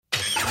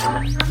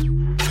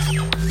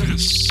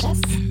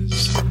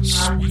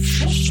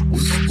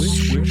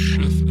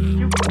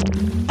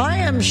I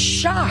am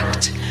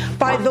shocked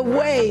by the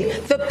way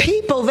the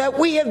people that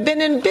we have been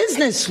in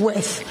business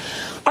with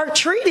are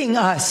treating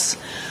us.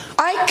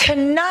 I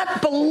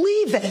cannot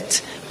believe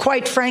it,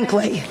 quite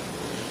frankly.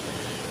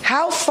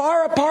 How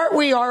far apart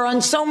we are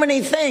on so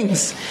many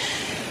things.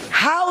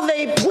 How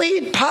they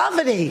plead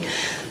poverty,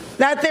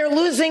 that they're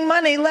losing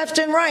money left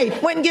and right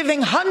when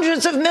giving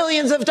hundreds of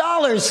millions of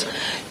dollars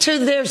to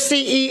their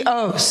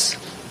CEOs.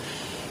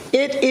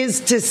 It is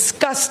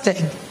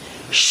disgusting.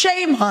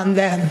 Shame on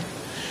them.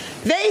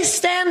 They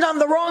stand on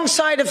the wrong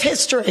side of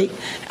history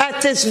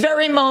at this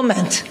very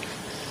moment.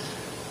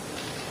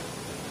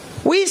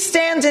 We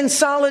stand in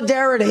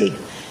solidarity,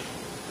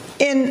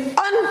 in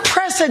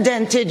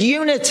unprecedented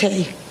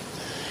unity.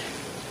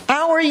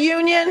 Our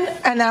union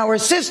and our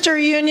sister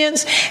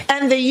unions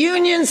and the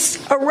unions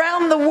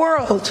around the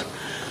world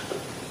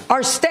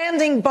are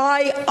standing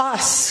by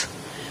us,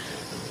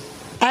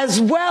 as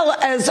well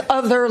as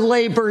other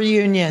labor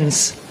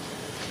unions.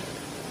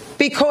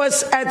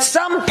 Because at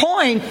some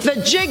point,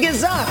 the jig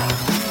is up. You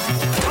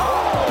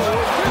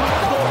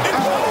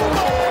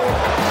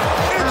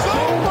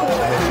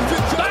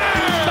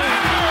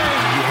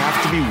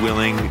have to be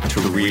willing to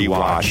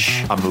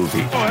rewatch a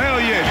movie. Oh, hell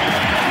yeah.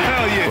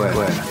 Hell yeah.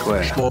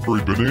 Quit.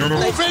 Strawberry banana.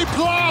 Leafy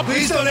plum.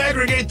 Please don't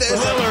aggregate this.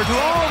 Lillard,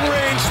 long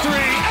range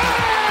three.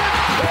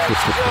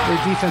 Their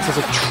defense is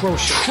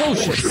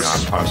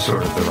atrocious. I'm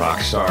sort of the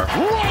rock star.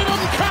 Right on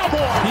the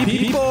cowboy.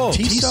 People,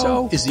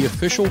 Tissot is the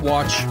official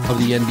watch of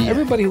the NBA.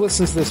 Everybody who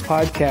listens to this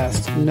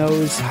podcast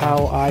knows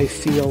how I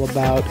feel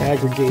about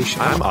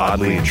aggregation. I'm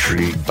oddly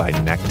intrigued by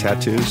neck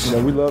tattoos. You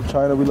know, we love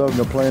China. We love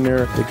playing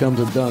there. Here comes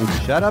a dunk.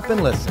 Shut up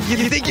and listen.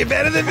 You think you're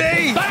better than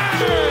me?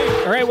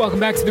 All right, welcome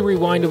back to the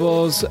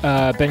Rewindables.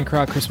 Ben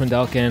Kroc, Chris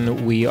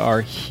Wendelkin. We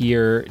are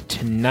here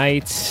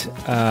tonight.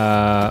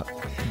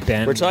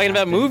 Ben, we're talking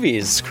about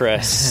movies,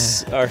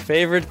 Chris. Our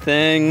favorite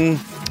thing.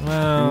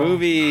 Well,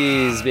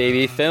 movies,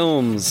 baby,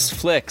 films,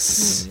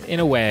 flicks. In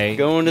a way,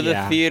 going to the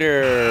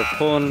theater,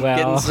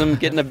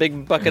 getting a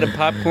big bucket of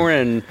popcorn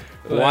and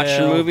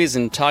watching movies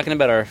and talking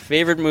about our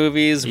favorite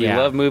movies. We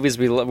love movies.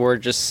 We're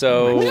just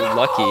so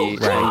lucky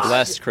and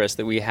blessed, Chris,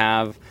 that we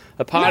have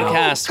a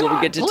podcast where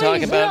we get to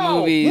talk about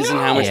movies and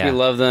how much we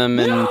love them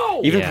and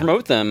even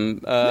promote them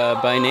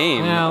by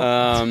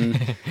name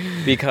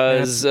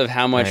because of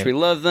how much we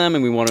love them,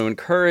 and we want to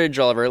encourage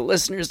all of our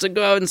listeners to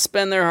go out and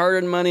spend their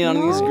hard-earned money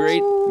on these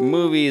great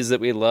movies that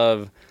we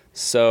love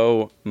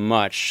so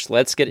much.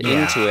 Let's get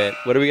into it.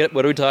 What are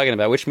we talking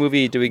about? Which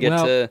movie do we get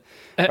to?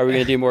 Are we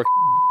going to do more?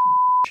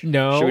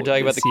 No. Should we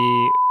talk about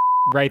the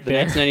right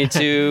there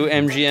 1992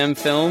 MGM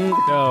film?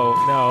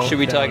 No. Should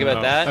we talk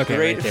about that? Okay,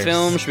 great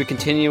film. Should we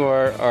continue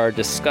our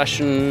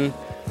discussion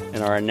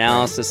and our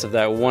analysis of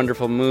that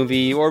wonderful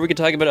movie, or we could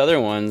talk about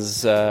other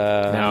ones?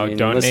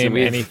 Don't name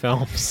any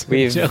films.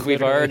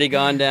 We've already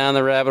gone down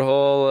the rabbit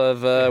hole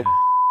of.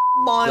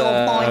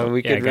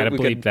 We could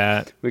bleep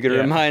that. We could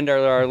remind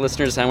our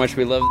listeners how much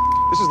we love.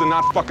 This is the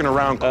not fucking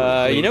around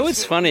club. You know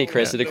what's funny,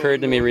 Chris? It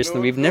occurred to me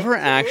recently. We've never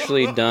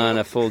actually done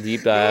a full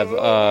deep dive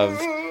of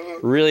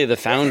really the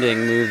founding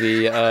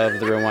movie of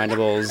the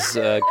Rewindables.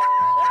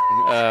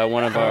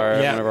 One of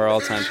our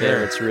all-time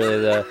favorites.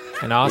 Really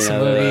an awesome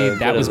movie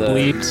that was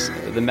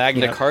bleeped. The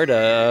Magna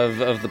Carta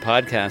of the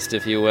podcast,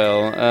 if you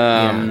will.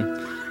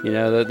 You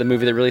know, the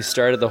movie that really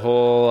started the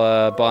whole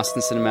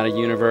Boston Cinematic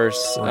Universe.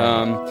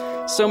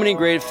 So many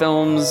great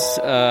films,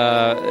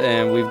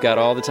 and we've got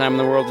all the time in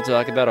the world to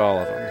talk about all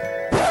of them.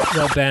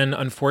 Well, Ben,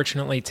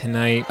 unfortunately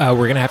tonight we're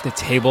going to have to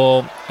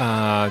table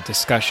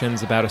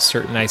discussions about a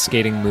certain ice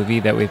skating movie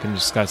that we've been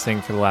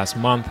discussing for the last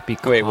month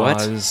because... Wait,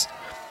 what?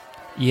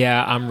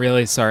 Yeah, I'm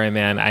really sorry,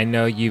 man. I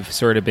know you've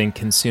sort of been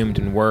consumed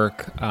in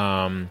work,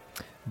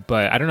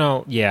 but I don't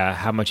know,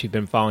 how much you've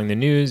been following the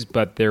news,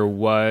 but there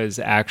was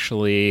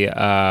actually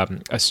a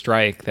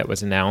strike that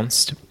was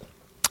announced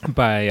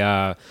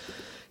by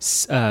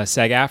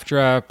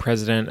SAG-AFTRA.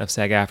 President of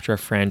SAG-AFTRA,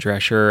 Fran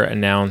Drescher,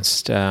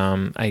 announced,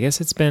 I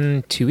guess it's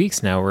been 2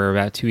 weeks now, we're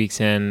about 2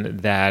 weeks in,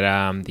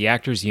 that the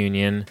Actors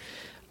Union,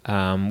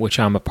 which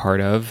I'm a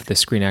part of, the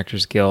Screen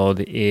Actors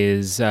Guild,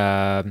 is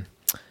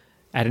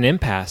at an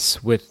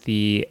impasse with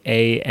the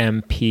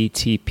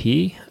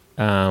AMPTP,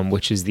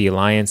 which is the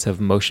Alliance of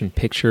Motion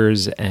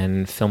Pictures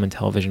and Film and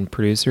Television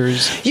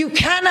Producers. You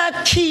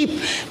cannot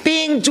keep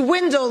being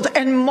dwindled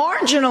and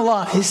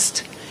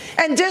marginalized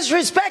and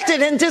disrespected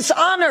and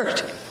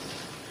dishonored.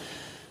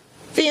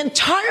 The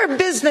entire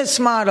business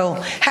model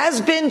has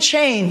been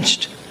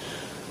changed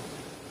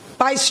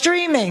by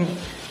streaming,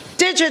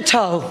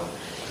 digital,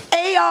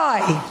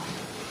 AI.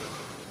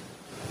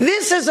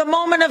 This is a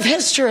moment of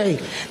history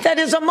that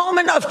is a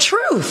moment of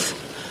truth.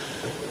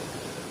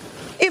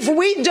 If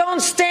we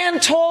don't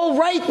stand tall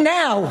right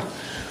now,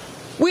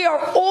 we are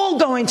all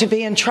going to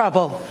be in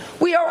trouble.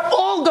 We are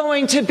all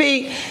going to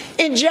be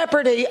in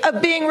jeopardy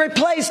of being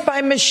replaced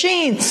by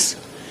machines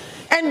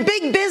and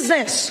big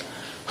business.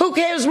 Who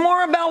cares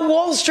more about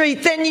Wall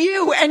Street than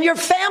you and your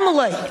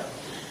family?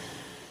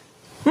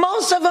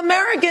 Most of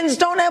Americans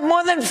don't have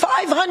more than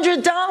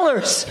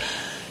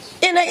 $500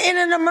 in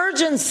an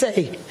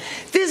emergency.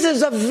 This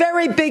is a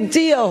very big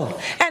deal,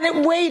 and it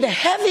weighed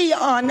heavy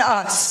on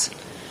us.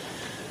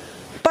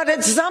 But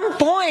at some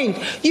point,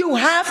 you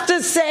have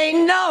to say,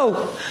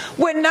 no,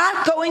 we're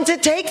not going to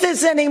take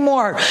this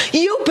anymore.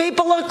 You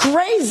people are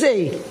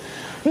crazy.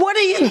 What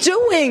are you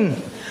doing?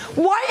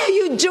 Why are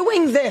you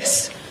doing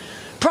this?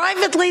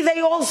 Privately, they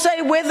all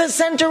say we're the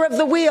center of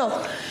the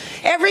wheel.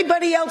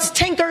 Everybody else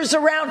tinkers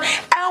around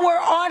our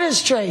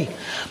artistry.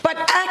 But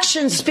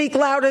actions speak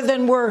louder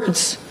than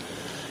words.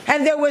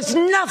 And there was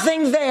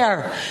nothing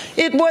there.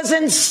 It was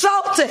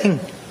insulting.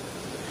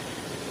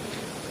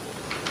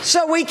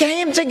 So we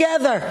came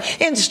together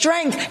in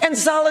strength and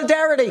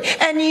solidarity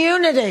and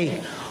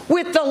unity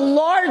with the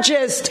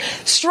largest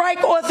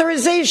strike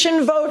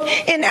authorization vote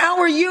in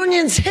our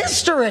union's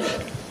history.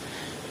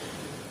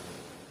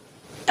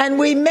 And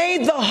we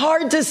made the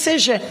hard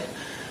decision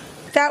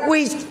that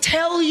we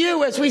tell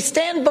you as we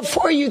stand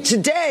before you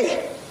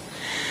today.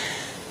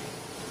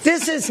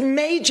 This is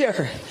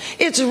major.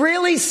 It's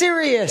really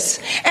serious.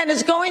 And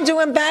it's going to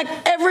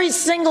impact every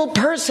single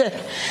person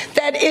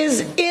that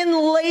is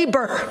in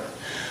labor.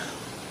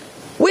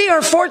 We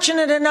are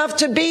fortunate enough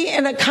to be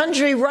in a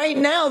country right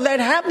now that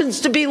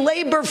happens to be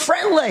labor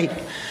friendly.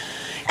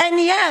 And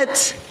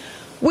yet,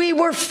 we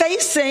were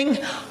facing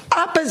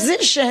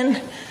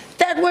opposition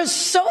that was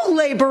so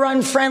labor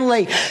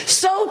unfriendly,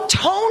 so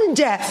tone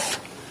deaf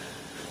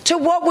to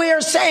what we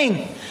are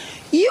saying.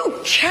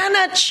 You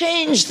cannot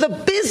change the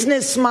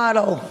business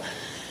model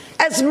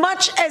as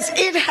much as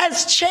it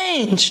has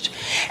changed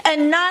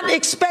and not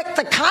expect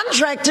the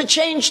contract to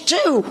change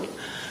too.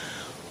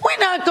 We're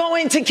not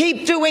going to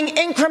keep doing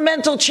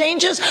incremental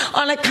changes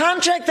on a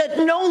contract that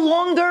no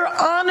longer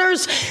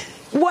honors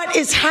what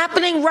is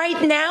happening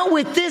right now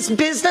with this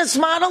business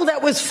model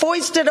that was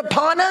foisted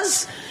upon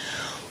us.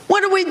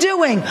 What are we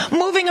doing?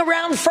 Moving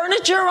around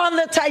furniture on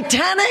the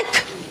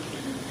Titanic?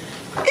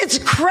 It's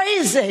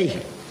crazy.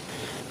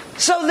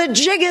 So the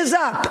jig is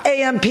up,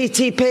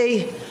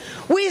 AMPTP.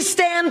 We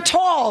stand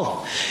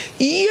tall.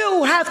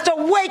 You have to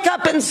wake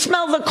up and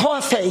smell the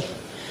coffee.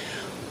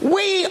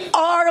 We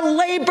are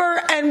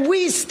labor and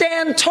we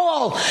stand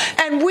tall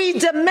and we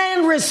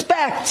demand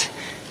respect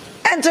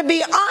and to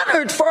be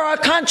honored for our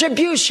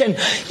contribution.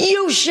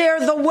 You share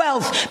the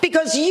wealth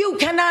because you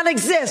cannot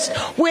exist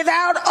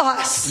without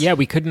us. Yeah,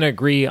 we couldn't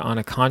agree on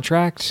a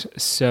contract.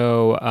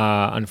 So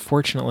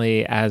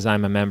unfortunately, as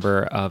I'm a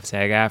member of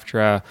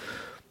SAG-AFTRA,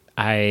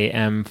 I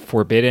am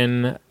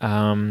forbidden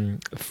from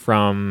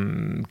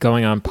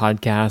going on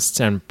podcasts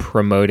and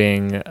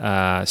promoting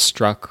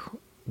struck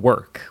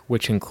work,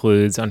 which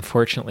includes,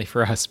 unfortunately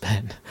for us,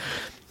 Ben,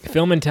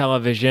 film and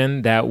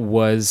television that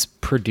was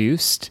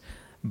produced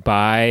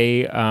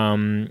by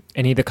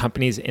any of the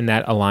companies in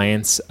that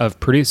alliance of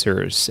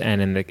producers.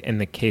 And in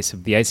the case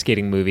of the ice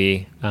skating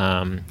movie,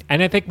 and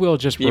I think we'll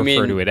just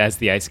refer to it as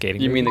the ice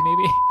skating movie,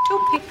 maybe.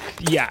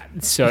 Yeah.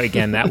 So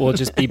again, that will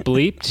just be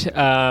bleeped.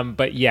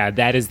 But yeah,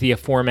 that is the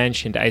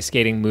aforementioned ice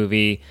skating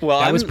movie. Well,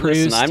 that was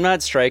produced. Listen, I'm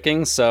not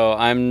striking, so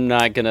I'm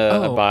not going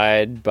to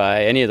abide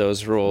by any of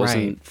those rules.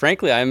 Right. And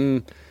frankly,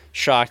 I'm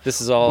shocked.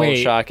 This is all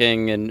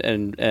shocking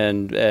and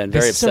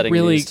very upsetting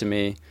news to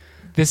me.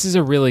 This is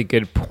a really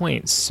good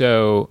point.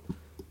 So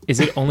is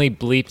it only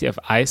bleeped if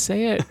I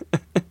say it?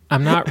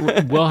 I'm not.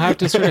 We'll have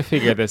to sort of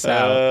figure this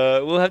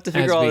out. We'll have to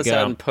figure all this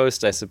out in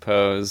post, I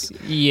suppose.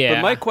 Yeah.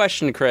 But my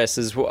question, Chris,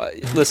 is: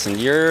 listen,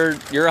 you're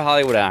a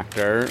Hollywood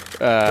actor,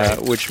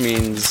 which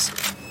means,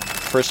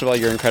 first of all,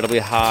 you're incredibly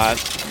hot.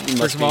 You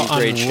must be in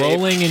great shape.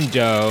 Rolling in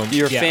dough.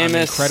 You're famous,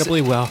 I'm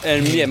incredibly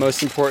wealthy, and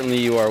most importantly,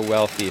 you are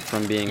wealthy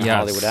from being a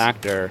Hollywood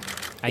actor.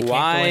 I can't go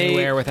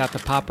anywhere without the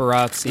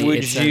paparazzi.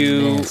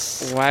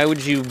 Why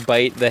would you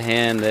bite the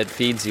hand that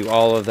feeds you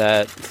all of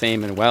that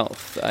fame and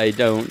wealth? That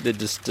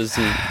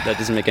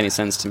doesn't make any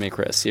sense to me,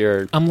 Chris.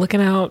 I'm looking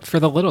out for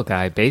the little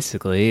guy,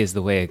 basically, is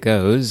the way it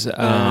goes.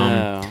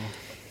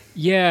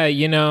 Yeah,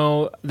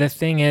 the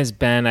thing is,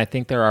 Ben, I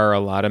think there are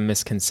a lot of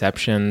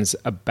misconceptions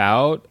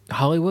about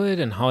Hollywood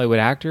and Hollywood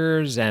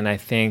actors, and I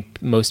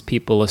think most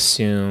people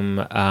assume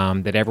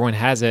that everyone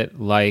has it,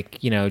 like,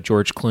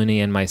 George Clooney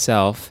and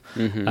myself,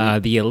 the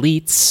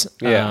elites,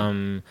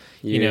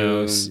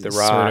 The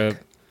Rock. sort of,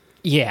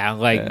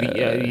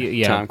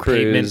 Tom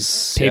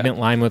Cruise, pavement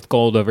lined with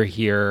gold over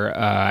here.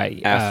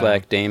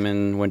 Affleck,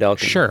 Damon,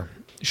 Wendelken.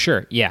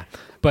 Sure, yeah.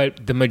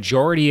 But the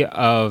majority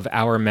of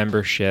our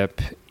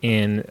membership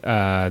in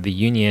the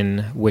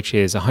union, which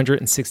is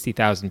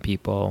 160,000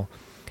 people,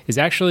 is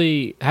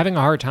actually having a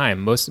hard time.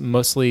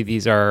 Mostly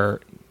these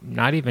are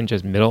not even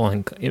just middle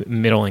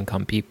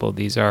income people.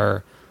 These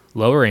are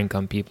lower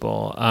income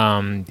people.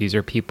 These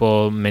are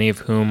people, many of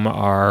whom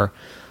are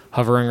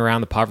hovering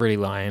around the poverty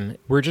line.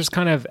 We're just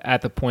kind of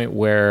at the point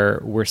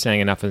where we're saying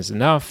enough is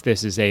enough.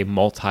 This is a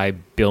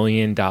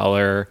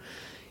multi-billion-dollar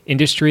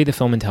industry, the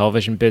film and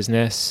television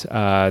business.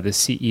 The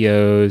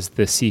CEOs,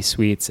 the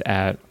C-suites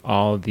at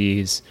all of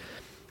these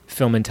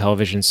film and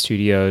television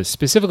studios,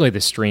 specifically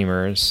the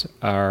streamers,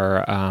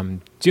 are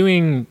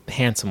doing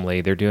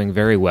handsomely. They're doing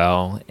very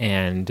well,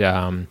 and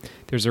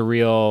there's a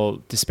real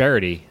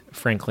disparity,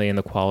 frankly, in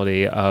the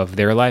quality of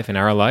their life and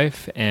our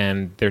life,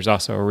 and there's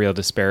also a real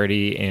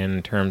disparity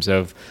in terms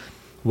of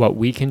what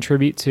we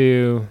contribute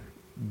to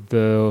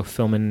the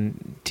film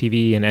and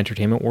TV and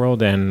entertainment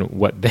world and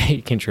what they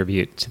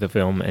contribute to the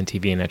film and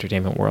TV and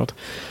entertainment world.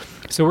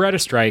 So we're at a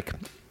strike,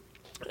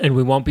 and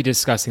we won't be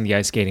discussing the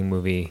ice skating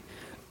movie.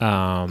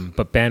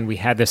 But Ben, we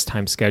had this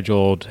time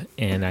scheduled,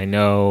 and I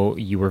know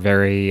you were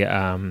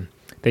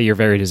that you're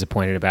very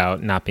disappointed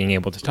about not being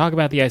able to talk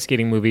about the ice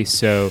skating movie.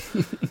 So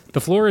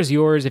the floor is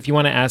yours. If you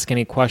want to ask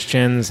any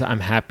questions, I'm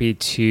happy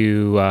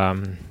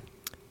to,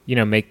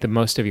 make the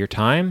most of your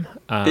time.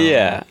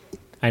 Yeah.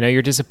 I know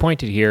you're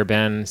disappointed here,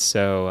 Ben.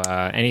 So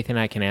anything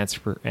I can answer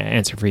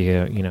for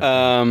you,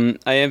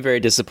 I am very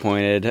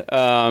disappointed.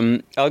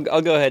 I'll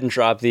go ahead and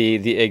drop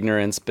the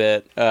ignorance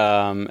bit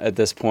at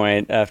this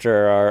point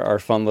after our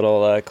fun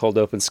little cold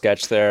open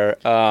sketch there.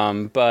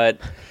 But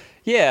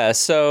yeah,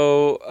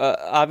 so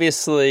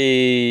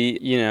obviously,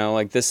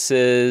 this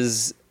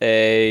is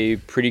a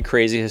pretty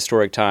crazy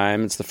historic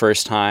time. It's the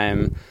first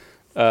time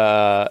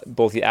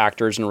both the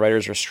actors and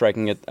writers are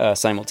striking it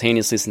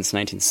simultaneously since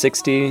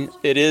 1960.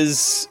 It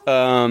is,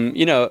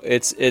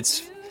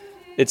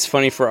 it's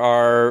funny for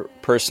our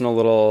personal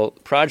little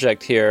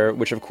project here,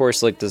 which of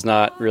course does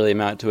not really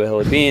amount to a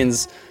hill of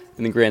beans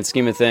in the grand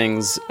scheme of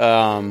things.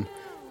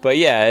 But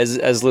yeah,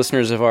 as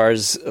listeners of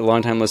ours,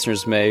 longtime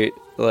listeners may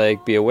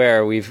be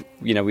aware, we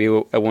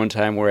at one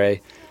time were a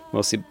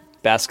mostly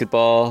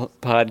basketball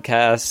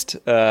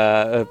podcast,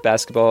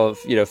 basketball,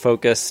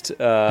 focused.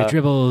 The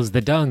dribbles,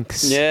 the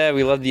dunks. Yeah,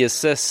 we love the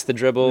assists, the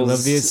dribbles. We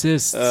love the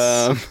assists.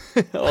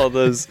 All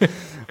those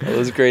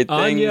great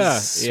things. Yeah.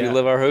 We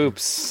love our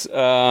hoops.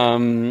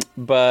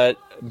 But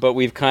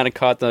we've kind of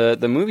caught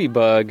the movie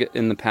bug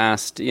in the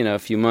past,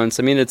 few months.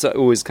 I mean, it's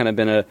always kind of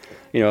been a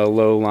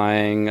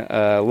low-lying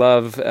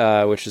love,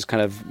 which has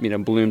kind of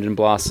bloomed and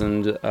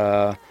blossomed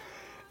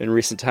in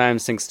recent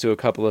times, thanks to a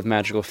couple of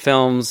magical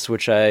films,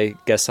 which I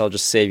guess I'll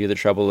just save you the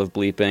trouble of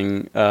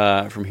bleeping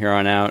from here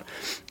on out.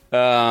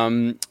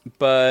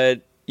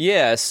 But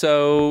yeah,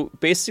 so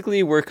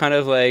basically we're kind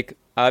of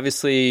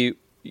obviously,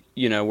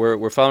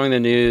 we're following the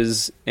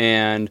news,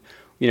 and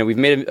we've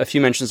made a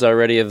few mentions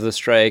already of the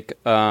strike.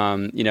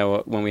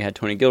 When we had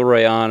Tony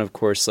Gilroy on, of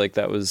course,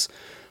 that was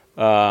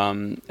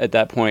at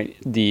that point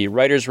the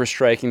writers were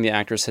striking, the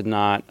actors had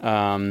not,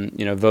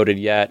 voted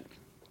yet.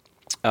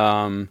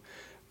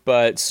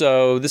 But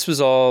so this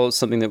was all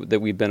something that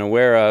we've been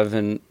aware of,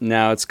 and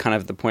now it's kind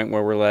of the point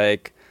where we're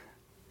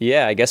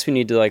yeah, I guess we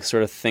need to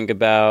sort of think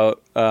about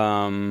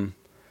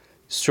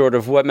sort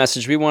of what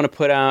message we want to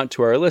put out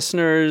to our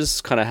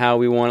listeners, kind of how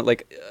we want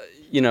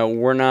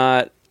we're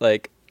not I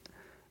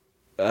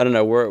don't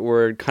know,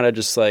 we're kind of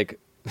just I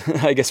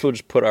guess we'll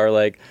just put our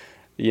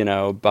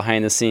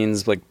behind the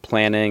scenes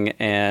planning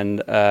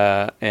and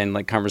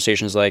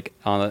conversations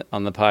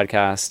on the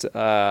podcast.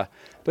 But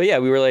yeah,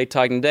 we were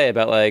talking today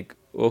about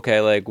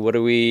okay,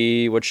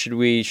 what should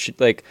we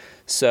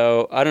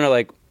so I don't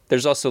know,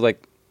 there's also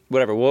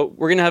whatever. Well,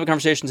 we're going to have a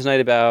conversation tonight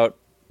about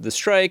the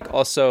strike.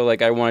 Also,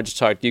 I wanted to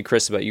talk to you,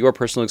 Chris, about your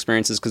personal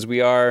experiences, because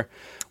we're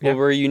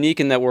unique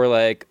in that we're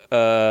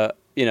a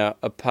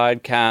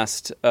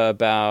podcast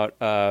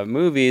about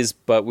movies,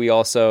 but we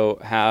also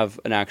have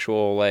an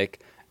actual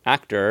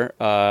actor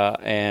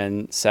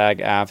and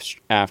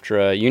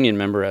SAG-AFTRA union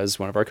member as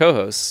one of our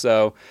co-hosts.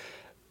 So,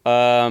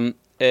 and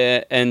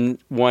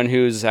one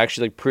who's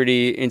actually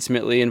pretty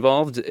intimately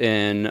involved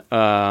in,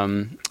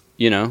 the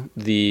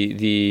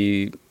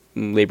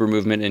labor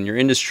movement in your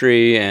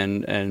industry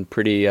and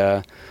pretty,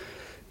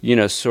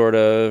 sort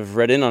of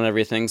read in on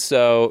everything.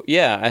 So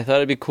yeah, I thought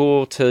it'd be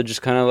cool to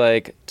just kind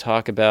of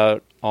talk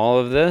about all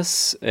of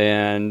this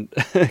and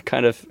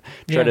kind of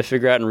try to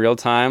figure out in real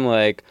time,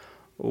 how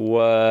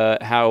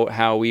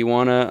we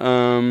want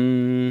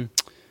to,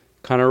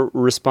 kind of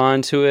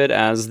respond to it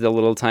as the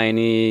little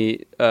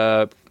tiny,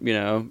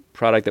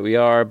 product that we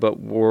are.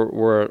 But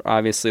we're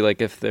obviously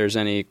if there's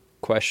any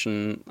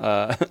question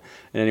in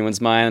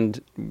anyone's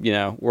mind,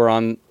 we're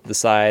on the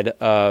side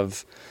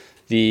of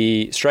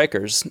the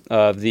strikers,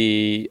 of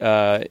the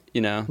the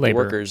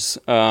workers,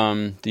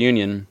 the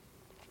union,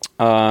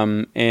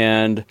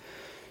 and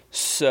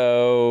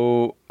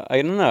so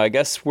I don't know. I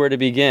guess where to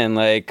begin.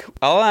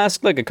 I'll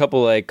ask a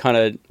couple kind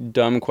of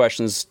dumb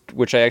questions,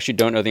 which I actually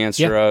don't know the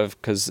answer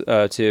of, because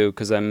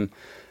I'm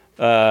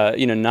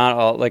not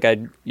all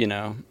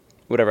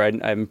whatever.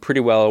 I'm pretty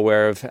well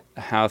aware of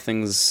how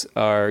things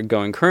are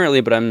going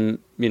currently, but I'm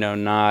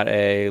not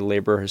a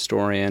labor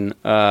historian.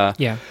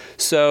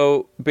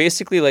 So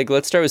basically,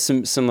 let's start with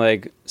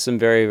some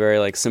very,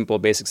 very simple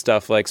basic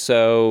stuff.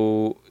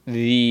 So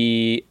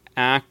the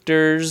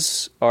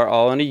actors are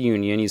all in a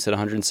union. You said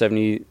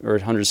 170 or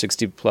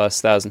 160 plus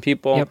thousand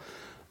people. Yep.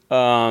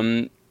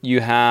 You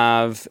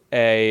have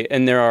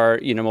and there are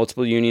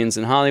multiple unions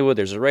in Hollywood.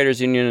 There's a writers'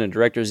 union and a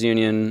directors'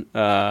 union,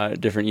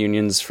 different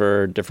unions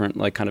for different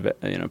kind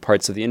of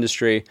parts of the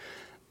industry.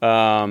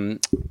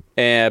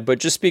 But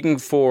just speaking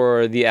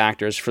for the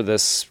actors for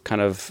this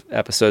kind of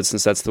episode,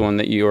 since that's the one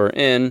that you are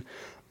in,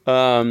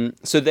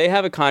 so they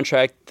have a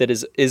contract that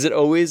is it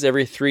always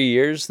every 3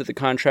 years that the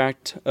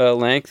contract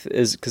length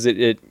is? Because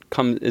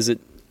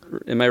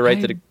am I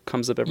right that it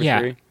comes up every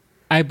 3?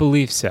 I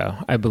believe so.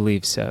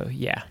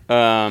 Yeah.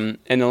 And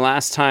the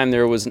last time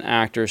there was an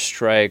actor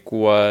strike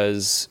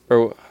was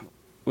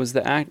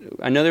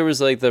I know there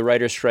was like the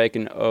writer's strike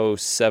in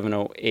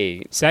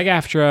 07-08.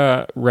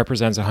 SAG-AFTRA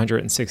represents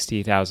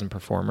 160,000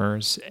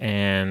 performers,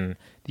 and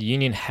the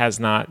union has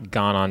not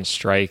gone on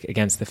strike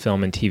against the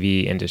film and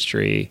TV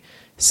industry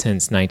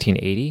since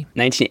 1980.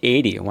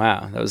 1980,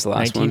 wow, that was the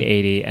last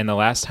 1980, and the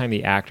last time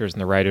the actors and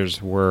the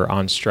writers were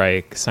on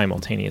strike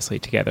simultaneously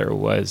together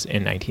was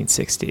in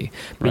 1960.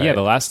 But yeah,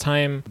 the last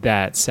time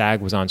that SAG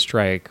was on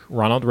strike,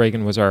 Ronald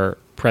Reagan was the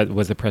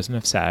president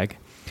of SAG.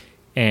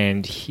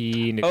 And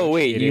he negotiated... Oh,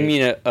 wait, you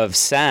mean of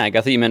SAG?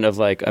 I thought you meant of,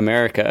 like,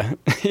 America.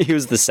 He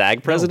was the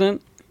SAG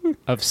president?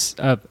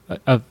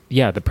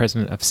 The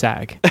president of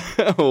SAG.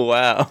 Oh,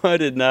 wow. I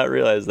did not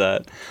realize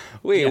that.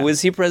 Wait,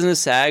 was he president of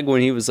SAG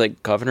when he was,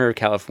 like, governor of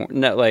California?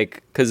 No,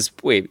 like, because,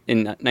 wait,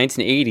 in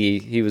 1980,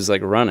 he was,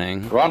 like,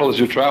 running. Ronald, as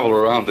you travel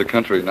around the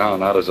country now,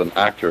 not as an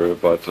actor,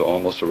 but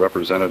almost a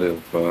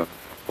representative for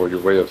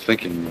your way of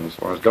thinking as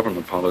far as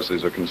government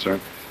policies are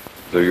concerned,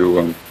 do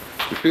you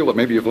feel that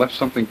maybe you've left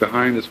something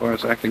behind as far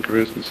as acting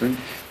career is concerned?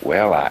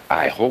 Well,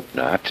 I hope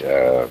not,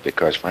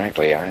 because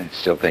frankly, I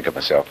still think of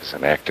myself as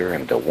an actor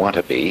and want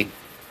to be.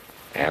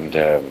 And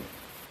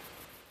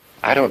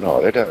I don't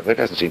know, there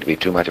doesn't seem to be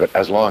too much of it,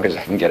 as long as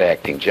I can get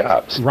acting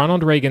jobs.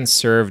 Ronald Reagan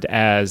served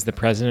as the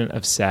president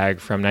of SAG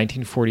from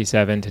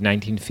 1947 to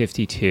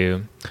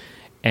 1952.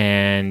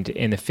 And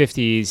in the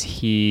 50s,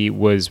 he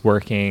was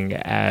working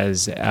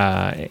as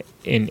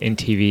in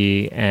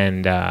TV,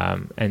 and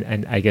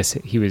I guess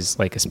he was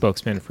like a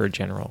spokesman for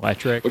General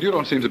Electric. Well, you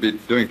don't seem to be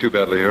doing too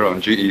badly here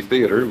on GE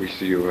Theater. We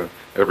see you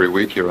every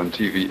week here on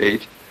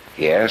TV8.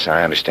 Yes,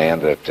 I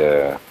understand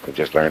that we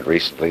just learned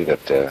recently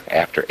that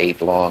after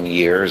 8 long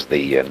years,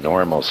 the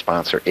normal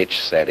sponsor itch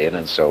set in,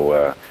 and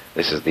so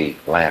this is the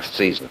last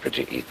season for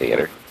GE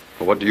Theater.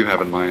 Well, what do you have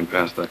in mind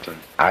past that time?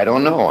 I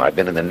don't know. I've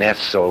been in the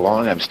nest so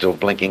long, I'm still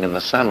blinking in the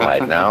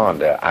sunlight now,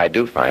 and I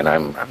do find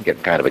I'm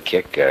getting kind of a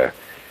kick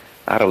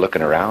out of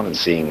looking around and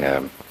seeing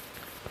the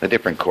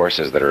different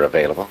courses that are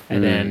available.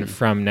 And then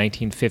from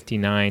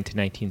 1959 to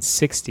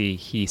 1960,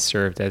 he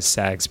served as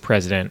SAG's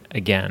president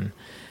again.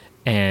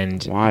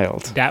 And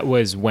wild. That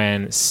was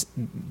when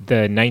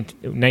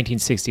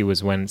 1960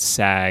 was when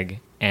SAG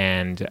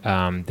and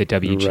the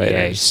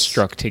WGA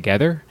struck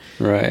together.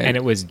 Right. And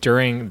it was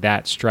during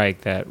that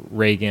strike that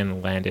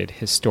Reagan landed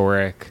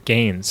historic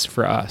gains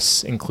for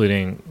us,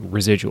 including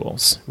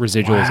residuals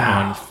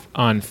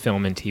on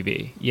film and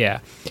TV. Yeah.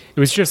 It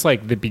was just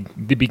like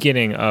the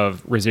beginning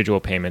of residual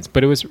payments,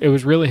 but it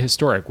was really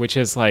historic, which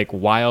is like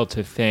wild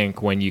to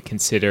think when you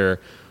consider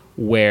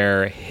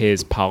where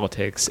his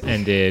politics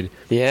ended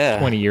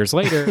 20 years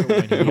later.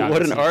 When he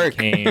what an arc.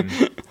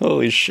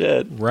 Holy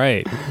shit.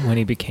 Right. When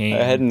he became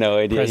I had no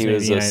idea he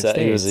was he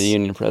was a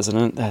union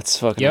president. That's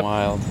fucking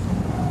wild.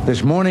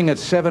 This morning at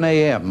 7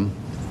 a.m.,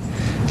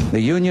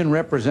 the union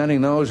representing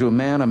those who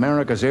man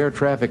America's air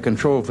traffic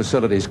control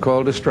facilities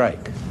called a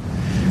strike.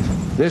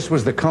 This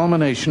was the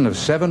culmination of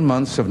 7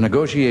 months of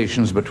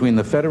negotiations between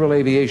the Federal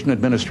Aviation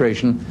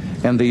Administration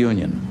and the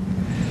union.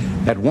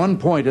 At one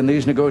point in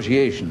these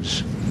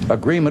negotiations,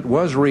 agreement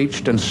was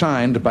reached and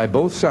signed by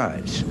both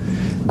sides,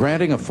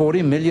 granting a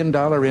 $40 million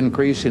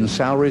increase in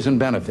salaries and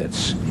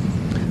benefits.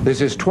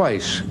 This is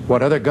twice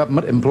what other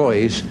government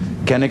employees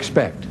can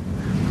expect.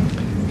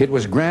 It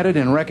was granted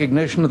in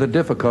recognition of the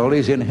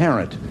difficulties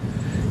inherent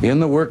in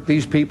the work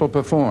these people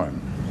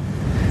perform.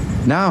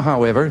 Now,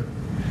 however,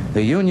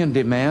 the union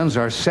demands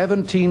are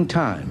 17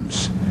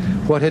 times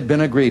what had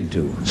been agreed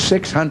to,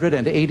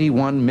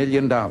 $681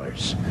 million.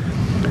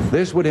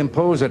 This would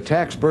impose a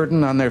tax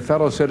burden on their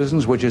fellow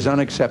citizens which is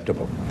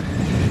unacceptable.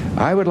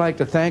 I would like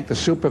to thank the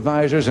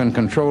supervisors and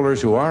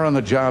controllers who are on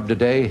the job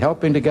today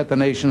helping to get the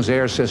nation's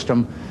air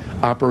system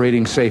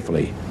operating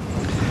safely.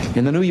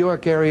 In the New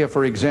York area,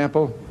 for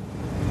example,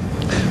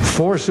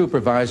 4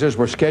 supervisors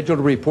were scheduled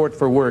to report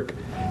for work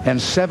and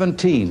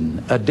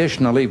 17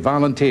 additionally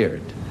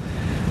volunteered.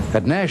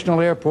 At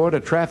National Airport,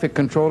 a traffic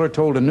controller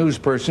told a news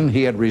person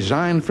he had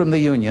resigned from the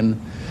union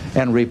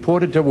and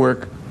reported to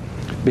work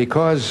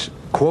because,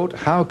 quote,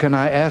 how can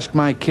I ask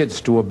my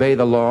kids to obey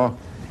the law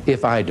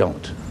if I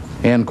don't,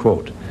 end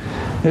quote.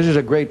 This is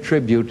a great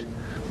tribute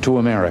to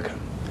America.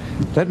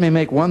 Let me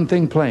make one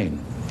thing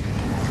plain.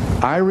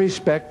 I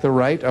respect the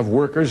right of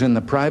workers in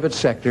the private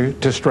sector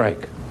to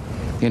strike.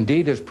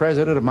 Indeed, as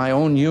president of my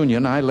own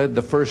union, I led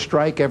the first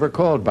strike ever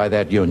called by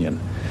that union.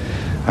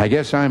 I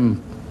guess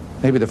I'm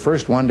maybe the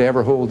first one to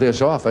ever hold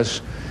this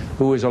office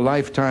who is a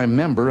lifetime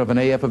member of an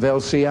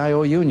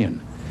AFL-CIO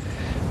union.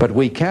 But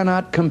we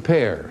cannot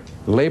compare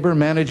labor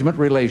management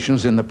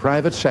relations in the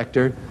private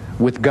sector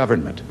with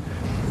government.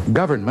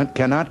 Government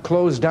cannot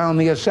close down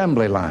the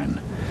assembly line.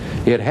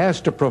 It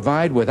has to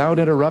provide without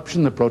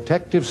interruption the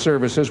protective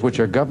services which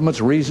are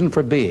government's reason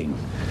for being.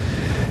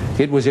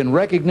 It was in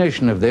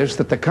recognition of this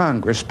that the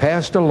Congress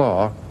passed a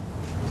law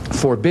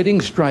forbidding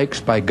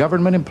strikes by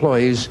government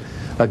employees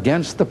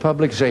against the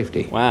public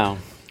safety. Wow.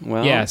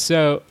 Well, yeah,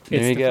 so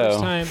there you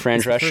go.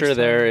 Fran Drescher,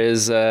 there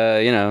is,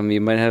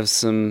 you might have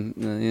some,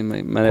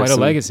 quite a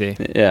legacy.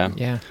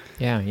 Yeah.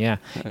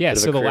 Yeah.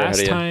 So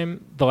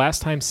the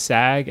last time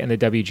SAG and the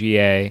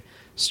WGA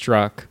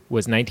struck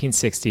was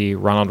 1960.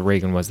 Ronald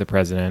Reagan was the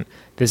president.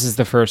 This is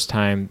the first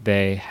time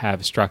they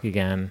have struck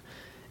again,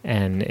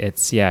 and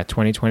it's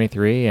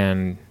 2023,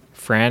 and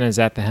Fran is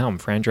at the helm.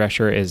 Fran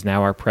Drescher is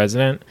now our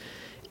president,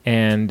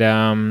 and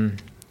I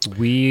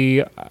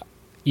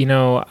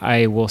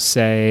will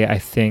say, I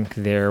think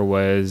there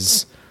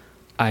was,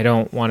 I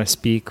don't want to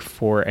speak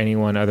for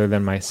anyone other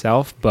than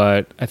myself,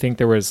 but I think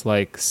there was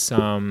like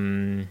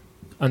some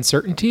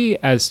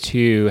uncertainty as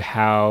to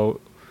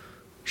how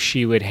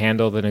she would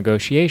handle the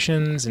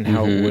negotiations and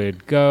how it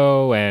would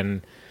go,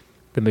 and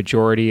the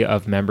majority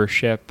of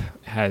membership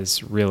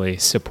has really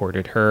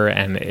supported her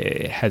and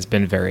has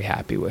been very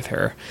happy with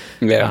her,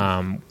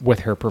 with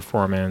her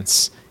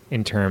performance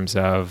in terms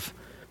of,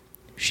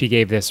 she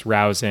gave this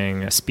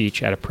rousing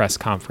speech at a press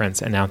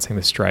conference announcing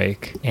the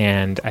strike,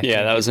 and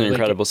that was an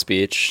incredible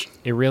speech.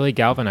 It really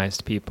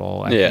galvanized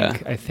people.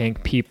 I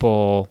think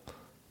people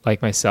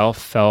like myself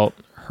felt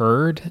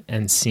heard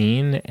and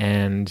seen,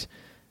 and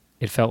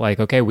it felt like,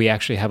 okay, we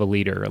actually have a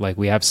leader. Like,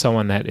 we have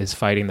someone that is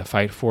fighting the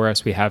fight for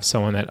us. We have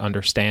someone that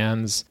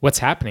understands what's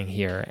happening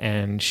here,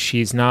 and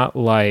she's not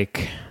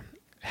like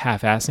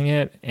half-assing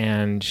it,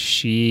 and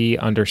she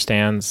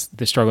understands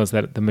the struggles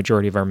that the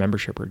majority of our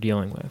membership are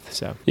dealing with.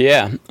 So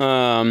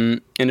and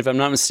if I'm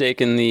not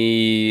mistaken,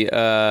 the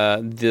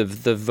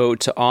vote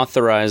to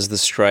authorize the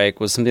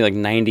strike was something like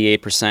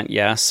 98%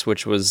 yes,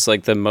 which was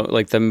like the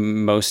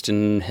most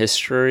in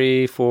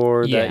history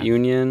for that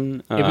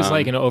union. It was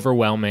like an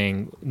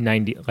overwhelming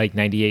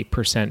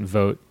 98%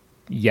 vote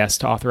yes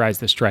to authorize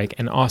the strike.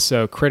 And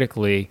also,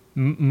 critically,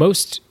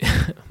 most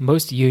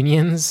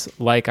unions,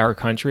 like our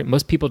country,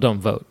 most people don't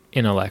vote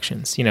in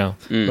elections.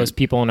 Most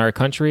people in our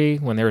country,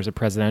 when there is a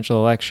presidential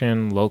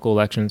election, local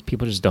elections,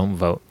 people just don't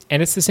vote.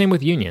 And it's the same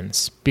with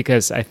unions,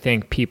 because I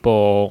think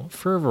people,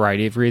 for a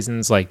variety of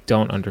reasons,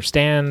 don't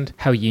understand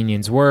how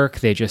unions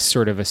work. They just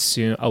sort of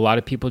assume, a lot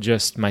of people,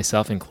 just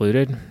myself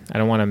included, I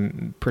don't want to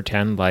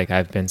pretend like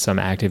I've been some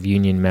active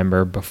union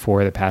member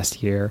before the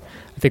past year.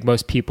 I think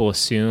most people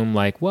assume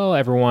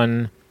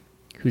everyone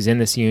who's in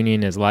this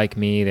union is like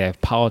me. They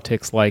have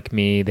politics like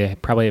me. They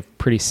probably have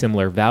pretty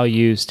similar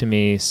values to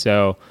me.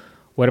 So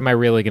what am I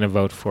really going to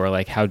vote for?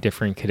 How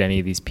different could any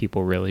of these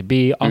people really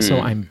be? Also,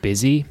 I'm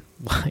busy.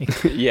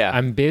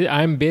 I'm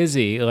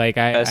busy. I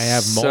have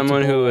multiple...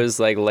 someone who has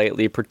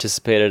lightly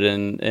participated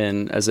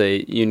in as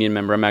a union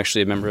member. I'm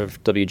actually a member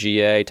of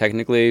WGA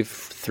technically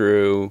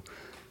through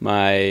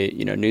my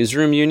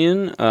newsroom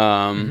union.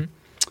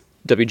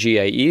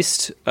 WGA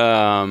East.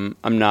 I'm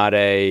not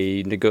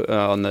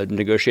on the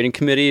negotiating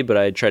committee, but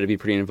I try to be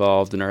pretty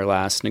involved in our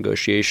last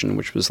negotiation,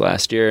 which was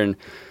last year. And the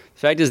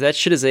fact is, that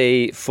shit is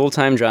a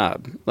full-time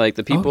job.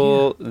 The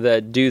people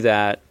that do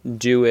that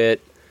do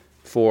it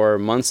for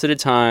months at a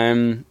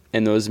time,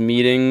 and those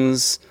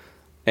meetings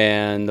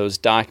and those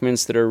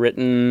documents that are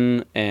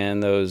written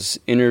and those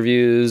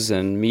interviews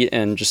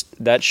and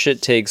just that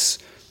shit takes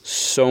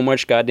so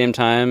much goddamn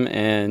time.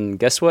 And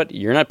guess what?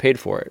 You're not paid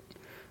for it.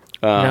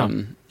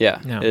 No.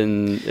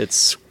 And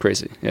it's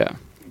crazy.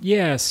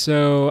 Yeah,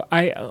 so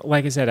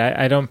like I said,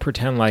 I don't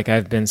pretend like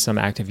I've been some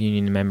active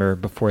union member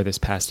before this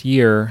past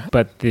year,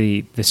 but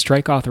the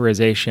strike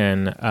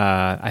authorization,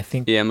 I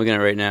think... Yeah, I'm looking at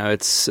it right now.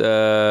 It's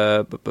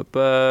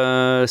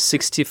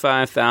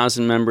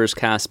 65,000 members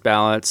cast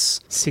ballots.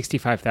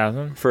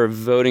 65,000? For a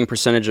voting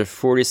percentage of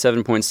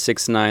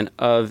 47.69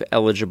 of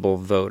eligible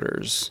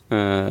voters.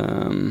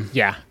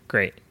 Yeah,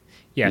 great.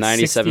 Yeah,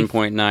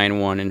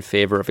 97.91 in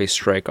favor of a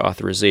strike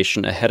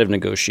authorization ahead of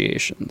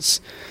negotiations.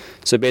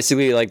 So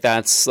basically,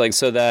 that's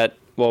so that,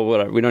 well,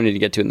 whatever, we don't need to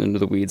get too into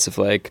the weeds of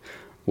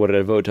what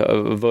a vote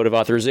of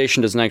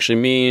authorization doesn't actually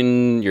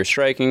mean. You're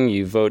striking.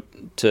 You vote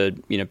to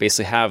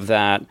basically have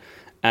that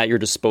at your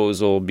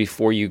disposal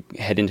before you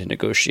head into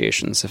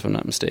negotiations, if I'm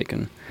not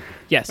mistaken.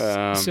 Yes.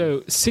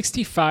 So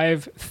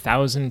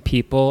 65,000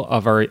 people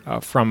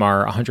from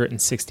our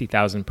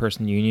 160,000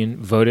 person union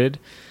voted.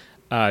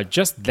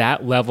 Just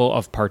that level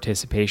of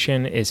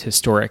participation is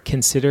historic.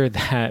 Consider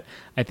that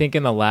I think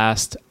in the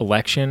last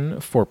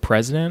election for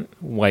president,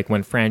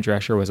 when Fran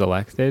Drescher was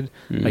elected,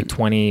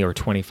 20 or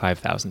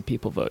 25,000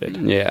 people voted.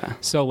 Yeah.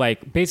 So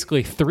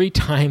basically 3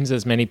 times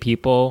as many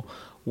people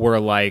were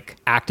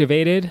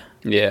activated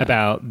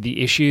about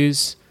the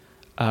issues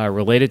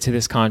related to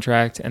this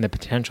contract and the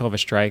potential of a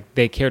strike.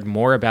 They cared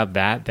more about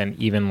that than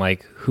even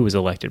who was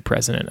elected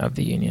president of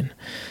the union.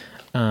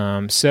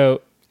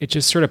 So it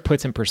just sort of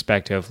puts in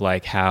perspective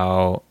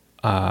how,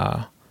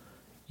 on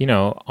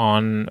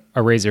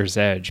a razor's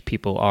edge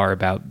people are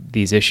about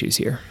these issues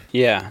here.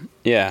 Yeah,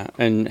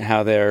 and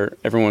how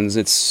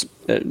it's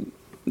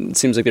it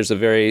seems like there's a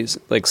very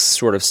like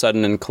sort of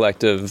sudden and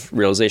collective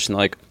realization,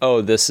 like,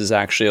 oh, this is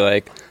actually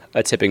like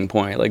a tipping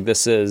point. Like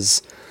this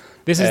is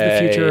the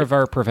future of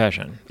our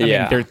profession. I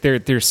mean,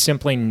 there's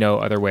simply no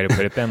other way to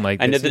put it than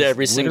like. I know that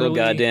every single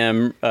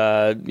goddamn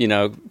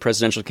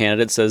presidential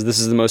candidate says this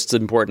is the most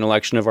important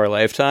election of our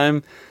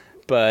lifetime,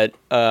 but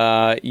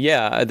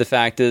the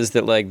fact is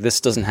that like this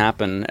doesn't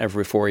happen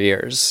every 4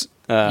 years.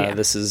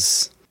 This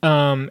is.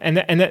 And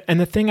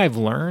the thing I've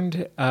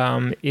learned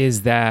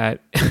is that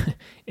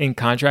in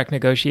contract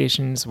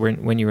negotiations,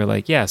 when you were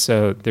like,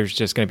 so there's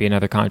just going to be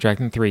another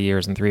contract in 3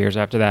 years and 3 years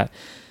after that.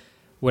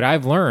 What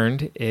I've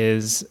learned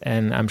is,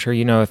 and I'm sure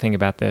you know a thing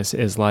about this,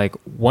 is like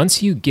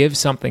once you give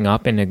something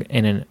up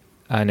in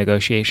a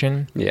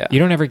negotiation, you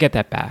don't ever get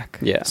that back.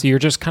 Yeah. So you're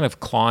just kind of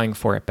clawing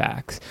for it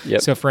back.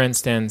 Yep. So for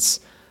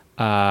instance,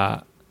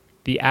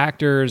 the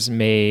actors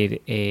made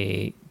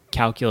a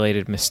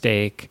calculated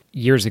mistake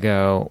years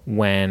ago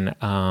when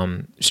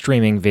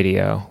streaming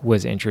video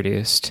was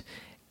introduced,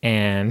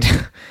 and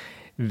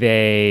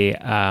they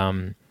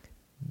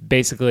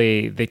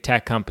basically the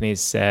tech companies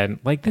said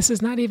like this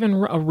is not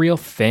even a real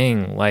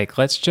thing, like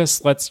let's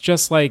just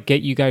like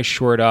get you guys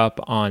shored up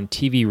on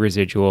TV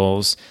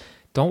residuals,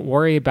 don't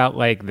worry about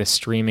like the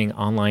streaming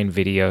online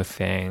video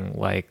thing,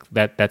 like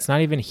that's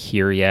not even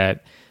here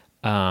yet.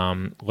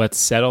 Let's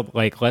settle,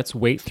 like, let's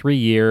wait 3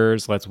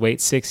 years, let's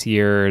wait 6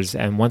 years.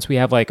 And once we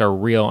have like a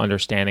real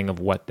understanding of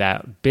what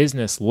that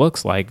business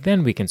looks like,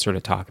 then we can sort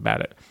of talk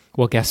about it.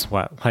 Well, guess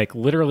what? Like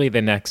literally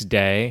the next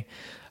day,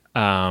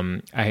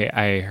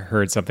 I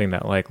heard something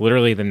that like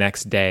literally the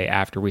next day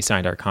after we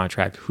signed our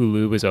contract,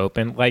 Hulu was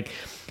open. Like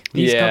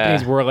these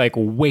companies were like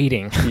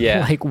waiting,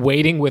 like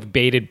waiting with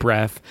bated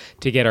breath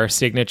to get our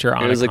signature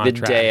on a contract. It was like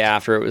the day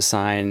after it was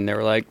signed. They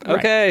were like,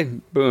 okay,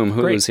 boom,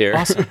 Hulu's here.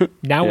 Awesome.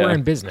 Now we're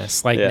in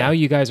business. Like now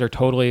you guys are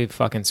totally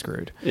fucking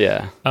screwed.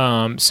 Yeah.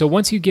 So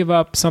once you give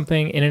up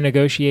something in a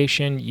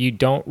negotiation, you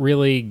don't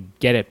really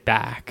get it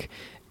back.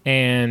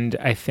 And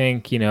I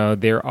think,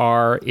 there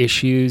are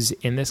issues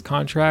in this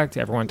contract.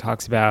 Everyone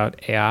talks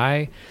about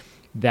AI,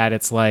 that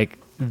it's like,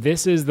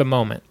 this is the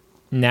moment.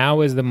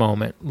 Now is the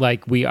moment.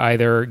 Like we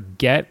either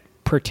get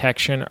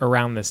protection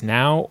around this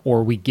now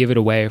or we give it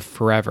away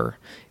forever.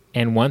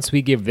 And once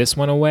we give this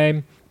one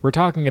away, we're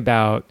talking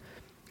about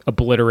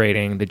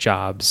obliterating the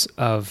jobs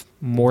of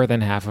more than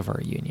half of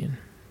our union.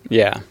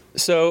 Yeah.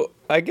 So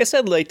I guess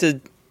I'd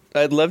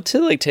love to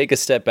like take a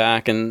step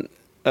back and,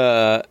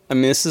 I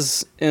mean, this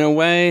is in a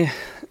way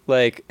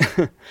like,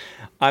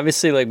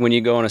 obviously like when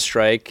you go on a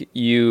strike,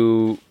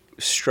 you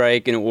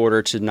strike in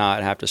order to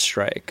not have to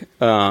strike.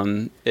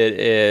 It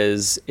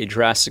is a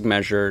drastic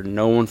measure.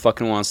 No one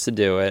fucking wants to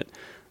do it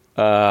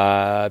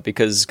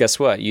because guess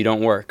what? You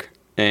don't work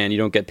and you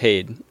don't get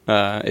paid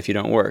if you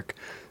don't work.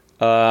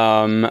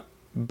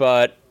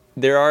 But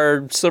there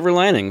are silver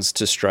linings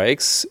to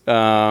strikes,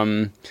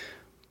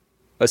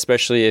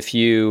 especially if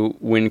you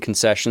win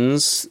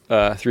concessions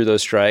through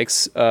those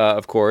strikes,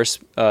 of course,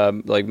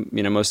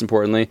 most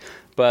importantly.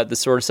 But the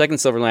sort of second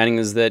silver lining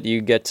is that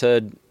you get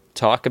to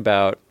talk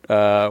about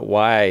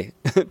why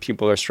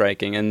people are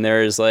striking, and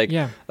there's like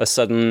a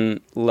sudden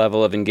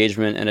level of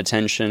engagement and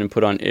attention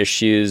put on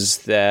issues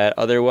that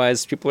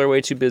otherwise people are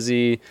way too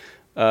busy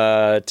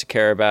to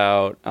care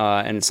about,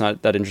 and it's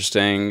not that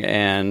interesting.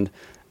 And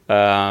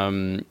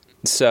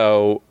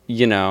so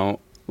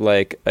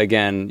like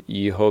again,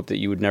 you hope that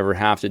you would never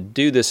have to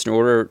do this in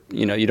order.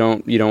 You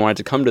don't want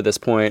it to come to this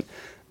point,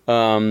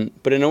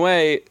 but in a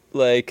way,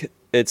 like.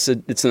 It's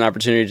an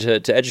opportunity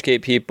to educate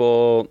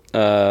people,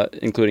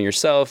 including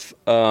yourself,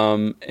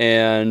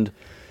 and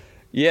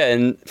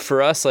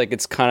for us, like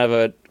it's kind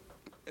of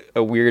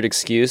a weird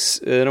excuse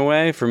in a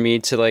way for me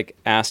to like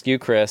ask you,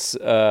 Chris,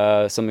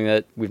 something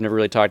that we've never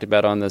really talked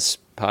about on this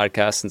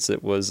podcast since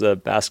it was a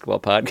basketball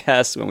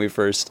podcast when we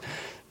first,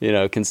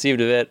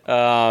 conceived of it,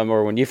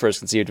 or when you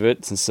first conceived of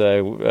it, since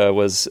I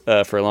was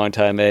for a long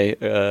time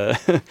a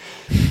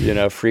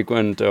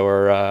frequent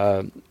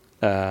or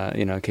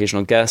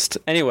occasional guest.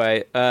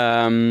 Anyway,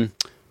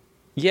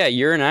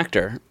 you're an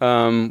actor.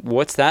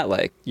 What's that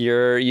like?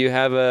 You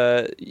have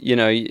a,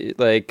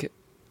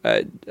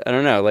 I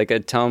don't know,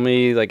 like tell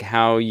me like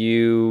how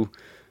you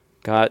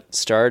got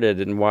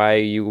started and why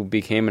you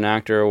became an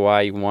actor,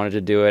 why you wanted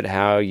to do it,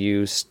 how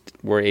you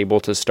were able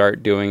to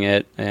start doing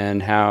it,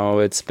 and how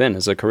it's been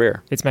as a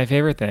career. It's my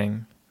favorite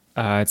thing.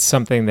 It's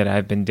something that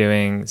I've been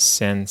doing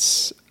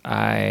since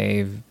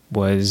I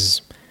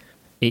was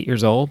 8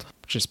 years old,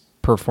 just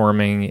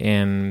performing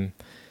in,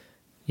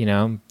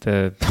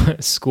 the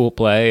school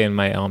play in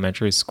my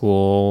elementary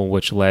school,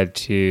 which led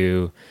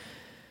to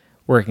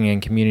working in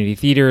community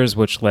theaters,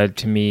 which led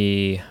to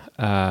me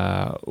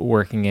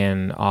working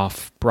in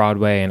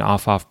off-Broadway and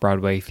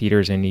off-Broadway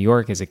theaters in New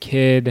York as a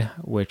kid,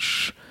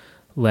 which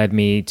led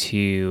me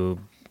to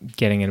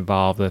getting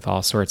involved with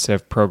all sorts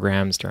of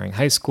programs during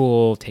high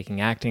school,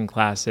 taking acting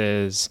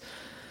classes,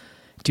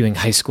 doing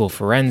high school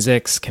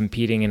forensics,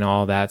 competing in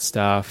all that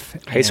stuff.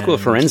 High school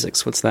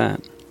forensics, what's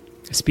that?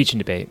 Speech and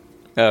debate.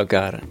 Oh,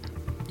 got it.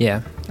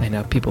 Yeah, I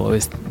know. People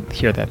always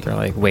hear that. They're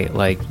like, wait,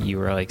 like you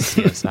were like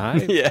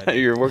CSI? Yeah,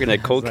 you're working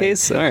at Cold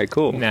Case? All right,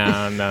 cool.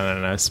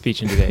 No.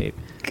 Speech and debate.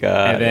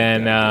 God.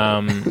 And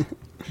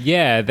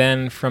then,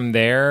 then from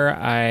there,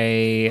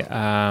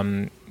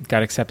 I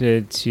got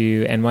accepted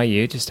to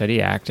NYU to study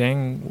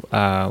acting,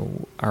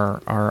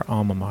 our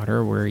alma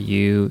mater, where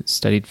you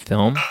studied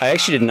film. I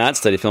actually did not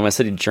study film. I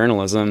studied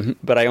journalism,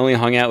 but I only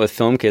hung out with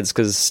film kids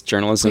because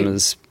journalism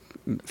is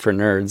for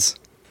nerds.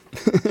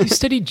 You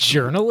studied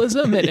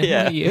journalism at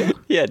NYU?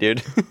 Yeah, dude.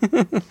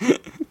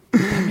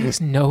 That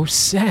makes no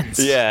sense.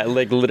 Yeah,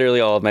 like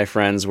literally all of my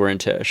friends were in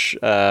Tisch.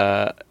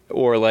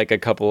 Or like a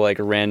couple like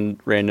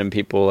random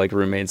people, like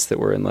roommates that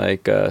were in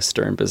like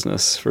Stern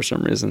business for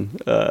some reason.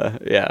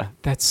 Yeah.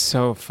 That's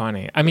so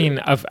funny.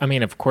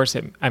 Of course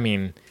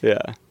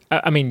yeah.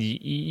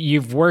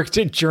 You've worked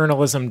at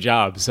journalism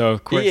jobs, so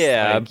of course.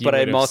 Yeah, like, but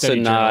I'm also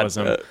not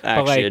actually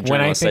but like, a journalist. When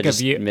I think of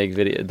you,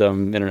 make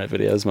dumb internet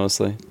videos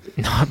mostly.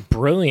 Not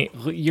brilliant.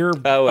 You're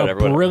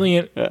whatever.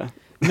 Brilliant. Yeah.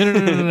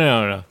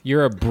 No.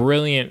 You're a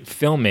brilliant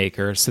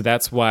filmmaker, so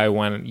that's why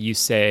when you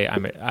say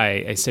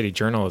I study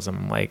journalism,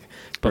 I'm like,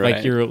 but right.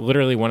 like you're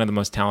literally one of the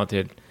most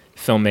talented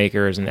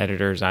filmmakers and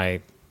editors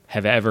I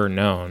have ever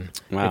known.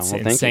 Wow, it's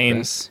well, insane. Thank you,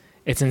 Chris.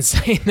 It's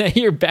insane that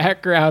your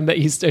background, that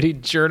you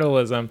studied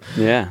journalism.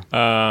 Yeah.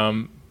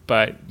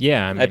 But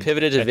yeah, I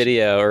pivoted to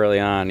video early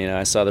on. You know,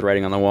 I saw the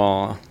writing on the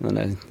wall, and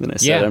then I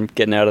said, I'm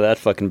getting out of that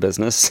fucking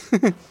business.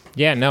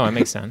 Yeah, no, it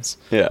makes sense.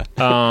 Yeah.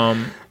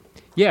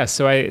 Yeah,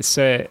 so I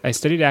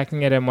studied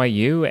acting at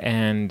NYU,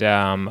 and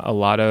a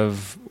lot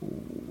of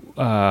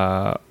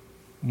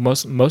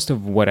most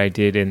of what I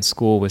did in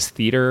school was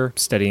theater,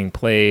 studying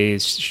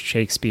plays,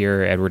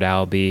 Shakespeare, Edward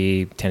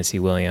Albee, Tennessee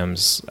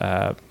Williams,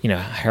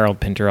 Harold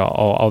Pinter,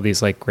 all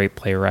these like great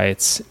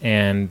playwrights.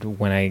 And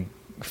when I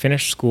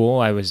finished school,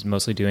 I was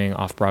mostly doing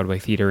off-Broadway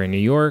theater in New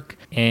York,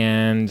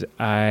 and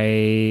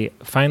I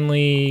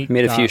finally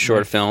made a few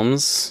short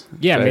films.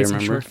 Yeah, made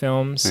some short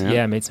films.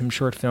 Yeah, made some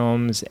short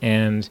films,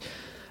 and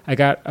I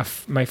got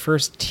my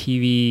first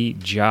TV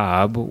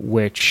job,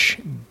 which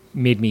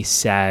made me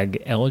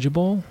SAG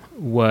eligible,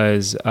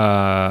 was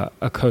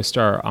a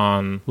co-star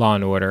on Law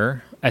and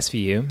Order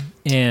SVU,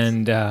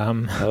 and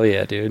hell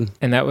yeah, dude!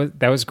 And that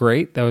was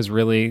great. That was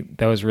really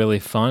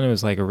fun. It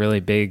was like a really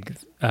big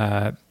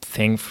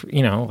thing, for,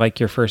 like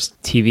your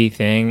first TV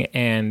thing.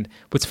 And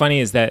what's funny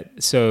is that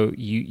so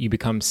you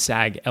become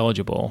SAG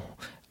eligible.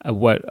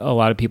 What a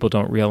lot of people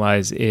don't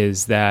realize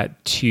is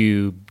that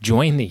to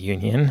join the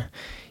union,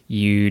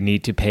 you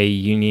need to pay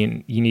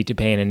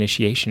an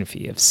initiation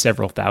fee of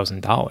several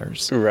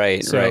 $1,000s.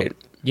 Right, so, right.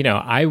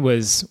 I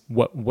was,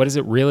 what is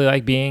it really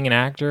like being an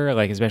actor?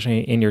 Like,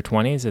 especially in your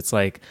 20s, it's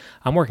like,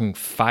 I'm working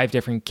 5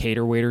 different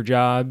cater waiter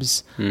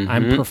jobs. Mm-hmm.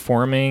 I'm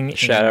performing.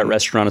 Shout out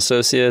Restaurant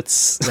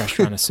Associates.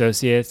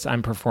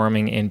 I'm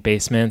performing in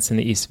basements in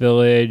the East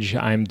Village.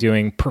 I'm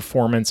doing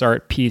performance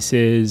art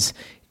pieces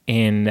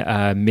in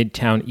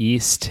Midtown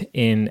East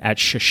at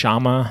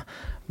Shishama,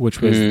 which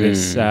was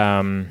this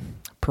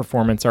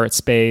performance art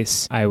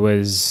space. I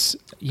was,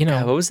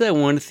 what was that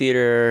one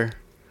theater?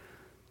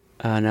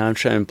 Now I'm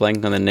trying to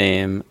blank on the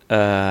name.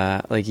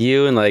 Like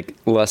you and like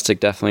Lustig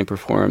definitely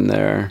performed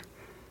there,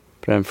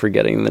 but I'm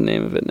forgetting the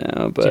name of it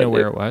now. But do you know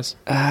where it was?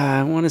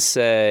 I want to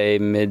say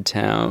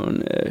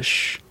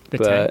Midtown-ish.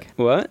 Tank?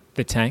 What?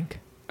 The Tank?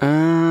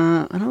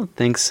 I don't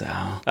think so.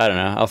 I don't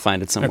know. I'll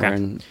find it somewhere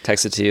and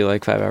text it to you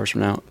like 5 hours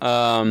from now.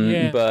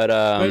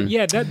 But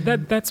yeah,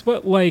 that's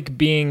what like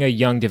being a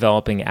young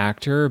developing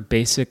actor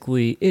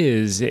basically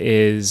is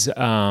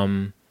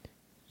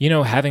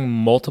having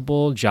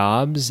multiple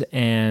jobs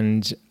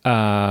and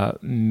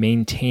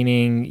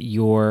maintaining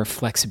your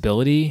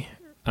flexibility,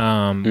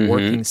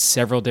 working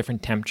several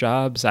different temp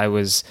jobs. I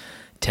was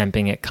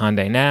temping at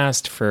Condé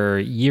Nast for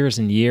years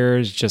and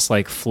years, just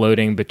like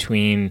floating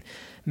between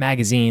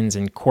magazines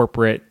and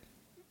corporate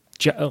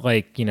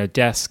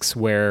desks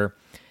where,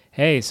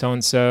 hey,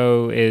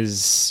 so-and-so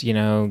is,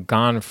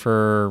 gone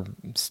for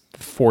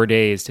 4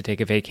 days to take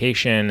a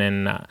vacation,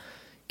 and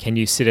can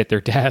you sit at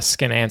their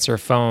desk and answer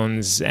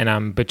phones? And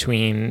I'm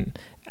between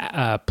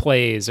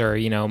plays, or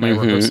my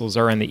rehearsals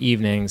are in the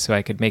evening, so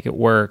I could make it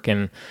work.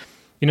 And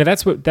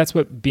that's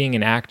what being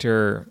an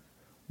actor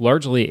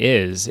largely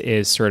is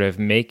sort of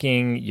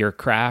making your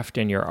craft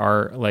and your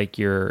art like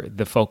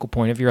the focal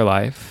point of your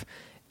life,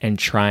 and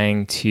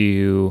trying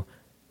to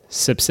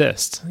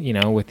subsist,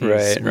 with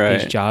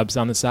these jobs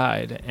on the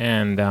side.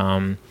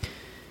 And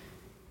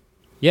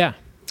yeah.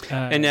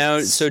 And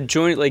now, so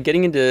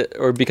getting into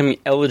or becoming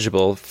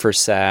eligible for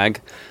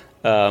SAG,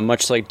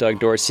 much like Doug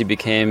Dorsey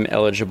became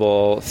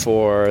eligible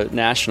for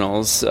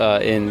nationals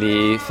in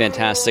the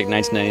fantastic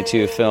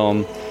 1992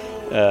 film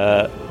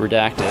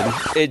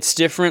Redacted. It's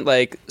different,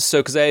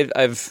 because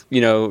I've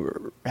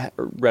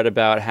read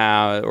about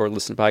how, or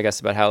listened to podcasts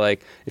about how,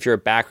 like, if you're a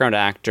background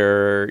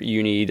actor,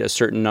 you need a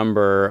certain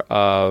number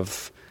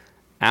of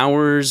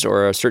hours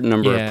or a certain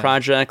number of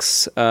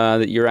projects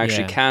that you're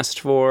actually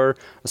cast for,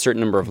 a certain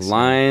number of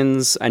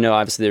lines. I know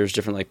obviously there's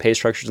different like pay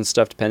structures and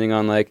stuff depending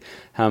on like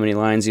how many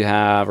lines you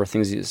have or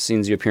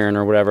scenes you appear in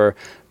or whatever.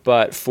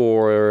 But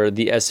for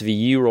the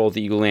SVU role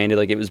that you landed,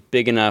 like it was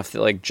big enough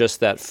that like just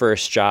that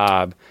first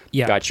job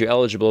got you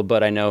eligible.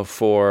 But I know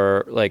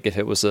for like if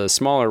it was a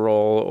smaller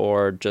role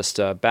or just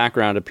a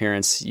background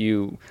appearance,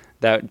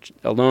 that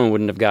alone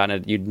wouldn't have gotten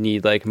it. You'd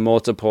need like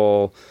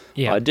multiple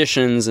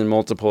auditions and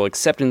multiple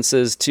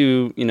acceptances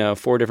to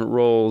 4 different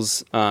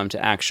roles to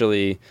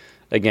actually,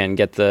 again,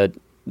 get the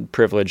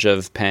privilege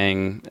of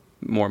paying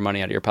more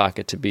money out of your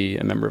pocket to be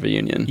a member of a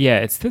union. Yeah,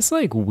 it's this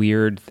like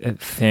weird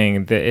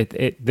thing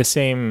that the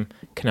same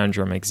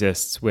conundrum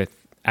exists with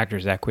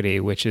Actors Equity,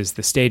 which is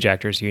the Stage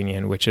Actors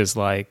Union, which is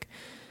like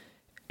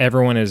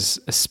everyone is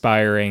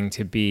aspiring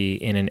to be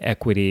in an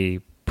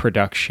equity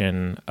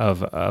production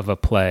of a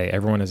play.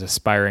 Everyone is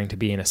aspiring to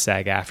be in a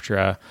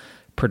SAG-AFTRA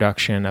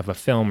production of a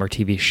film or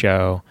TV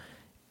show.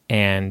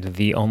 And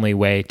the only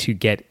way to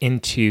get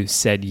into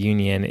said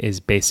union is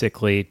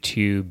basically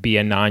to be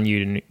a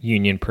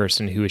non-union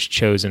person who is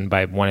chosen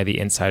by one of the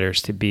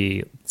insiders to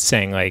be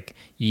saying like,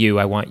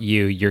 I want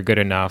you, you're good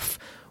enough.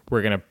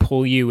 We're going to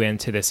pull you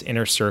into this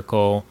inner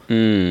circle.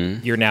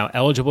 You're now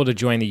eligible to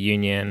join the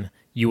union.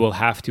 You will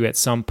have to at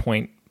some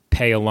point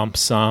pay a lump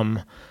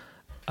sum,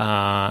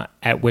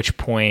 at which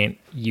point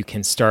you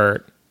can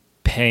start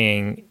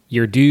paying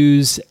your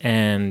dues.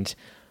 And,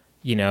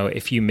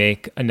 if you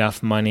make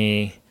enough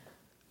money,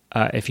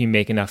 if you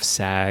make enough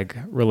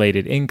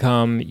SAG-related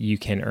income, you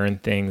can earn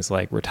things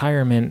like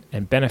retirement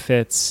and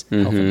benefits,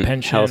 health and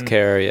pension.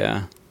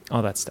 Healthcare,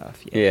 all that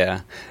stuff.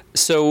 Yeah.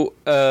 So,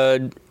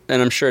 and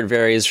I'm sure it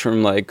varies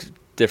from like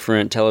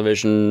different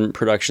television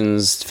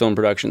productions, film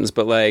productions,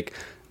 but like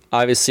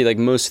obviously like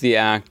most of the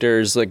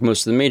actors, like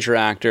most of the major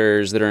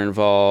actors that are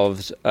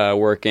involved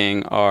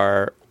working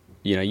are,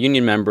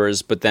 union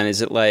members, but then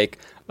is it like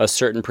a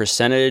certain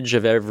percentage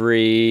of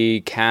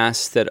every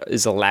cast that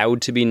is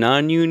allowed to be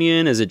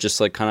non-union? Is it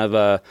just like kind of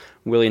a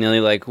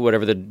willy-nilly, like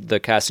whatever the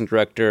casting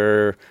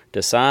director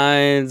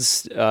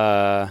decides?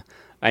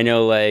 I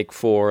know like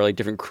for like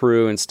different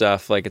crew and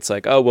stuff, like it's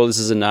like, oh, well, this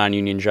is a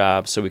non-union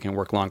job, so we can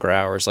work longer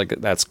hours. Like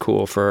that's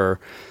cool for,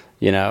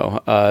 run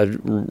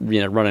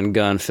and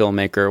gun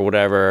filmmaker or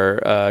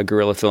whatever,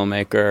 guerrilla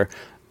filmmaker.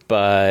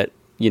 But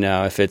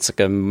if it's like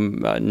a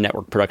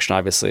network production,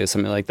 obviously, or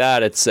something like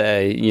that, it's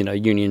a,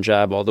 union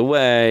job all the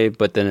way.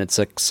 But then it's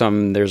like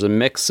there's a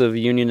mix of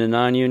union and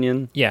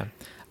non-union. Yeah.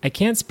 I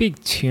can't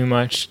speak too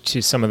much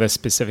to some of the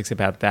specifics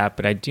about that,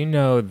 but I do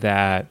know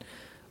that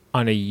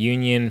on a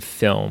union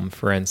film,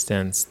 for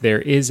instance, there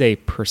is a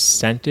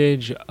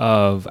percentage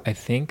of, I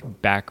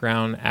think,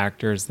 background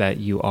actors that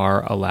you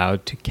are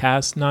allowed to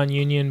cast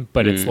non-union,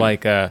 but it's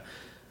like a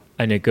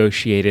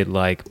negotiated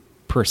like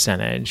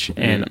percentage,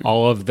 and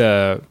all of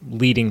the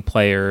leading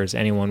players,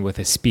 anyone with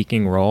a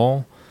speaking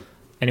role,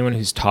 anyone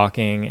who's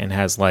talking and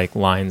has like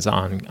lines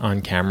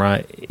on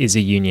camera is a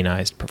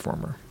unionized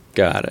performer.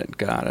 Got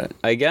it.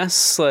 I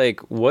guess like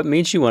what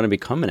made you want to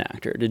become an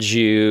actor? Did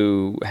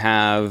you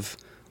have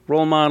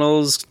role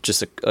models,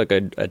 just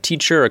a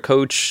teacher, a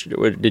coach,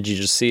 or did you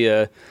just see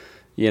a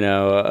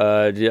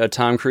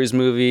Tom Cruise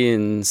movie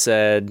and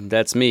said,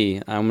 that's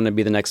me, I'm going to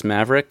be the next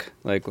Maverick?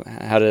 Like,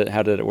 how did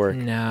it work?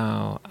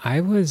 No,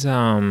 I was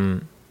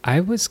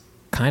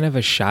kind of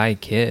a shy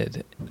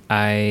kid.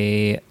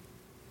 I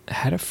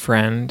had a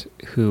friend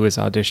who was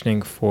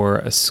auditioning for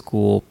a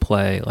school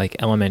play,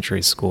 like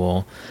elementary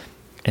school.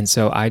 And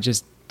so I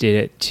just did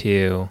it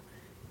too.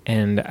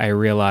 And I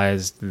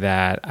realized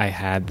that I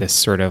had this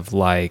sort of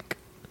like,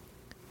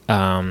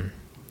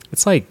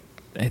 it's like,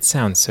 it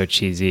sounds so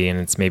cheesy and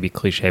it's maybe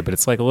cliche, but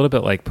it's like a little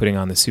bit like putting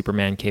on the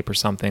Superman cape or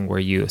something, where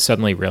you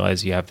suddenly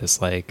realize you have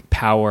this like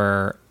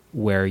power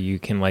where you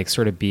can like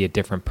sort of be a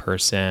different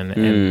person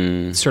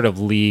and sort of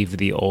leave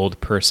the old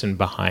person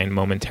behind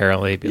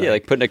momentarily.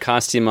 Like putting a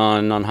costume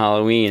on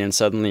Halloween and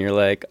suddenly you're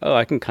like, oh,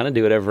 I can kind of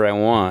do whatever I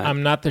want.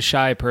 I'm not the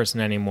shy person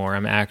anymore.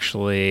 I'm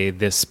actually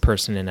this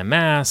person in a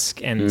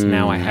mask. And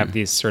now I have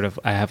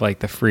I have like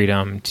the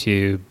freedom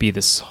to be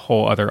this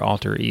whole other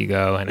alter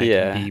ego. And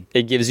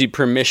it gives you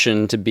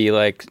permission to be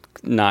like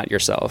not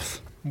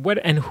yourself.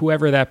 And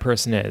whoever that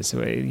person is,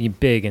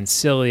 big and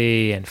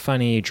silly and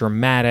funny,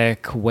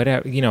 dramatic,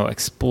 whatever,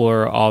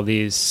 explore all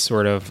these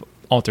sort of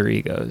alter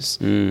egos.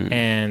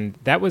 And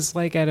that was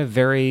like at a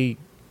very,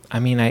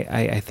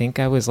 I think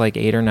I was like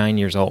 8 or 9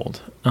 years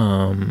old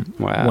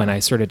when I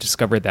sort of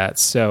discovered that.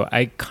 So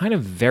I kind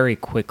of very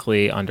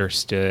quickly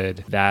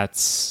understood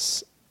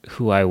that's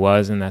who I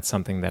was and that's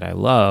something that I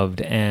loved.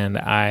 And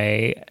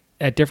I,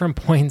 at different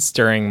points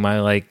during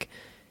my like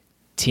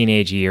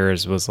teenage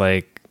years, was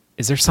like,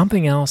 is there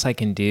something else I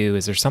can do?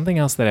 Is there something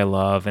else that I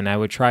love? And I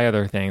would try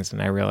other things,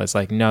 and I realized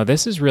like, no,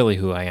 this is really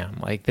who I am.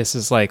 Like, this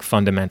is like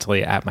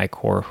fundamentally at my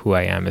core who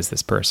I am as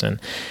this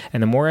person.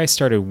 And the more I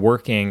started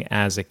working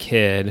as a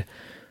kid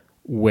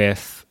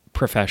with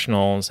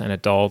professionals and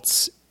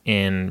adults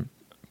in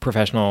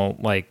professional,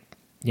 like,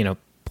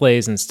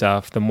 plays and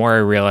stuff, the more I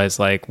realized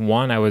like,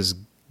 one, I was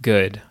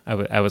good.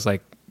 I was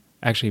like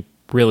actually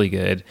really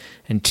good.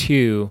 And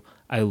two,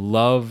 I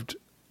loved,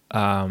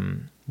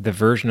 the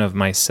version of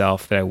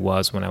myself that I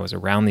was when I was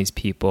around these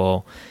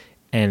people.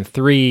 And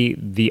 3,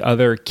 the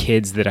other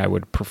kids that I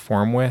would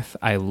perform with,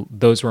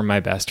 those were my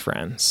best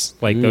friends.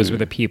 Like those were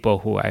the people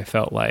who I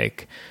felt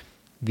like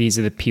these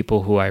are the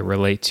people who I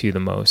relate to the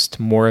most,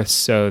 more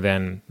so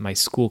than my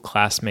school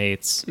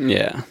classmates.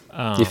 Yeah.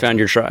 You found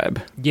your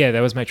tribe. Yeah, that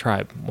was my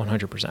tribe,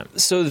 100%.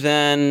 So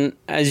then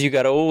as you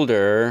got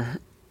older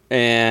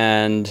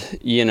and,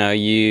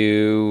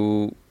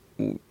 you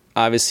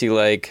obviously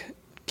like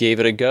gave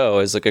it a go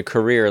as like a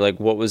career, like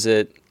what was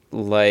it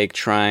like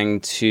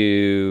trying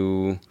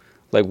to,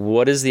 like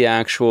what is the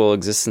actual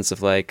existence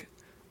of like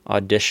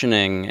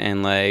auditioning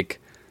and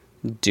like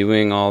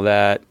doing all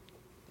that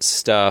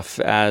stuff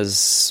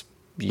as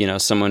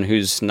someone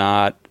who's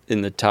not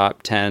in the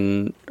top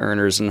 10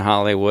 earners in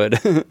Hollywood?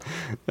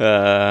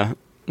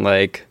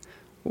 Like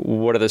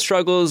what are the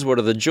struggles, what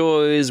are the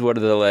joys, what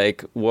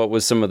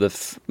was some of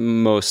the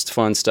most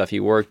fun stuff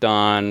you worked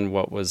on?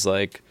 What was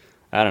like,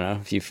 I don't know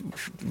if you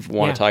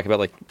want to talk about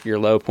like your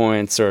low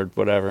points or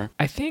whatever.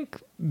 I think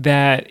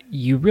that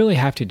you really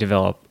have to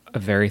develop a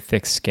very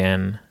thick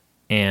skin,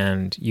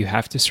 and you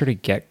have to sort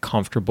of get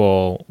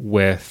comfortable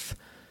with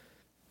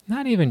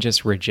not even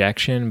just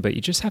rejection, but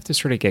you just have to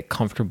sort of get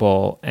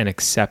comfortable and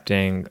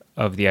accepting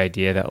of the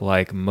idea that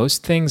like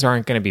most things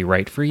aren't going to be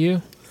right for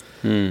you.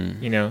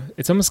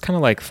 It's almost kind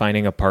of like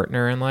finding a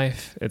partner in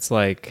life. It's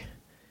like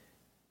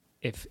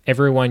if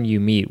everyone you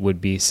meet would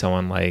be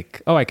someone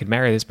like, oh, I could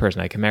marry this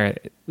person, I could marry,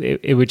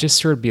 it would just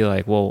sort of be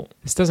like, well,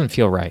 this doesn't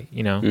feel right,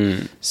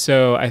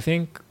 So I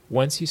think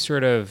once you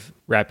sort of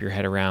wrap your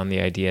head around the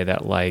idea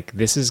that like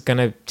this is going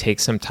to take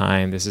some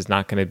time, this is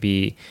not going to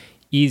be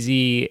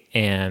easy,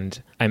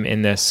 and I'm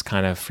in this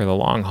kind of for the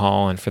long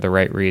haul and for the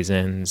right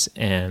reasons,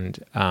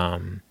 and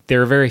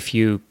there are very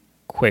few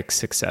quick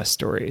success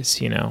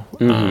stories,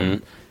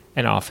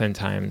 and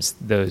oftentimes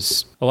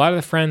a lot of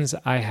the friends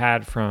I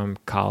had from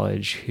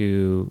college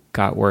who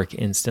got work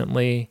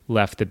instantly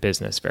left the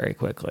business very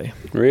quickly.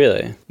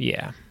 Really?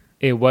 Yeah.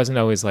 It wasn't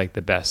always like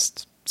the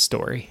best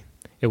story.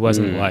 It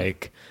wasn't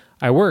like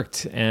I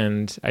worked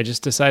and I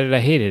just decided I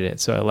hated it,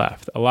 so I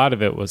left. A lot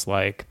of it was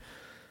like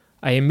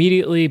I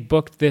immediately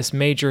booked this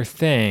major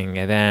thing,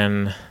 and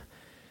then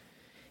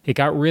it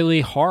got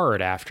really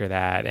hard after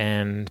that,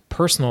 and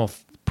personal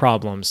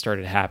problems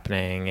started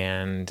happening,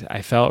 and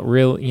I felt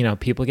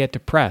people get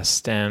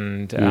depressed,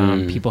 and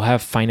people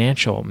have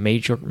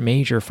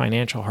major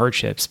financial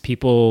hardships.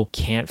 People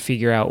can't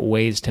figure out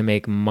ways to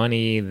make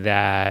money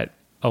that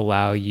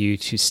allow you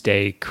to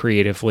stay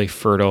creatively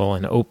fertile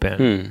and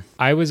open.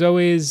 I was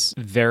always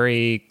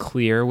very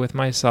clear with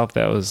myself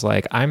that was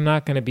like, I'm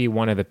not going to be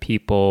one of the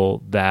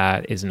people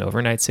that is an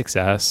overnight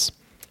success,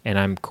 and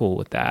I'm cool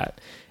with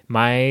that.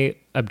 My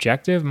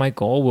objective, my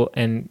goal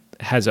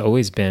has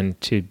always been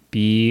to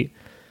be,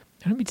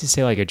 I don't mean to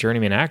say like a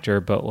journeyman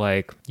actor, but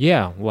like,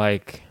 yeah,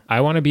 like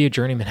I want to be a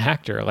journeyman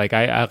actor. Like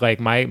I like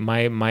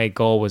my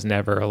goal was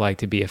never like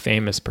to be a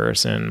famous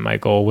person. My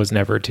goal was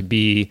never to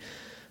be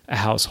a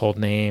household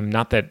name.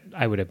 Not that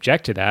I would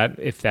object to that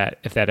if that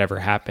ever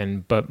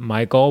happened, but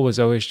my goal was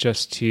always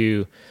just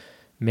to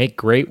make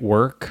great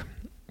work,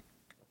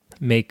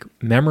 make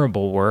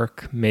memorable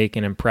work, make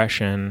an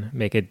impression,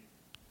 make a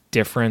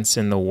difference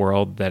in the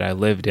world that I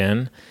lived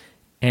in,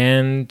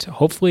 and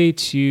hopefully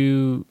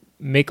to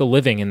make a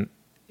living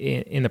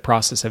in the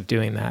process of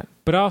doing that.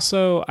 But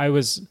also I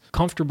was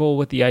comfortable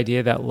with the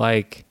idea that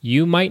like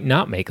you might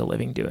not make a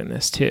living doing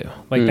this too.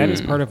 Like that is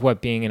part of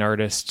what being an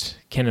artist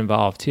can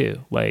involve too.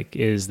 Like,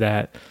 is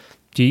that,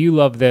 do you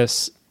love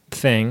this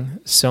thing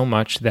so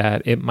much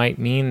that it might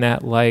mean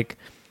that like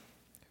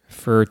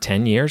for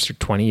 10 years or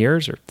 20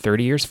 years or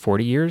 30 years,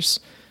 40 years,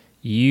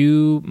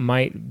 you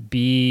might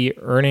be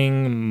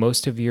earning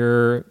most of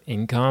your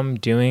income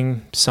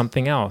doing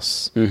something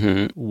else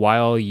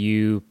while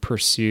you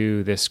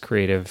pursue this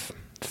creative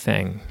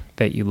thing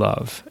that you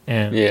love.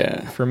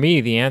 And for me,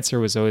 the answer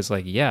was always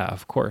like, yeah,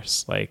 of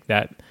course, like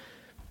that.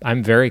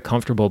 I'm very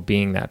comfortable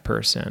being that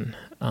person.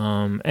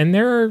 And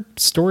there are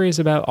stories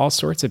about all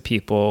sorts of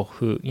people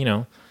who,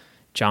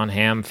 John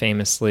Hamm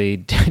famously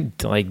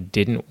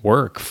didn't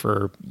work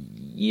for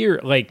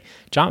years. Like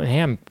John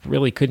Hamm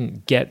really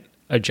couldn't get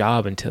a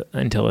job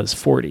until his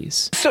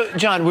 40s. So,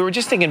 John, we were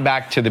just thinking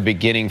back to the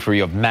beginning for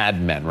you of Mad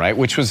Men, right?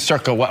 Which was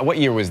circa, what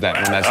year was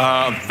that?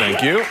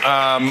 Thank you.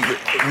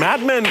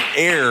 Mad Men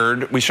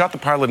aired, we shot the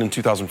pilot in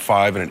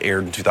 2005 and it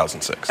aired in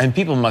 2006. And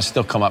people must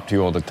still come up to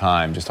you all the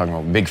time, just talking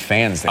about big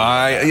fans.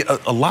 A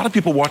lot of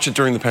people watched it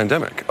during the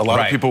pandemic. A lot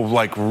of people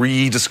like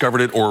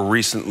rediscovered it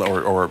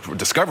or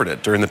discovered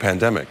it during the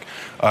pandemic,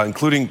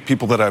 including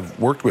people that I've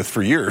worked with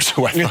for years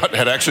who I thought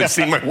had actually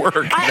seen my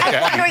work.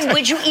 I'm wondering,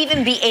 would you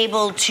even be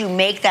able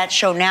to make that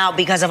show now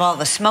because of all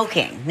the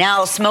smoking?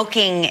 Now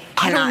smoking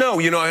cannot... I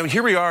don't know.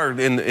 Here we are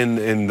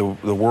in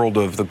the world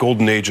of the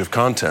golden age of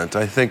content.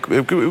 I think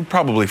it would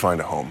probably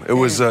find a home. It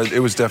was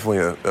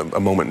definitely a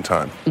moment in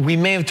time. We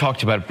may have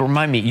talked about it, but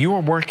remind me, you were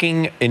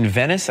working in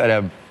Venice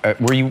at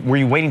were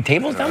you waiting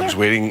tables down there?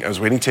 I was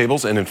waiting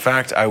tables, and in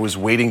fact, I was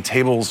waiting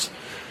tables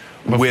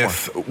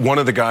with one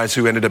of the guys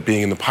who ended up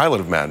being in the pilot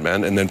of Mad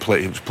Men, and then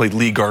played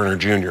Lee Garner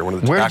Jr., one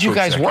of the Where did you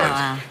guys work?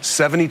 Wow.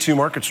 72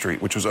 Market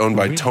Street, which was owned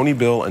by Tony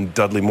Bill and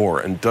Dudley Moore.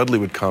 And Dudley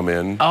would come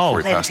in before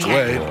he Play the passed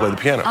away to play the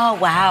piano. Oh,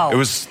 wow.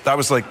 That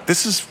was like,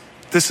 this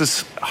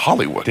is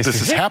Hollywood. This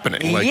is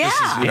happening. Like, this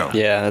is,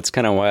 Yeah, that's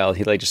kind of wild.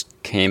 He just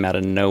came out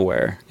of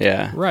nowhere.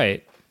 Yeah.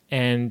 Right.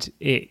 And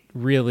he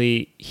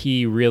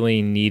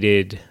really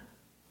needed,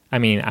 I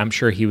mean, I'm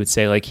sure he would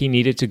say he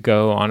needed to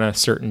go on a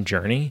certain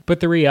journey. But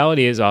the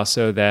reality is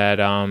also that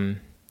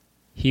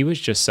he was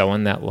just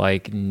someone that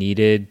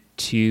needed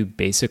to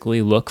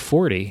basically look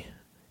 40.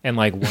 And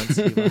once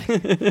he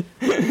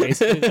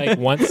basically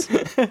once,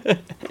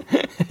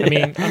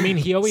 I mean,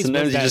 he always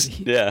Sometimes was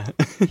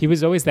that. He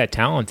was always that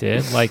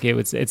talented.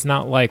 It's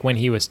not like when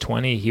he was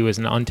 20, he was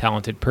an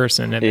untalented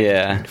person, and then he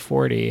turned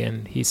 40,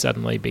 and he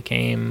suddenly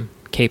became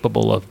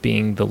capable of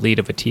being the lead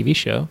of a TV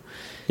show.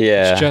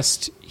 Yeah, it's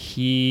just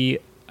he.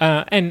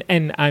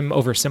 And I'm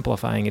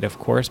oversimplifying it, of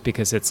course,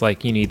 because it's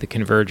you need the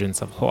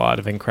convergence of a lot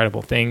of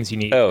incredible things. You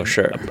need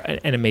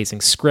an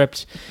amazing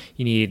script.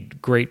 You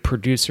need great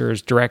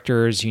producers,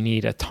 directors. You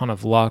need a ton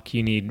of luck.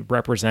 You need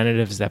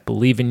representatives that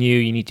believe in you.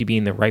 You need to be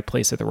in the right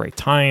place at the right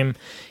time.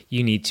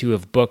 You need to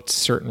have booked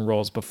certain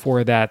roles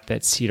before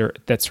that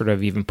sort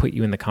of even put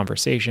you in the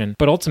conversation.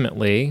 But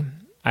ultimately,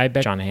 I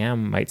bet Jon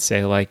Hamm might say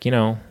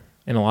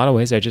in a lot of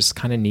ways, I just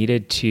kind of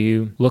needed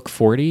to look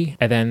 40.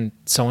 And then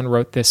someone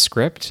wrote this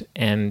script,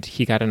 and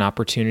he got an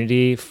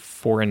opportunity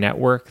for a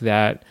network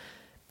that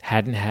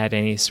hadn't had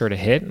any sort of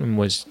hit, and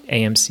was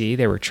AMC.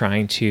 They were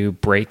trying to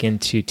break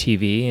into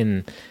TV,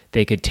 and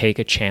they could take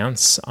a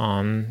chance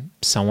on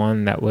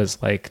someone that was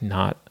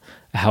not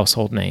a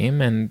household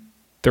name, and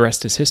the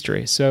rest is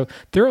history. So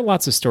there are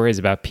lots of stories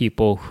about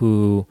people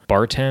who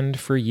bartend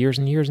for years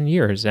and years and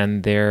years,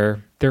 and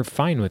they're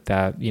fine with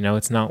that.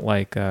 It's not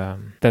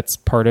that's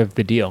part of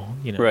the deal.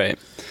 Right.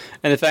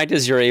 And the fact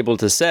is, you're able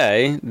to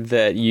say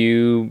that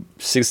you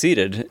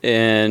succeeded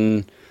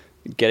in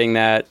getting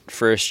that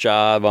first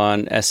job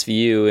on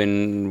SVU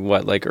in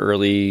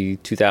early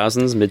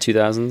 2000s, mid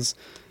 2000s.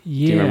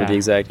 Yeah. Do you remember the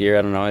exact year?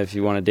 I don't know if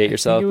you want to date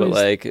yourself, but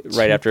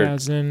right after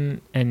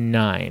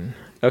 2009.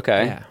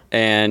 Okay. Yeah.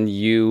 And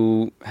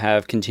you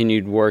have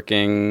continued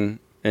working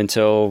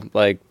until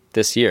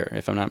this year,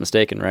 if I'm not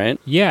mistaken, right?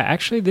 Yeah,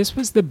 actually, this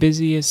was the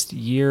busiest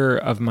year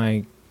of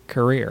my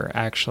career,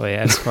 actually,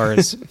 as far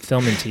as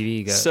film and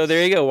TV goes. So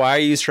there you go. Why are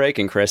you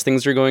striking, Chris?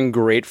 Things are going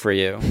great for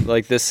you.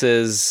 This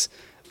is,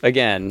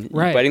 again,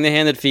 biting the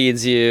hand that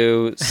feeds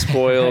you,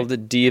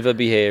 spoiled diva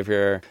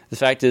behavior. The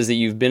fact is that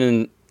you've been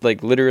in,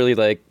 literally,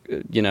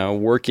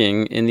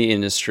 working in the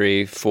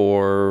industry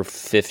for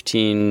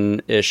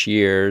 15-ish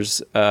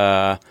years.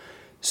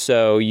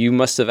 So you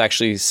must have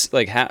actually,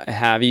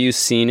 have you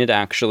seen it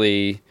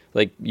actually,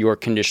 your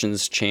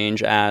conditions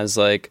change as,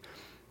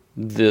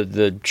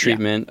 the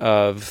treatment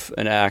of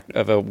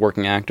a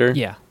working actor?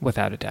 Yeah,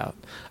 without a doubt.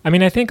 I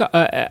mean, I think,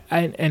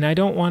 I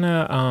don't want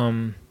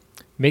to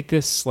make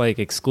this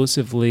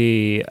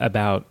exclusively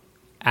about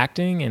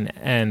acting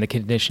and the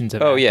conditions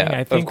of acting. Yeah,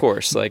 I think, of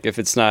course. If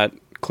it's not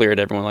clear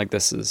to everyone,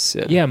 this is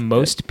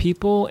most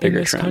people in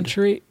this trend.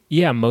 country.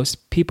 Yeah,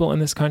 most people in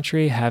this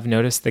country have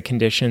noticed the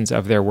conditions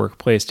of their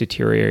workplace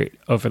deteriorate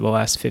over the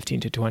last 15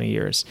 to 20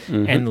 years.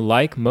 Mm-hmm. And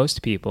like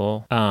most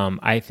people,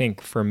 I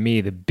think for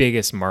me, the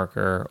biggest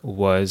marker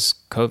was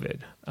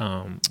COVID.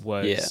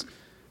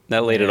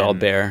 That laid it all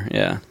bare,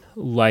 yeah.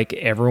 Like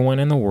everyone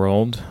in the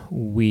world,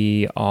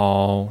 we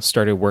all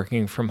started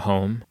working from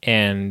home,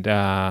 and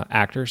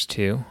actors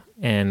too.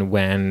 And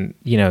when,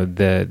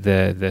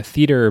 the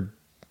theater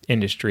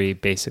industry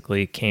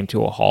basically came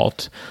to a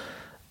halt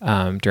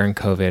during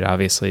COVID,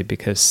 obviously,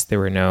 because there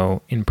were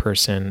no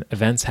in-person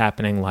events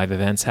happening, live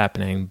events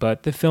happening.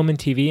 But the film and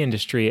TV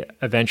industry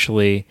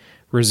eventually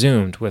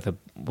resumed with a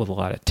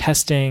lot of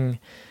testing,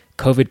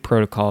 COVID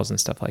protocols, and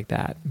stuff like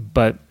that.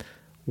 But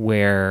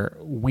where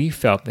we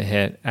felt the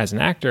hit as an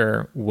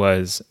actor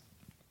was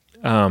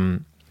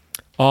all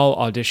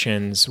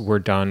auditions were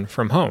done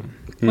from home,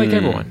 like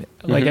everyone.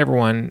 Mm-hmm. Like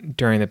everyone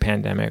during the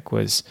pandemic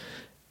was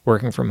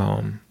working from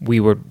home.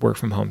 We would work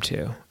from home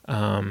too.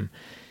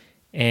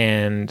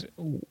 And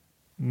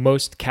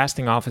most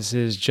casting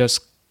offices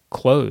just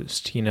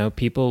closed.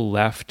 People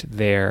left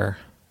their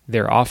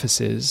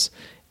offices,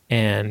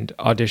 and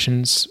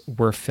auditions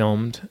were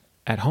filmed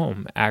at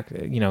home.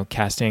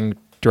 Casting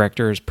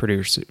directors,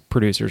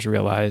 producers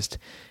realized,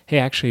 hey,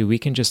 actually, we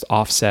can just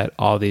offset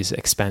all these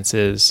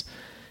expenses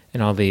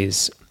and all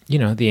these,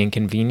 the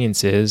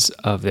inconveniences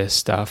of this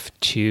stuff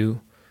to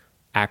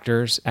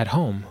actors at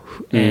home,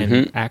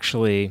 and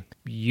actually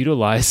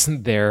utilize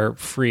their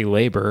free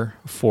labor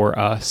for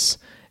us,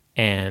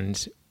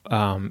 and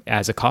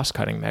as a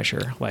cost-cutting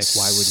measure. Why would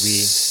we?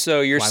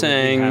 So you're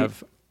saying would we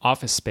have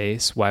office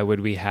space? Why would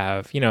we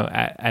have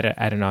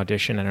at an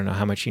audition? I don't know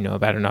how much you know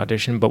about an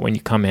audition, but when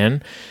you come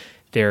in,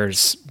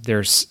 there's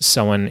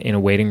someone in a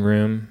waiting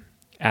room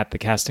at the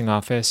casting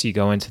office. You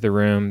go into the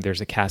room,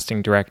 there's a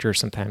casting director,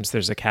 sometimes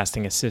there's a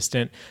casting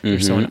assistant,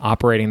 there's someone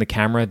operating the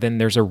camera, then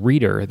there's a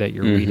reader that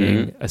you're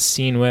reading a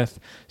scene with.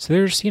 So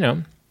there's, I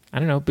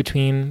don't know,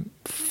 between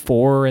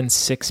 4 and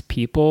 6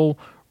 people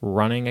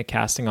running a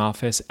casting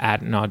office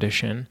at an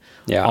audition.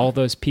 Yeah. All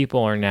those people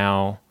are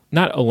now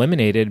not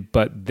eliminated,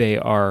 but they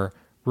are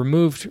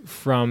removed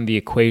from the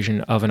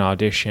equation of an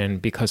audition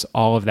because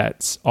all of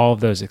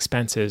those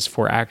expenses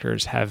for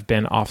actors have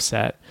been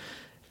offset,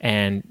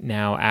 and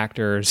now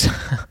actors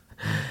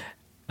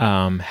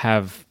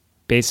have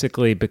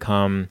basically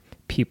become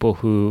people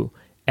who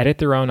edit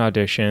their own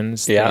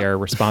auditions. Yeah. They are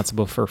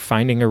responsible for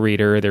finding a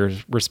reader. They're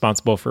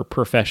responsible for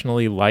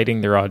professionally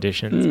lighting their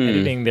auditions,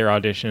 editing their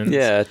auditions.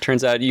 Yeah, it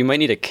turns out you might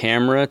need a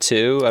camera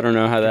too. I don't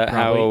know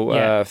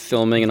how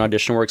filming an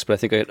audition works, but I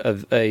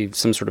think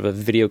some sort of a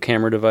video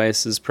camera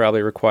device is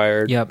probably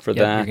required for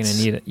that.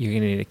 You're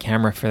gonna need a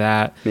camera for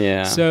that.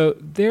 Yeah. So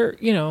there,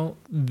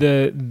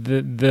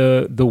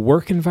 the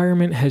work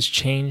environment has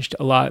changed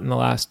a lot in the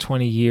last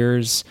 20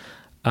 years.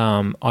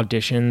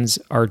 Auditions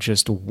are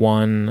just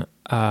one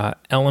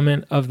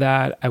element of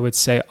that. I would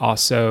say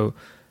also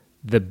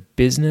the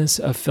business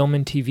of film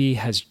and TV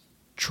has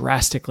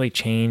drastically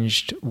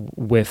changed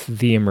with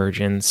the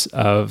emergence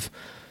of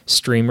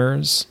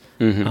streamers.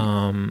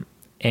 And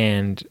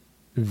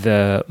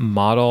the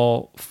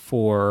model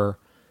for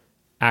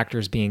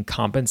actors being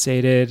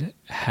compensated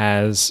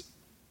has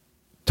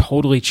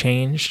totally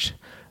changed.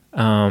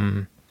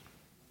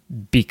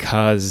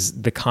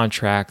 Because the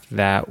contract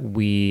that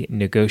we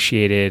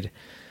negotiated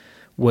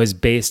was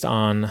based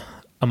on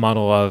a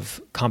model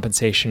of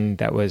compensation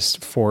that was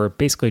for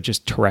basically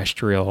just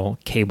terrestrial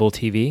cable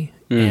TV.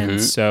 And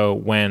so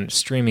when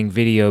streaming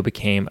video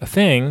became a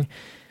thing,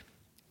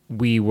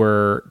 we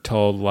were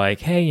told like,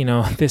 hey,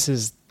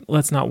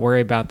 let's not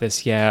worry about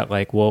this yet.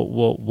 Like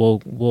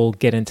we'll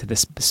get into the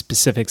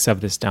specifics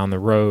of this down the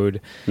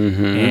road.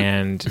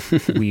 And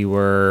we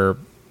were,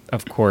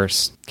 of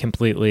course,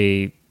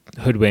 completely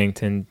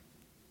hoodwinked and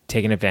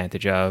taken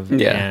advantage of.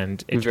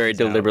 And it very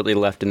deliberately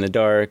left in the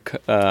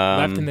dark.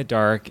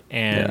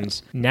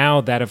 And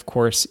now that, of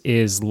course,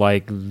 is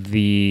like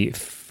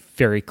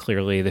very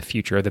clearly the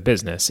future of the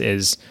business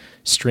is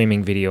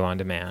streaming video on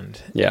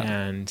demand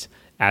and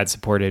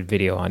ad-supported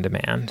video on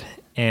demand.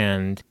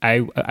 And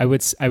I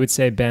would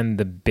say, Ben,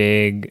 the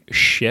big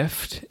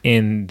shift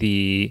in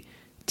the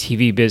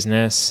TV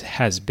business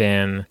has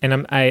been,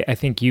 and I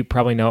think you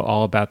probably know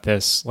all about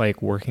this,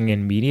 like working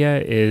in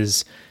media,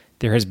 is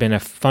there has been a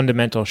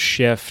fundamental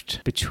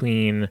shift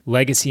between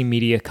legacy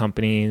media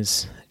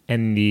companies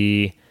and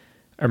the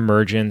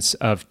emergence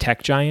of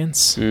tech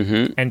giants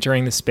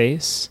entering the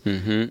space.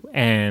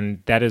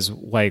 And that is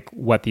like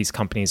what these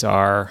companies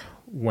are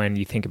when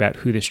you think about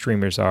who the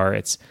streamers are.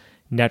 It's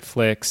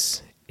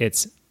Netflix,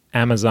 it's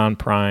Amazon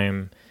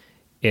Prime,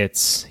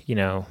 it's,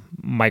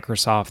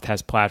 Microsoft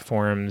has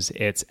platforms,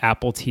 it's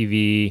Apple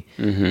TV,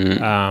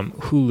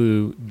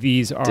 Hulu.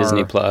 These are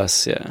Disney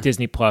Plus.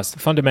 Disney Plus.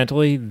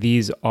 Fundamentally,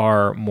 these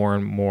are more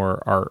and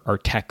more are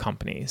tech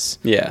companies.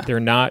 Yeah. They're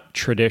not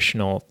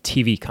traditional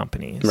TV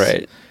companies.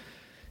 Right.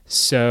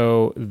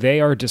 So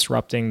they are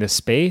disrupting the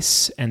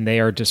space, and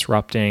they are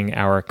disrupting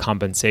our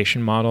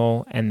compensation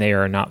model, and they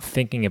are not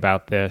thinking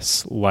about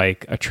this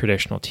like a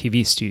traditional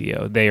TV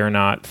studio. They are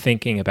not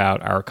thinking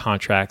about our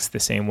contracts the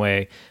same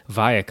way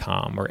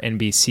Viacom or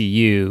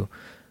NBCU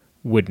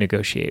would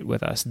negotiate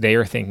with us. They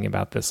are thinking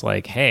about this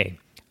like, hey,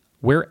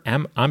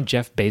 I'm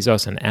Jeff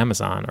Bezos and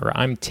Amazon, or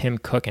I'm Tim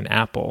Cook and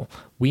Apple.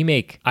 We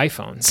make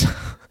iPhones.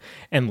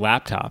 And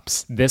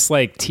laptops. This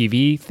like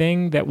TV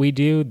thing that we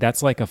do,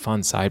 that's like a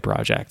fun side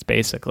project,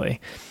 basically.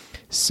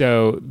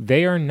 So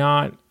they are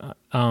not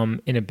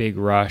in a big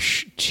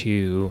rush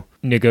to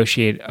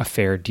negotiate a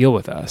fair deal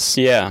with us.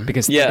 Yeah.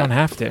 Because they don't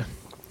have to.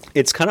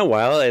 It's kind of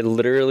wild. I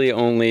literally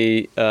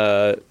only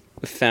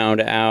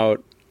found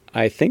out,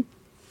 I think,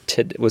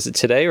 was it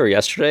today or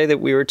yesterday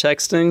that we were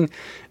texting?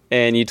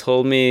 And you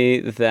told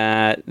me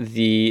that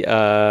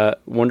the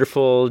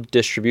wonderful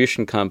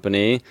distribution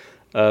company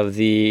of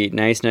the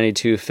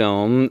 1992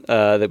 film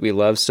that we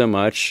love so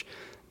much,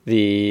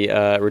 the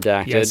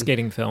Redacted. Yeah,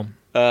 skating film.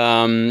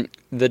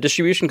 The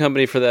distribution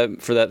company for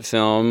that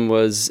film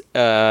was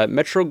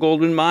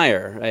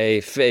Metro-Goldwyn-Mayer,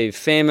 a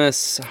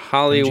famous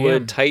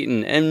Hollywood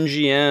titan,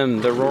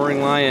 MGM, the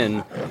Roaring Lion,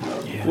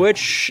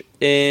 which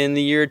in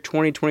the year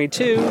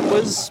 2022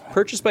 was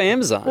purchased by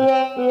Amazon.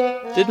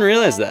 Didn't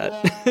realize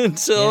that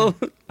until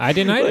I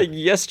didn't either. Like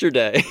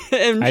yesterday.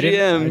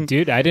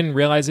 MGM, I didn't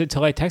realize it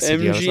till I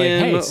texted you. I was like,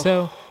 hey,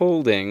 so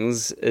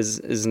Holdings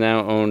is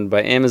now owned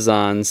by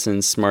Amazon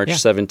since March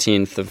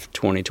 17th of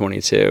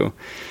 2022.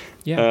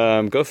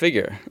 Yeah. Go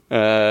figure.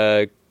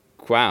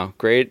 Wow,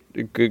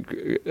 great,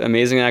 good,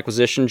 amazing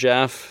acquisition,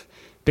 Jeff.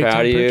 Big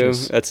Proud of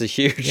purchase. you.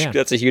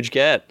 That's a huge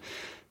get.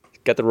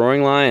 Got the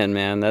Roaring Lion,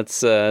 man.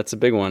 That's a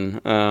big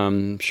one.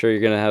 I'm sure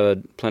you're gonna have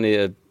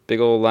a big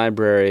old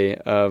library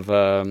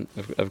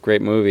of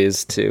great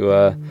movies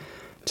to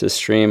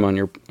stream on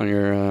your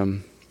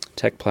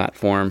tech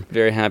platform.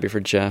 Very happy for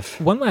Jeff.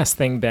 One last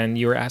thing, Ben,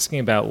 you were asking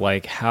about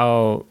like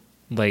how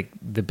like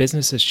the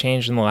business has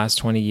changed in the last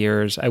 20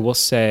 years. I will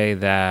say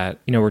that,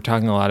 we're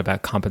talking a lot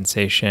about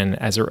compensation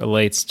as it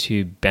relates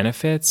to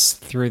benefits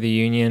through the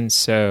union.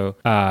 So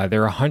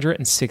there are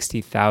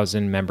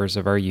 160,000 members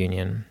of our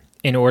union.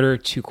 In order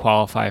to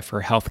qualify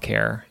for health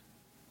care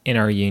in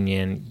our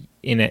union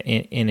in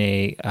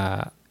the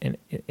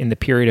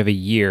period of a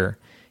year,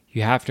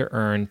 you have to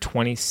earn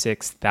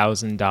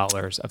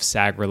 $26,000 of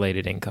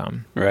SAG-related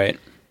income. Right.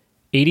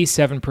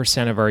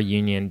 87% of our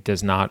union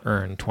does not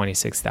earn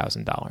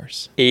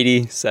 $26,000.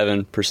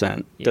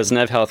 87% doesn't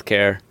have health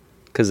care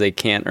because they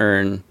can't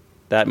earn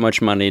that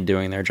much money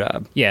doing their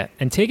job. Yeah,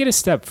 and take it a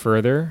step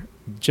further.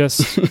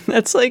 Just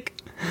that's like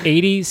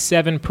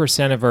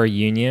 87% of our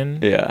union.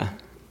 Yeah.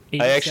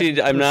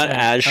 I'm not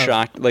as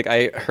shocked. Like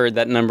I heard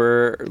that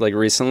number like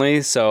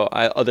recently, so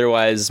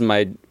otherwise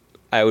I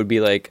would be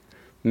like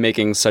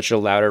making such a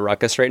louder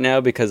ruckus right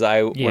now because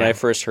when I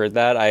first heard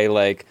that, I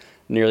like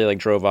nearly like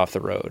drove off the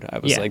road. I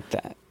was like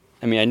that.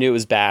 I mean, I knew it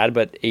was bad,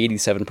 but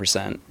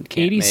 87%.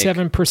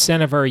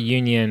 87% of our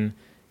union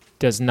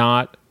does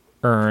not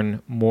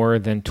earn more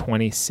than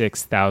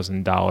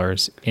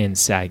 $26,000 in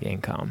SAG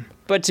income.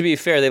 But to be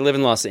fair, they live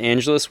in Los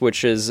Angeles,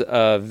 which is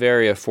a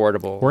very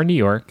affordable or New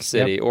York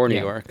city, or New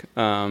York,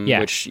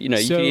 which you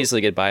could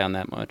easily get by on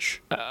that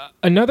much.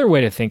 Another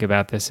way to think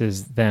about this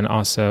is then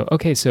also so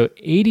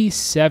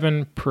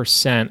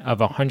 87% of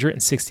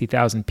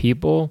 160,000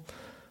 people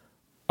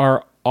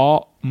are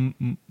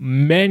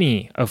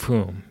many of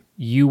whom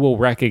you will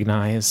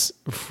recognize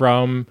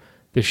from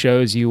the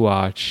shows you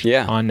watch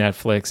on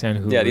Netflix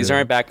and Hulu. Yeah, these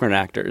aren't background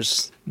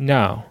actors.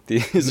 No,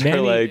 these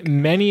are like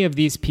many of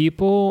these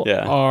people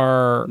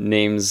are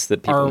names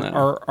that people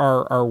know.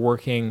 Are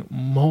working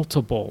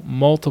multiple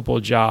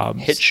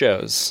jobs, hit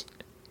shows.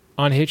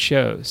 On hit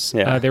shows.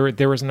 Yeah.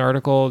 There was an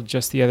article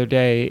just the other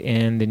day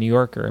in The New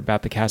Yorker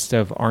about the cast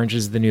of Orange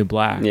is the New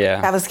Black. Yeah.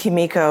 That was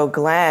Kimiko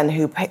Glenn,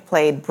 who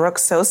played Brooke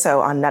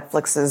Soso on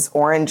Netflix's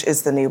Orange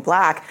is the New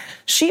Black.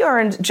 She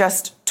earned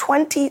just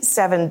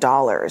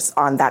 $27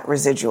 on that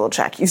residual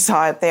check. You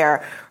saw it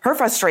there. Her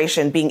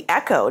frustration being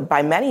echoed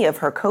by many of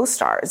her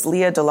co-stars.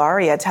 Leah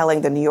Delaria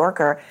telling The New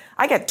Yorker,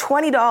 I get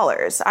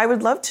 $20. I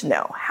would love to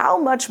know, how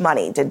much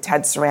money did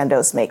Ted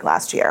Sarandos make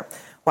last year?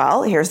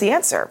 Well, here's the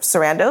answer.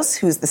 Sarandos,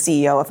 who's the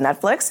CEO of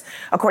Netflix,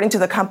 according to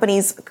the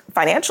company's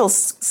financial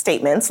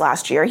statements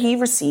last year, he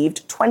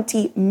received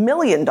 $20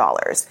 million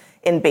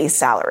in base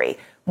salary,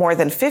 more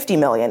than $50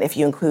 million if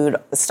you include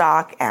the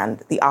stock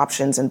and the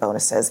options and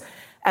bonuses.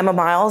 Emma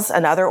Miles,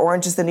 another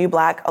Orange is the New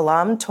Black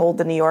alum, told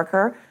The New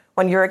Yorker,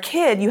 when you're a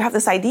kid, you have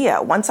this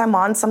idea. Once I'm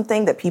on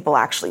something that people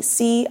actually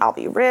see, I'll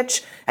be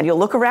rich. And you'll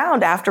look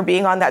around after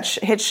being on that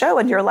hit show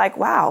and you're like,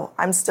 wow,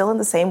 I'm still in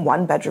the same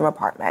one-bedroom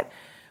apartment.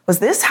 Was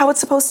this how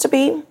it's supposed to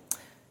be?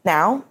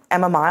 Now,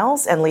 Emma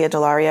Miles and Leah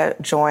Delaria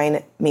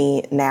join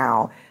me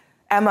now.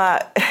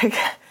 Emma, can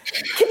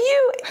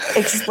you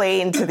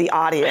explain to the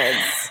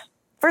audience,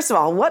 first of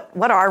all,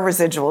 what are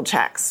residual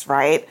checks,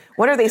 right?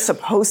 What are they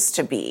supposed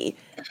to be?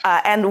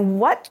 And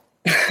what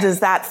does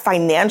that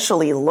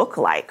financially look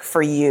like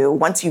for you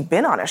once you've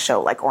been on a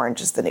show like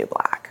Orange is the New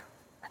Black?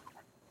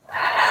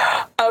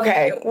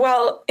 Okay,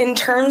 well, in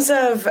terms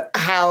of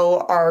how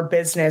our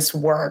business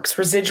works,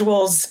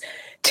 residuals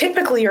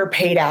typically are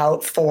paid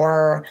out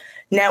for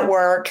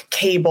network,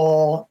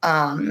 cable,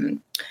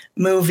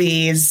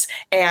 movies,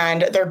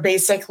 and they're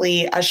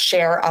basically a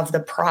share of the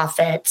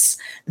profits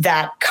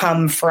that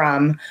come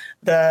from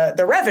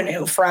the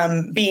revenue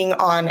from being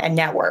on a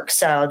network.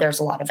 So there's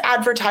a lot of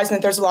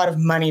advertisement, there's a lot of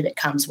money that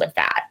comes with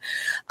that.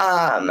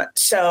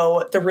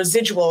 So the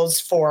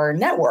residuals for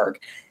network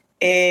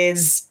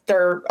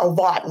they're a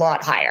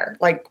lot higher,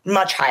 like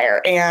much higher.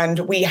 And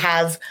we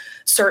have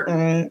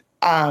certain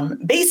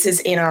bases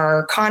in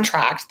our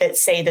contract that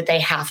say that they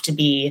have to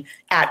be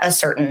at a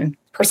certain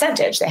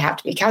percentage. They have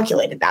to be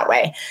calculated that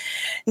way.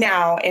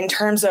 Now, in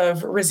terms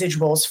of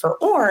residuals for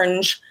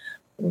Orange,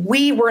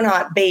 we were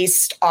not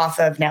based off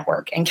of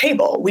network and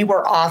cable. We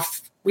were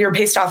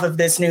based off of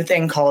this new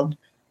thing called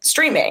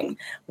streaming,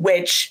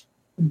 which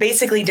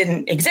basically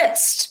didn't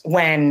exist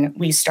when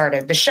we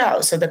started the show.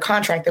 So the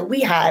contract that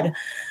we had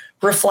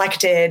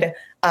reflected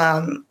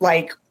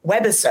like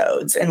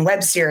webisodes and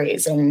web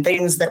series and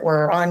things that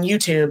were on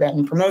YouTube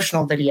and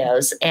promotional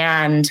videos.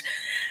 And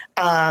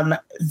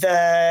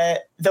the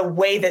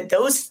way that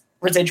those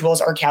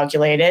residuals are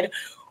calculated,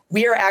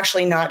 we are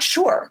actually not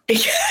sure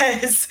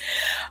because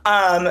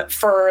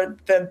for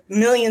the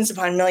millions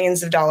upon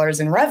millions of dollars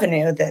in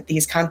revenue that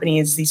these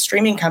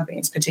streaming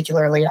companies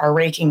particularly, are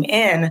raking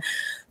in,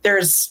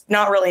 there's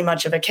not really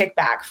much of a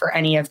kickback for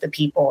any of the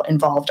people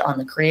involved on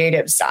the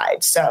creative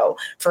side. So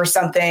for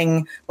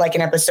something like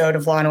an episode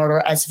of Law &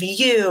 Order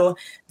SVU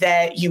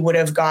that you would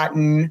have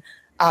gotten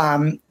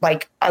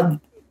like a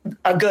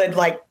good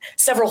like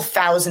several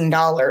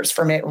 $1,000s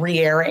from it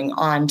re-airing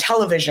on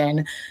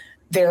television,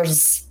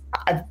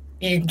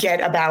 you get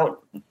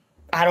about,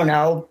 I don't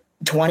know,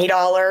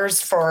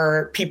 $20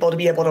 for people to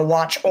be able to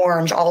watch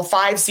Orange, all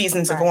 5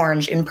 seasons of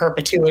Orange in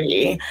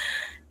perpetuity.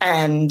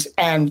 And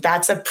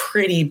that's a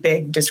pretty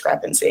big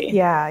discrepancy.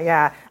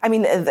 Yeah. I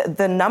mean,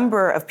 the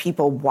number of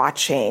people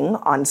watching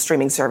on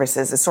streaming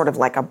services is sort of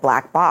like a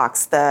black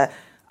box. The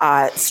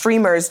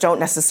streamers don't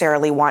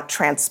necessarily want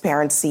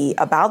transparency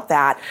about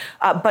that.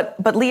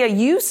 But Leah,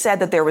 you said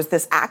that there was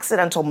this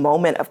accidental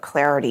moment of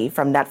clarity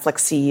from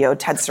Netflix CEO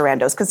Ted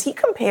Sarandos, because he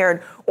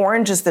compared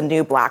Orange is the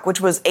New Black, which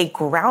was a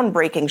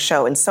groundbreaking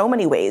show in so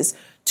many ways,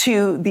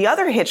 to the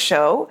other hit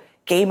show,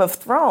 Game of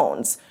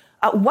Thrones.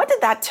 What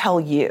did that tell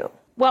you?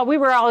 Well, we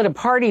were all at a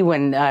party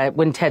when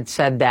Ted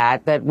said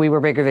that we were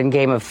bigger than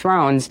Game of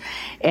Thrones.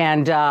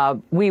 And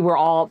we were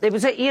all, we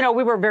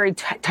were a very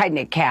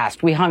tight-knit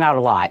cast. We hung out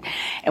a lot.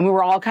 And we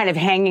were all kind of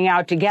hanging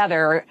out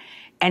together.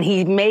 And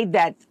he made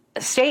that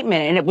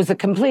statement, and it was a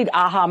complete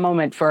aha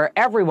moment for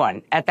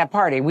everyone at that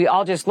party. We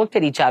all just looked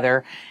at each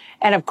other.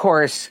 And, of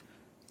course,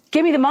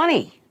 give me the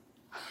money.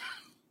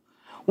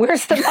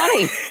 Where's the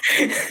money?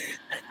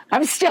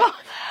 I'm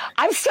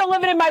still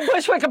living in my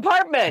Bushwick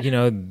apartment.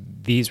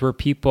 These were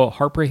people,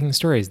 heartbreaking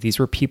stories. These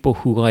were people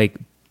who, I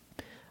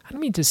don't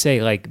mean to say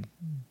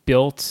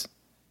built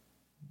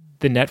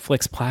the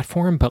Netflix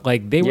platform, but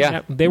they were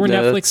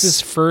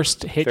Netflix's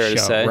first hit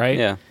show, right?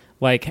 Yeah.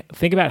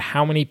 Think about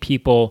how many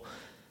people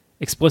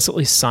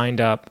explicitly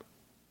signed up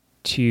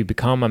to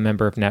become a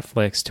member of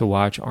Netflix to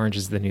watch Orange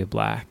is the New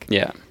Black.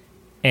 Yeah.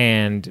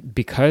 And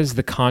because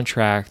the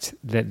contract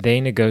that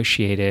they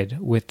negotiated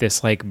with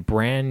this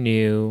brand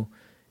new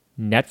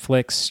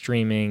Netflix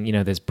streaming,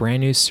 this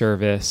brand new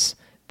service,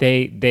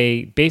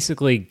 they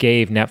basically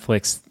gave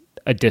Netflix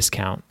a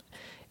discount.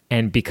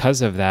 And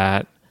because of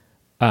that,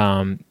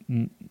 the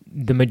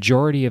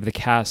majority of the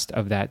cast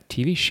of that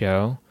TV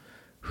show,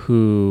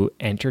 who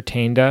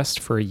entertained us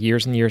for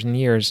years and years and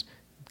years,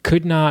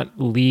 could not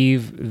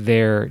leave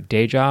their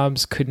day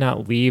jobs, could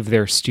not leave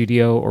their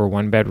studio or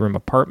 1-bedroom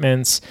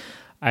apartments.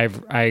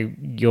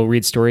 You'll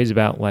read stories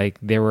about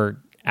there were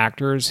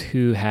actors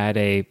who had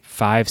a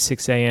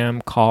 5-6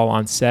 a.m. call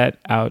on set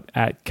out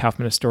at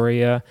Kaufman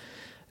Astoria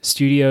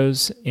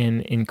Studios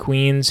in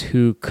Queens,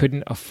 who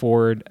couldn't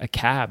afford a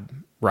cab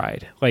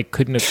ride,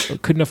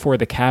 couldn't afford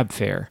the cab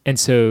fare. And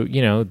so,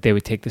 they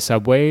would take the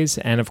subways,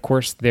 and of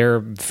course they're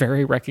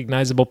very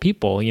recognizable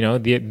people.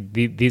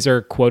 These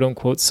are quote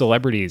unquote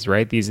celebrities,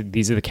 right? These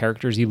are the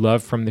characters you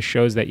love from the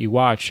shows that you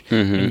watch.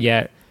 Mm-hmm. And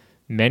yet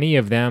many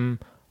of them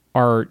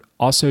are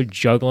also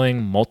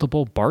juggling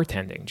multiple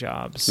bartending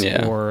jobs,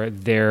 or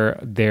they're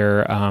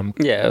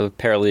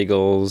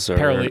paralegals,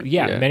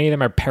 many of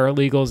them are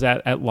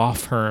paralegals at law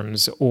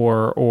firms,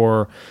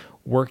 or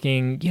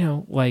working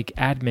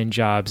admin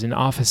jobs in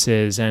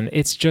offices, and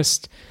it's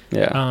just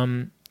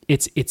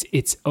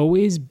it's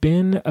always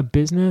been a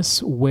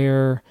business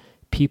where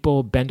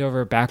people bend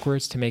over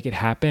backwards to make it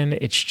happen.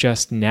 It's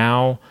just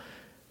now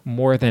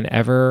more than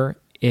ever,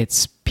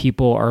 it's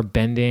people are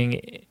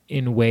bending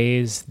in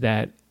ways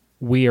that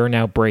we are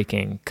now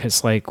breaking,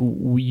 because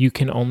you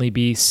can only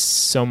be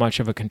so much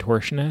of a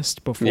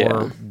contortionist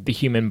before the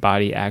human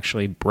body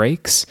actually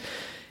breaks.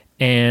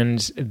 And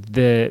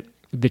the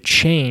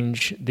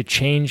change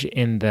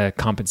in the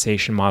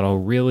compensation model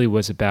really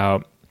was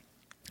about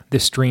the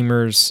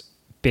streamers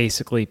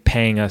basically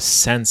paying us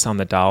cents on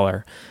the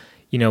dollar.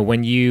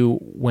 When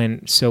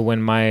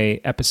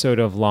my episode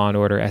of Law and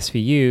Order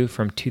SVU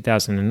from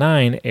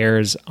 2009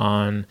 airs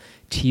on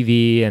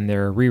TV and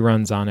there are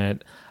reruns on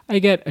it, I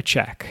get a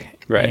check.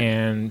 Right.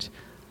 And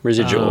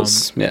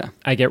residuals.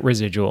 I get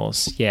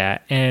residuals. Yeah.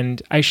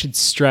 And I should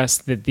stress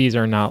that these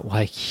are not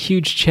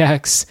huge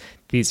checks.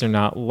 These are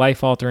not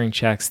life-altering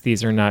checks.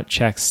 These are not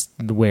checks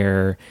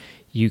where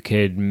you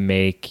could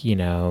make,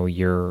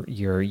 your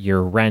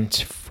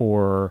rent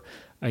for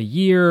a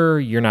year.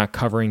 You're not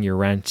covering your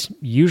rent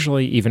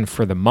usually even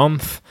for the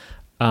month.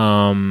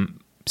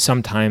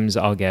 Sometimes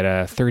I'll get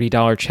a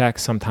 $30 check.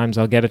 Sometimes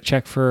I'll get a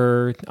check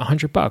for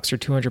 $100 or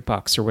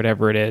 $200 or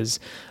whatever it is.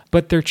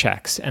 But they're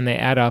checks, and they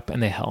add up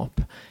and they help.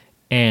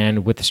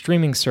 And with the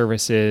streaming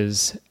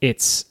services,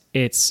 it's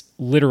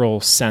literal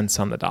cents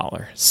on the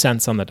dollar.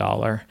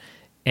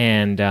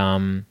 And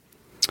I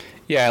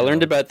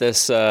learned about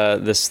this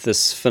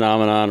this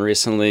phenomenon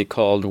recently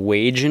called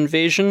wage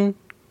invasion.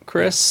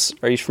 Chris,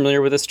 are you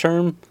familiar with this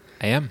term?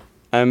 I am.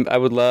 I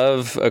would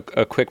love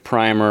a quick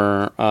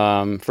primer.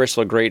 First of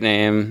all, great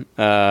name,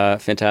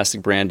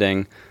 fantastic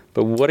branding.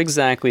 But what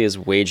exactly is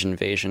wage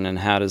invasion, and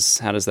how does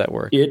that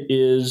work? It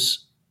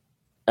is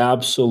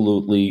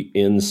absolutely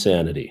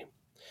insanity.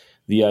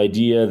 The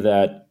idea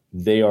that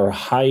they are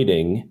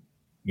hiding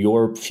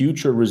your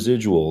future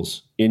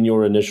residuals in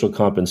your initial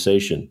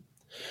compensation.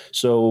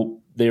 So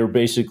they're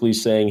basically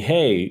saying,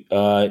 hey,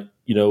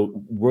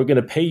 we're going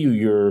to pay you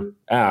your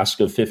ask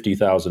of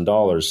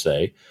 $50,000,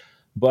 say,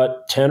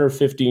 But 10 or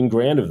 15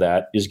 grand of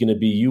that is going to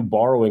be you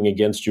borrowing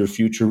against your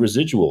future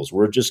residuals.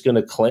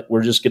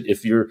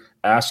 If you're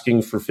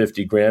asking for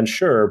 50 grand,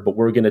 sure, but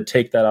we're going to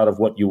take that out of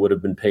what you would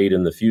have been paid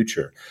in the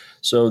future.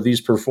 So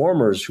these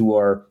performers who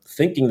are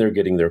thinking they're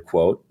getting their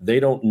quote, they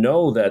don't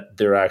know that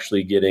they're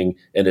actually getting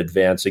an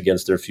advance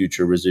against their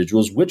future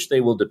residuals, which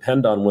they will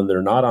depend on when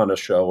they're not on a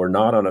show or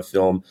not on a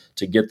film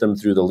to get them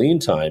through the lean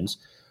times.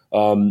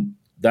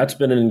 That's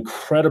been an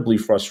incredibly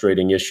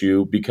frustrating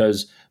issue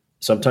because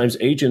sometimes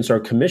agents are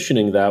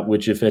commissioning that,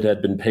 which if it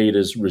had been paid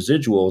as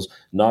residuals,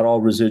 not all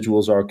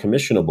residuals are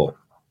commissionable.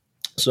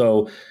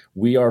 So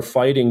we are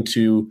fighting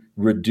to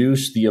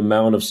reduce the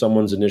amount of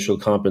someone's initial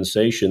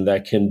compensation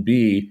that can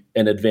be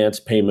an advance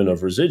payment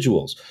of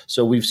residuals.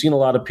 So we've seen a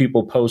lot of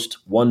people post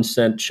 1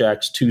 cent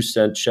checks, 2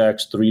 cent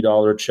checks,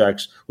 $3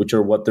 checks, which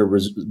are what their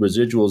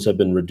residuals have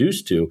been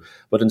reduced to.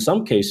 But in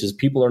some cases,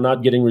 people are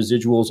not getting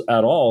residuals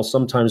at all,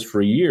 sometimes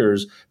for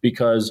years,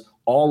 because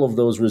all of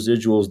those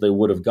residuals they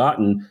would have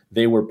gotten,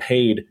 they were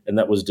paid, and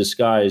that was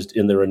disguised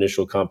in their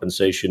initial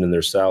compensation and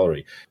their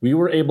salary. We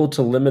were able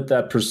to limit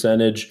that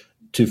percentage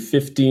to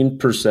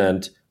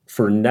 15%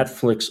 for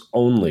Netflix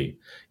only.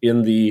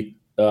 In the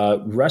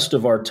rest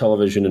of our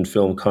television and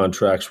film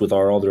contracts with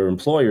our other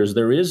employers,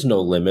 there is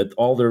no limit.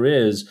 All there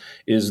is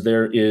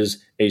there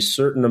is a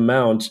certain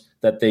amount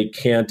that they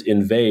can't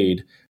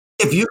invade.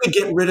 If you could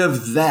get rid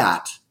of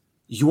that,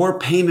 your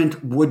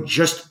payment would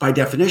just by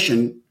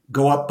definition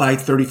go up by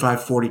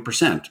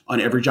 35-40%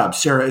 on every job.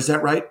 Sarah, is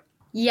that right?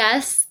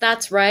 Yes,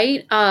 that's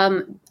right.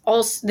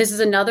 Also, this is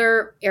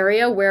another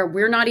area where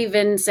we're not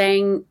even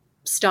saying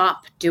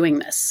stop doing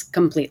this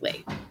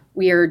completely.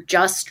 We are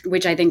just,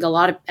 which I think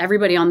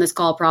everybody on this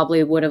call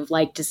probably would have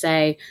liked to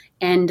say,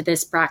 end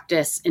this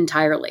practice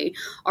entirely.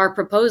 Our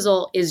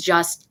proposal is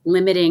just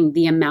limiting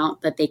the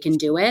amount that they can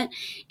do it.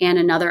 And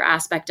another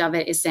aspect of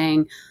it is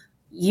saying,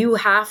 you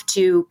have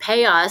to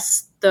pay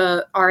us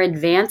our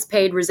advance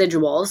paid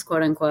residuals,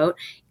 quote unquote,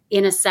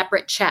 in a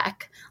separate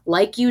check,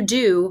 like you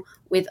do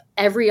with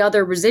every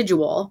other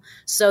residual,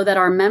 so that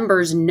our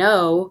members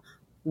know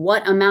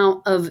what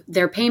amount of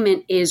their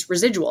payment is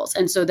residuals,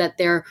 and so that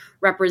their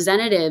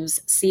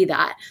representatives see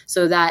that,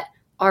 so that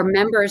our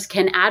members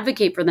can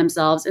advocate for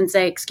themselves and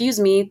say, excuse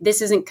me,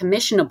 this isn't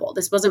commissionable.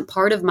 This wasn't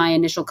part of my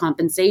initial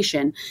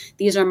compensation.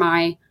 These are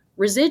my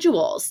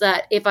residuals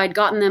that if I'd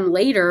gotten them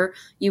later,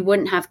 you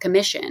wouldn't have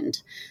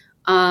commissioned.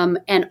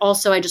 And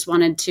also, I just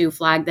wanted to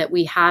flag that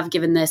we have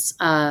given this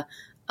a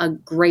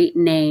great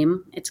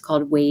name. It's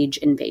called wage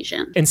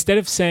invasion. Instead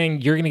of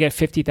saying you're going to get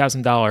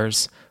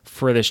 $50,000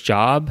 for this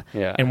job,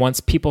 and once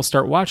people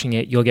start watching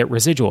it, you'll get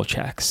residual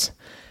checks.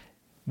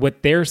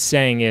 What they're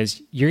saying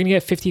is you're going to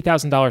get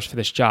 $50,000 for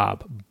this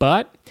job,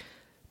 but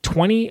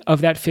 20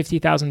 of that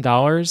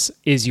 $50,000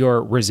 is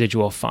your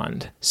residual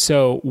fund.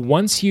 So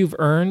once you've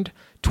earned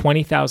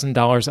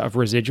 $20,000 of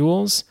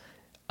residuals,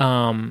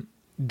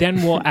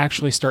 then we'll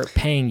actually start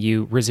paying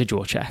you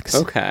residual checks.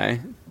 Okay.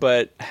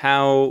 But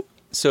how,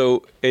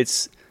 so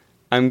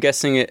I'm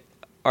guessing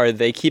are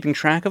they keeping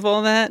track of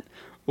all that?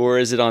 Or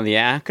is it on the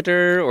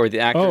actor or the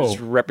actor's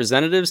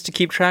representatives to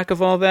keep track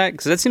of all that?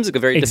 Because that seems like a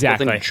very difficult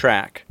thing to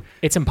track.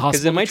 It's impossible to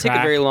track. Because it might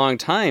take a very long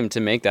time to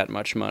make that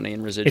much money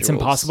in residuals. It's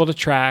impossible to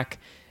track.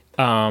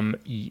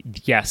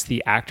 Yes,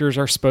 the actors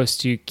are supposed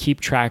to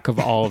keep track of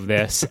all of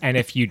this, and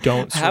if you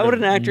don't, how would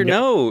an actor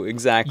know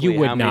exactly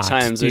how many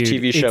times a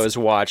TV show is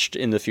watched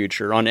in the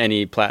future on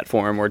any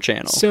platform or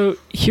channel? So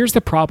here's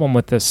the problem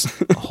with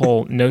this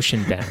whole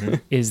notion, Ben,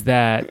 is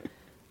that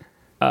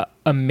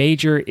a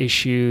major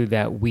issue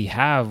that we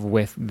have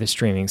with the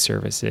streaming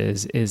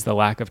services is the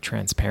lack of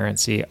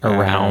transparency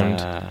around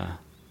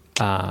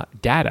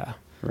data.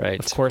 Right.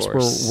 Of course.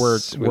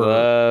 We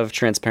love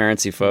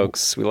transparency,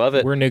 folks. We love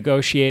it. We're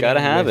negotiating.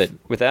 Gotta have it.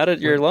 Without it,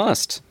 you're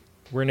lost.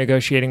 We're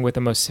negotiating with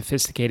the most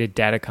sophisticated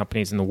data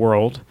companies in the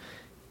world,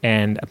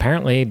 and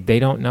apparently they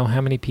don't know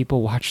how many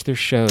people watch their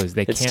shows.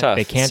 They It's can't. tough.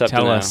 They can't It's tough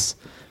tell to know. us.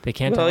 They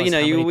can't tell Well, us.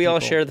 How many we all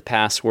people. share the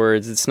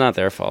passwords. It's not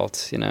their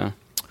fault,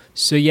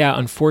 So yeah,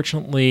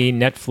 unfortunately,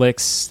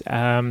 Netflix,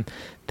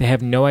 they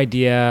have no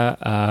idea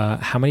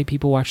how many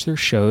people watch their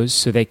shows,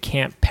 so they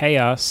can't pay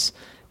us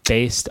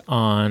based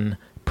on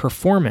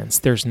performance.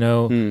 There's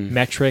no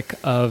metric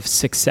of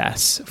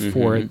success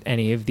for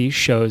any of these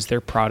shows,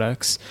 their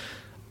products,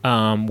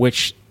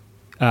 which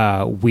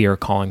we are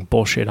calling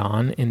bullshit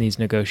on in these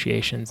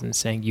negotiations and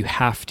saying you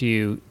have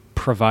to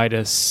provide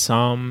us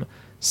some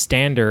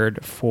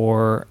standard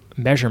for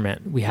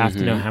measurement. We have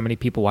to know how many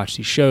people watch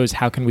these shows.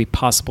 How can we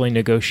possibly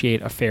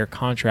negotiate a fair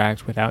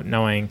contract without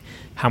knowing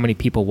how many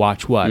people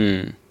watch what?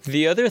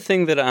 The other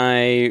thing that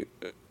I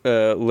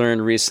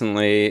learned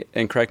recently,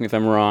 and correct me if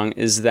I'm wrong,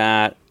 is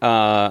that,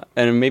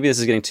 and maybe this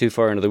is getting too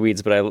far into the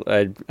weeds, but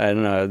I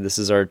don't know, this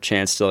is our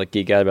chance to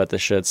geek out about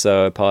this shit,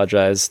 so I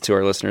apologize to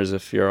our listeners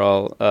if you're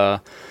all,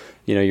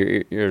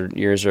 your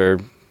ears are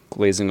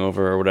glazing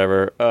over or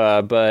whatever,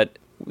 but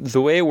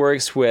the way it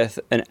works with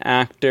an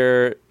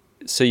actor,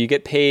 so you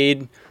get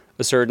paid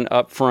a certain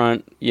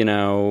upfront,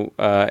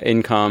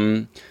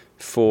 income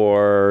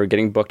for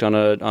getting booked on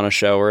a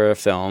show or a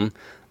film.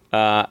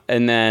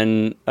 And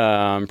then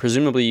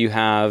presumably you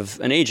have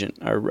an agent,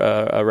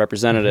 a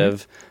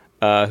representative,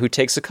 who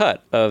takes a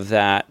cut of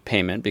that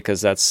payment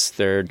because that's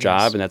their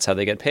job and that's how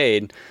they get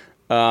paid.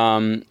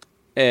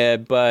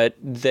 But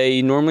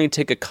they normally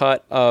take a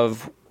cut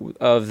of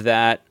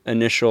that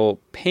initial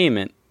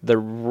payment. The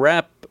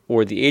rep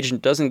or the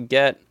agent doesn't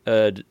get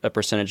a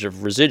percentage of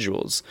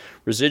residuals.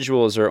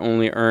 Residuals are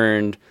only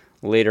earned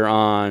later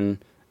on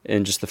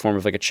in just the form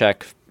of like a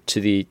check to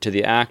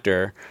the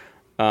actor.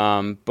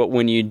 But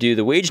when you do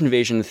the wage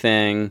invasion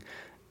thing,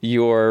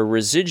 your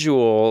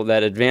residual,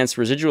 that advanced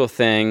residual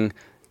thing,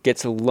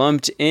 gets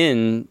lumped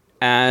in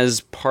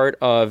as part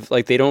of,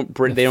 like, the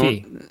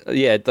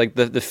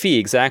fee,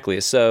 exactly.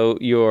 So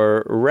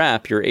your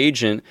rep, your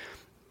agent,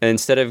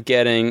 instead of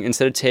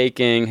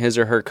taking his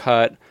or her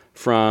cut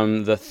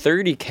from the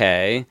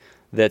 $30K,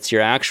 that's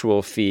your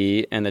actual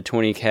fee, and the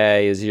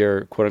 $20K is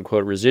your quote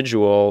unquote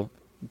residual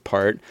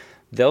part,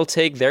 they'll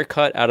take their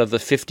cut out of the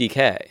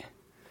 $50K.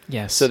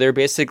 Yes. So they're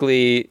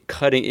basically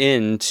cutting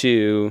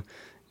into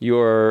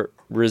your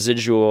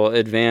residual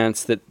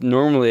advance that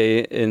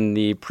normally in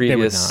the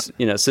previous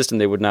system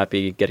they would not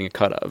be getting a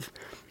cut of.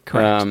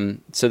 Correct.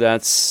 So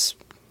that's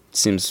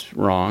seems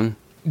wrong.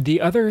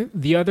 The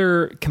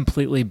other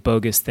completely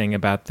bogus thing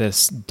about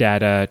this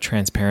data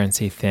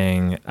transparency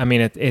thing, I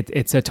mean,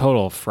 it's a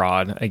total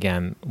fraud.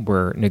 Again,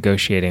 we're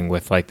negotiating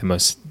with like the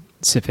most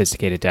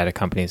sophisticated data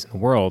companies in the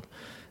world,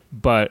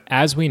 but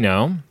as we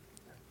know,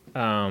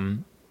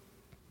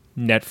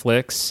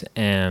 Netflix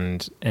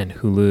and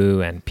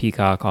Hulu and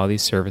Peacock, all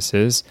these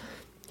services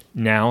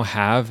now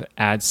have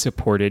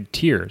ad-supported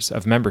tiers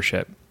of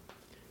membership.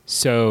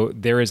 So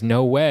there is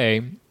no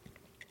way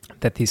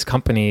that these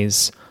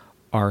companies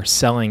are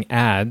selling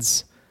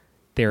ads.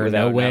 There's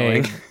no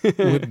way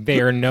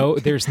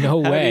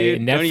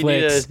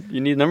Netflix.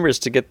 You need numbers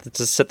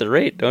to set the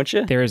rate, don't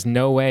you? There is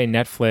no way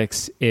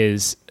Netflix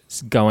is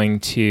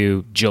going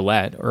to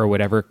Gillette or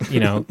whatever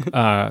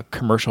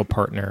commercial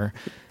partner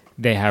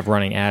they have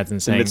running ads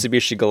and saying,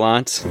 Mitsubishi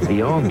Galant.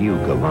 The all-new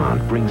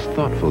Galant brings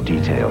thoughtful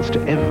details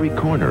to every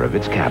corner of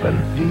its cabin.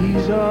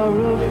 These are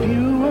a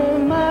few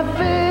of my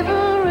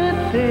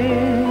favorite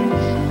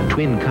things.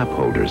 Twin cup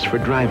holders for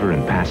driver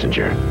and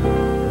passenger.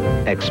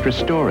 Extra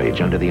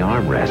storage under the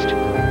armrest.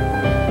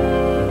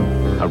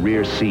 A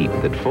rear seat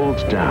that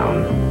folds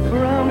down.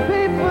 Brown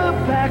paper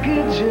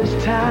packages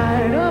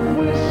tied up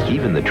with...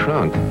 Even the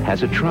trunk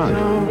has a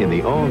trunk in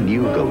the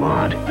all-new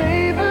Galant.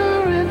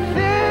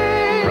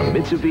 From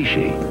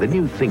Mitsubishi, the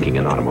new thinking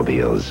in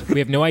automobiles. We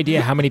have no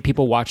idea how many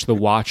people watch The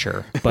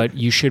Watcher, but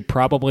you should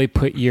probably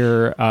put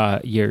your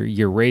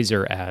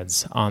Razor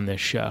ads on this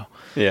show.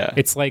 Yeah,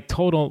 it's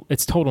total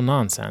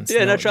nonsense.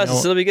 Yeah, no, trust. It'll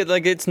still be good.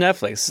 Like, it's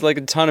Netflix. Like,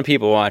 a ton of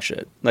people watch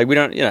it. Like, we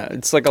don't,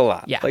 it's like a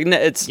lot. Yeah, like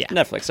it's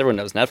Netflix. Everyone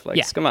knows Netflix.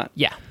 Yeah. Come on.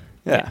 Yeah.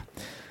 That's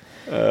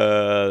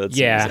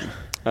amazing.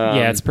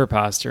 It's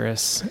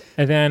preposterous.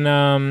 And then,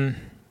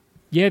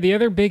 the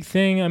other big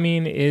thing, I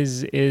mean,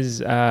 is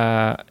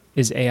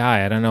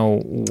AI. I don't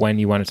know when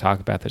you want to talk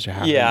about this or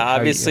how. Yeah,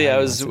 obviously, I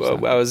was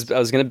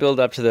going to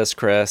build up to this,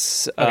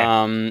 Chris. Okay.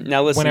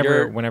 Now, listen,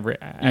 whenever you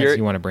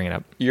want to bring it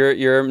up.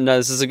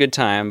 This is a good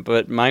time.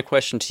 But my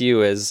question to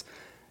you is,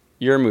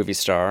 you're a movie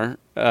star,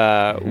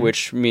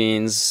 which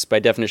means by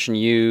definition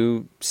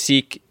you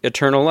seek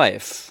eternal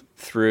life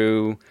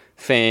through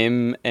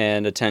fame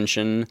and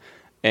attention,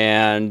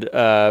 and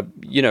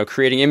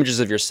creating images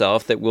of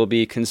yourself that will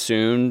be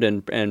consumed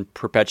and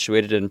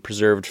perpetuated and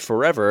preserved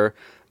forever.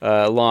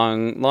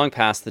 Long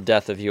past the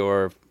death of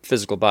your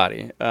physical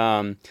body.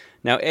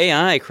 Now,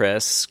 AI,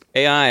 Chris,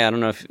 I don't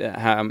know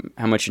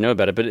how much you know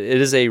about it, but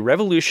it is a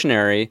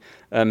revolutionary,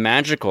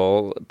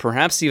 magical,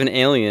 perhaps even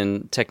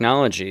alien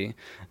technology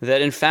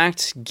that, in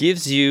fact,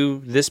 gives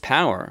you this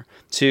power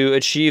to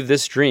achieve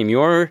this dream.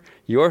 Your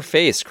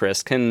face,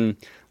 Chris, can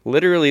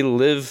literally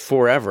live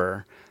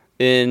forever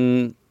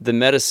in the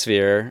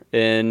metasphere,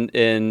 in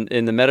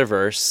the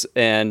metaverse,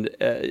 and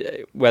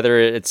whether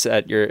it's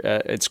at your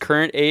its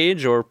current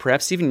age or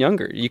perhaps even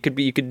younger, you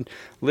could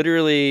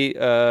literally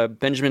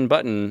Benjamin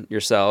Button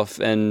yourself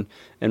and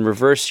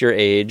reverse your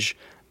age,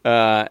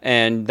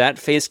 and that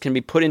face can be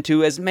put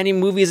into as many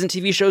movies and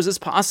TV shows as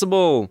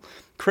possible.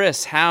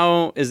 Chris,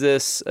 how is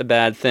this a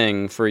bad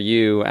thing for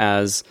you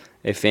as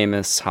a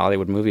famous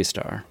Hollywood movie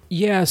star?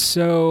 Yeah,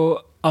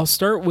 so I'll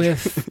start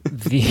with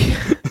the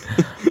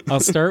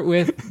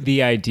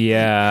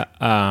idea.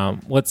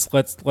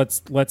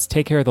 Let's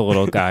take care of the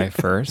little guy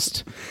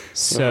first.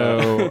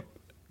 So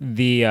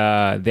the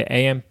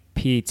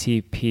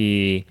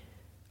AMPTP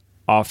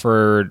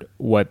offered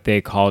what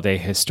they called a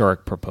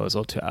historic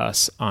proposal to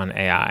us on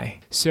AI.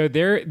 So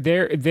their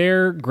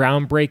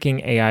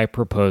groundbreaking AI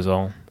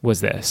proposal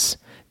was this.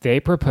 They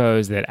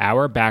proposed that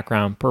our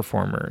background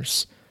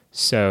performers,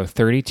 so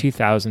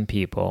 32,000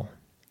 people,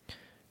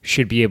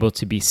 should be able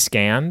to be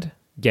scanned,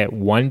 get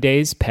 1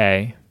 day's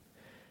pay,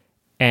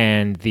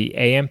 and the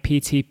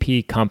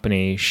AMPTP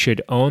company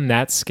should own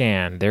that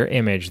scan, their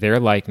image, their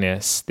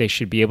likeness. They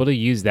should be able to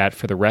use that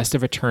for the rest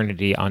of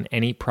eternity on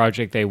any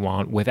project they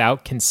want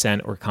without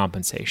consent or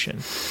compensation.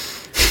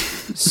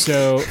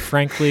 So,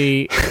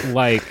 frankly,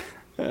 like,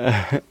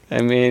 I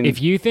mean,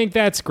 if you think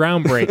that's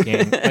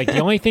groundbreaking, like the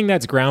only thing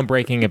that's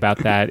groundbreaking about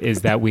that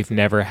is that we've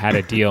never had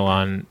a deal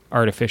on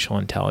artificial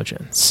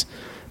intelligence.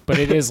 But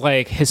it is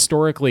like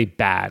historically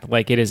bad.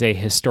 Like it is a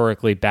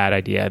historically bad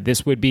idea.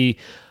 This would be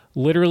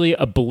literally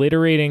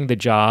obliterating the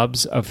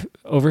jobs of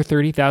over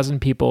 30,000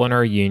 people in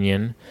our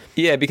union.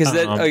 Yeah, because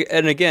that,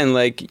 and again,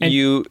 like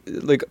you,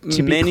 like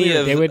to many be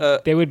clear,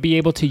 of they would be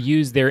able to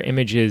use their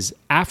images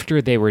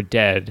after they were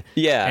dead.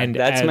 Yeah, and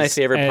that's my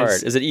favorite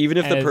part. Is that even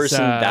if the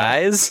person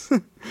dies,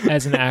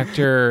 as an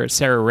actor,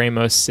 Sarah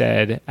Ramos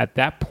said, at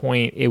that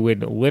point, it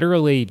would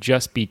literally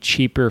just be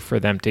cheaper for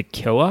them to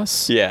kill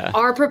us. Yeah,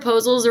 our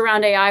proposals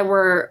around AI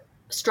were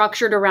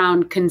structured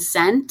around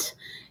consent.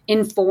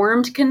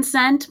 Informed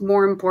consent,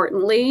 more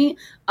importantly,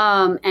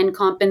 and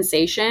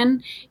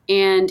compensation.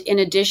 And in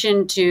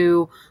addition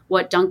to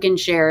what Duncan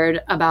shared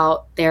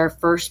about their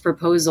first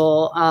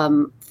proposal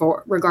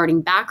for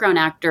regarding background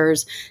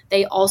actors,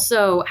 they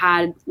also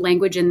had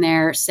language in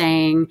there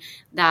saying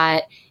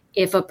that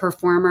if a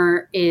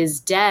performer is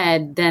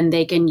dead, then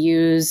they can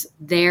use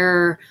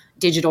their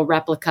digital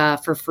replica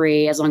for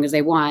free as long as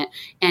they want.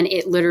 And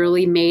it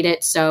literally made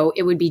it so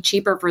it would be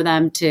cheaper for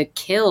them to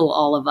kill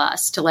all of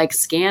us, to like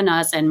scan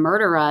us and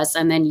murder us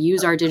and then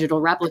use our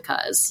digital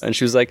replicas. And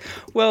she was like,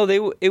 well, they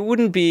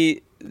wouldn't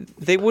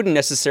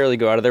necessarily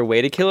go out of their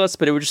way to kill us,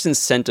 but it would just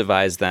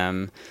incentivize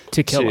them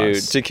to kill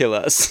us. To kill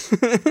us.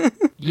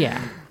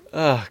 Yeah.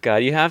 Oh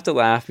God, you have to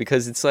laugh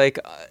because it's like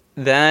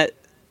that.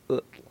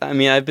 I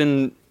mean, I've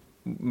been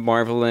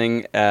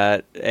marveling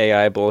at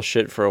AI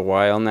bullshit for a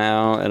while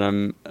now,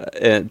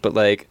 and but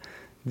like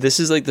this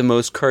is like the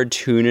most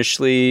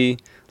cartoonishly,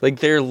 like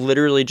they're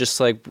literally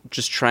just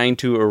trying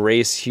to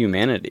erase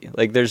humanity.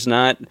 Like it's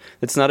not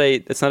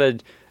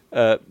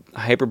a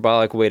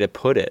hyperbolic way to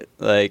put it.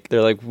 Like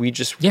they're like, we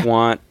just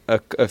want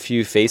a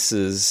few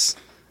faces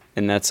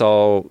and that's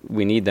all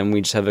we need. Then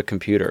we just have a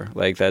computer.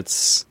 Like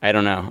that's, I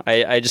don't know.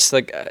 I just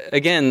like,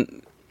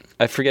 again,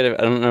 I forget.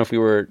 I don't know if we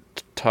were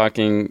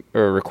talking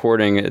or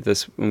recording at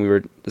this when we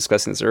were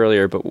discussing this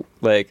earlier, but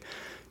like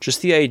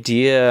just the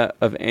idea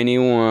of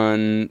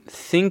anyone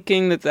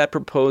thinking that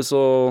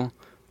proposal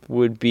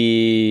would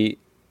be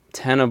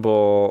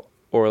tenable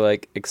or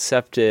like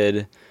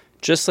accepted,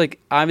 just like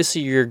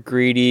obviously you're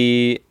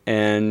greedy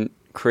and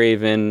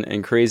craven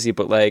and crazy,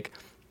 but like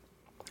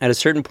at a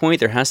certain point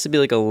there has to be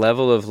like a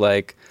level of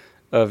like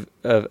of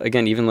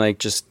again, even like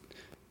just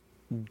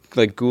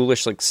like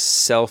ghoulish like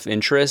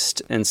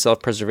self-interest and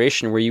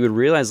self-preservation where you would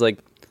realize like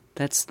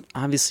that's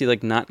obviously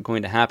like not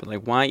going to happen.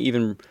 Like why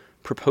even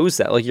propose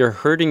that? Like you're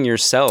hurting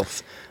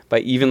yourself by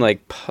even like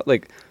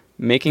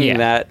making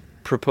that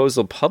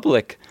proposal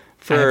public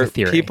for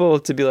people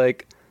to be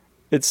like,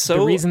 it's so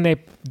the reason they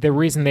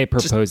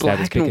proposed that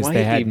is because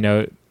they had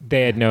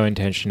no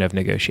intention of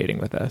negotiating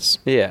with us.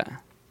 Yeah.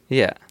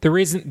 The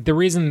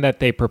reason that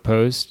they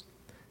proposed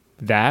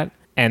that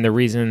and the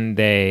reason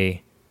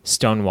they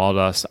stonewalled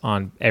us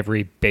on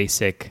every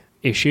basic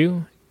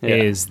issue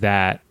is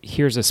that,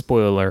 here's a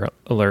spoiler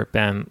alert,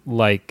 Ben,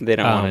 like they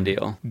don't want a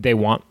deal. They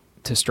want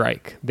to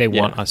strike. They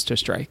want us to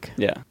strike.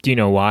 Yeah. Do you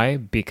know why?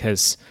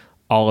 Because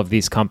all of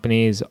these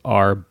companies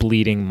are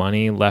bleeding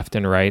money left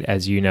and right,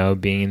 as you know,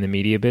 being in the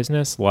media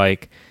business.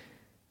 Like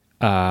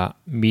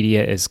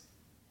media is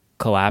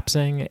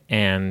collapsing,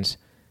 and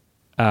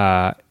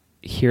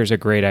here's a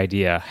great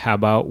idea. How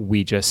about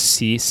we just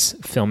cease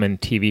film and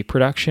TV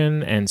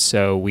production, and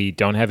so we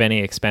don't have any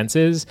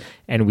expenses,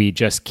 and we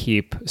just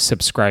keep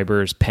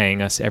subscribers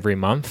paying us every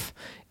month,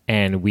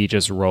 and we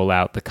just roll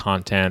out the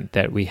content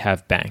that we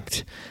have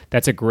banked.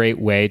 That's a great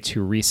way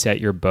to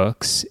reset your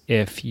books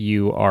if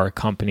you are a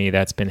company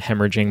that's been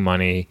hemorrhaging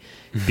money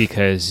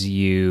because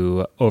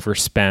you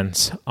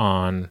overspent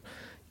on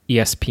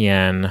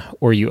ESPN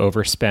or you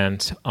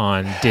overspent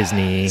on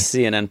Disney,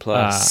 CNN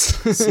Plus,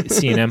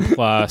 CNN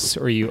Plus,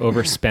 or you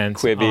overspent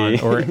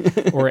Quibi,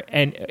 on, or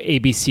and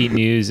ABC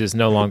News is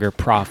no longer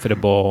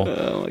profitable.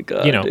 Oh my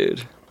God,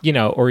 dude. You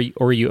know, or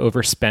you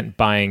overspent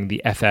buying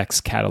the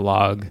FX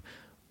catalog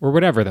or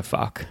whatever the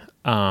fuck.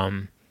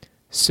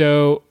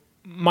 So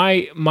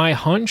my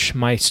hunch,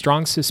 my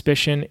strong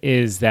suspicion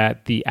is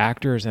that the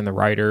actors and the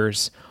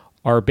writers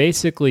are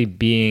basically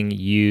being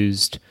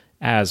used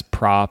as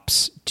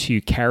props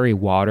to carry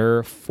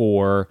water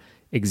for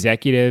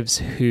executives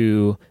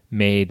who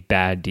made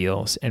bad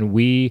deals. And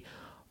we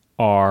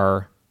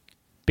are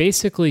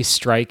basically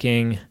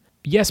striking,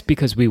 yes,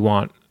 because we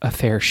want a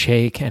fair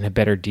shake and a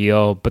better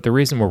deal, but the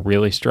reason we're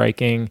really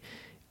striking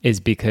is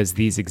because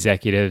these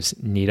executives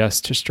need us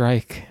to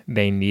strike.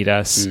 They need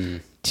us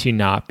to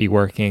not be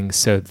working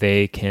so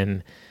they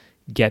can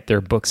get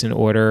their books in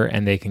order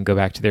and they can go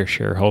back to their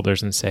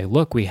shareholders and say,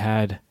 look, we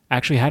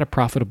actually had a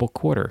profitable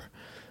quarter.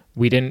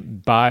 We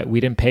didn't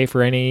pay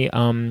for any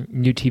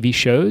new TV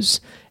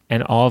shows,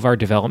 and all of our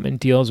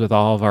development deals with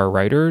all of our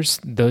writers,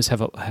 those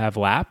have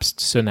lapsed.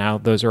 So now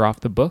those are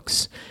off the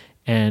books.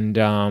 And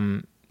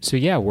So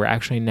yeah, we're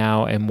actually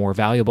now a more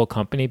valuable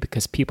company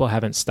because people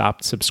haven't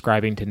stopped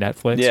subscribing to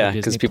Netflix. Yeah,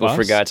 because people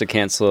forgot to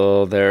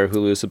cancel their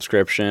Hulu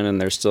subscription, and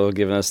they're still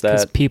giving us that.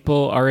 Because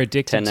people are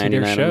addicted to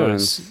their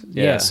shows.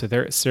 Yeah, so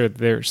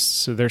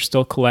they're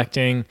still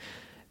collecting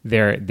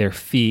their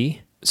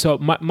fee. So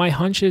my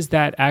hunch is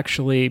that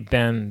actually,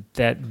 Ben,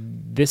 that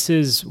this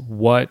is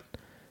what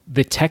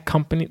the tech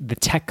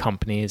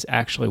companies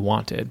actually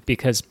wanted,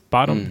 because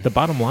the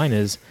bottom line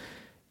is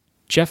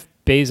Jeff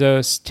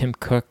Bezos, Tim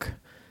Cook,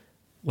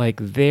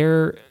 like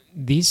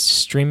these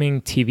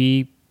streaming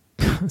TV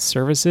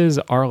services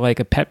are like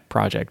a pet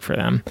project for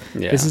them.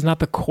 Yeah. This is not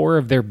the core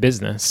of their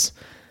business,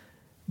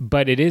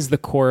 but it is the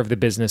core of the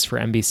business for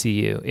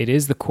NBCU. It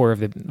is the core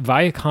of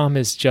Viacom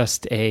is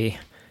just a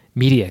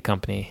media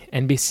company.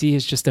 NBC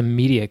is just a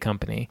media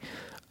company.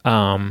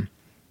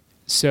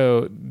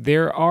 So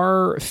there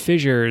are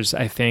fissures,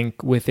 I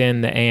think,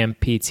 within the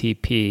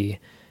AMPTP.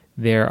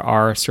 There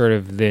are sort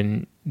of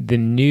the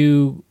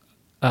new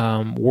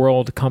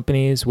world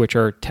companies, which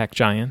are tech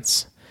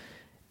giants,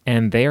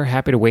 and they are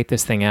happy to wait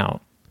this thing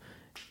out.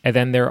 And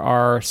then there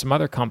are some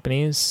other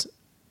companies,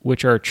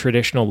 which are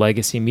traditional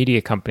legacy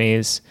media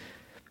companies.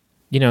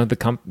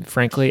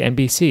 Frankly,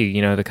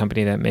 NBC, the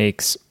company that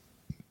makes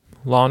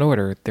Law and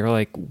Order. They're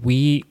like,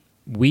 we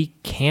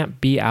can't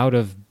be out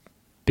of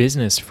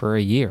business for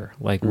a year.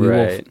 Like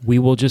we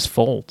will just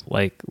fold.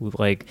 Like,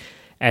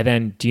 and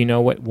then do you know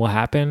what will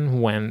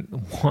happen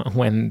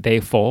when they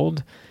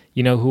fold?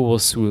 You know who will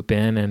swoop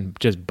in and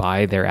just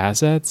buy their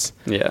assets?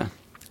 Yeah.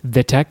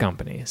 The tech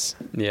companies.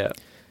 Yeah.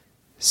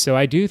 So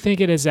I do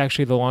think it is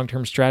actually the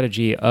long-term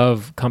strategy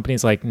of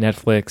companies like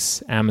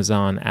Netflix,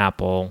 Amazon,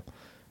 Apple,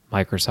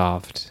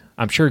 Microsoft.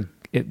 I'm sure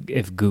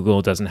if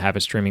Google doesn't have a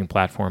streaming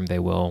platform, they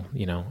will,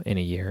 in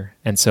a year.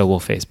 And so will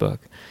Facebook.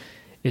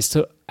 Is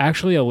to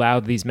actually allow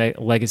these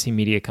legacy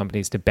media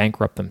companies to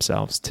bankrupt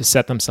themselves, to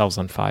set themselves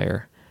on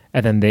fire.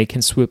 And then they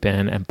can swoop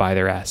in and buy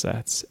their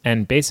assets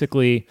and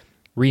basically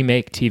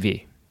remake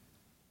TV.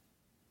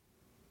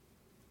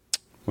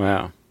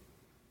 Wow.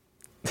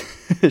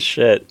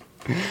 Shit.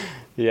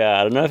 Yeah,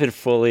 I don't know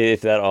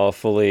if that all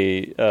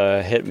fully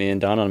hit me and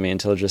dawned on me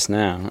until just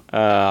now.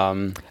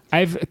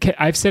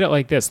 I've said it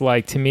like this.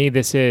 Like, to me,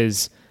 this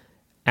is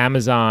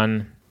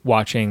Amazon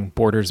watching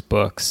Borders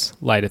Books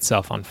light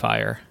itself on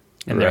fire,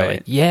 and they're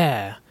like,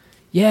 yeah.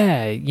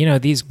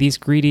 These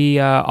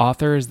greedy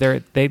authors,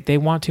 they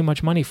want too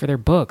much money for their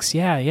books.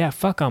 Yeah,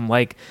 fuck them.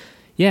 Like,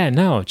 yeah,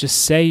 no,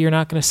 just say you're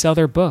not going to sell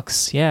their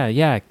books.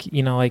 Yeah,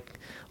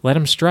 let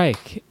them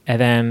strike.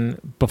 And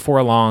then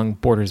before long,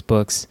 Borders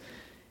Books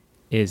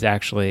is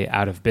actually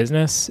out of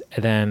business.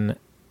 And then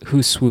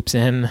who swoops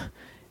in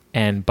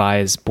and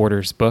buys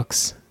Borders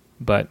Books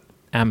but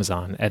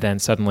Amazon? And then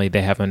suddenly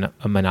they have a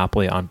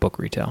monopoly on book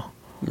retail.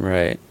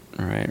 Right.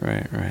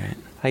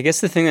 I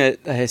guess the thing that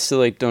I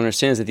still don't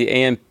understand is that the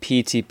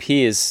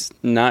AMPTP is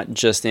not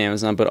just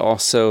Amazon, but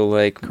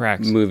also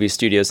Correct. Movie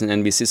studios and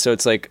NBC. So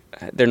it's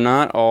they're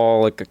not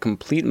all a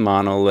complete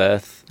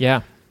monolith.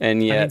 Yeah.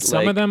 And yet,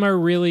 some of them are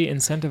really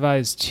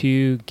incentivized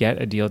to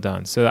get a deal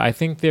done. So I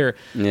think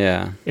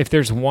if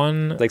there's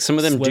one, some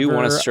of them do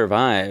want to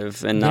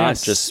survive and not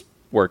just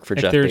work for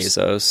Jeff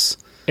Bezos.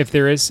 If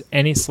there is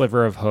any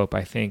sliver of hope,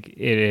 I think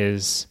it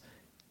is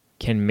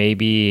can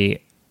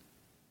maybe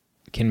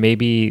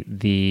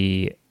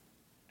the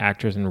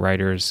actors and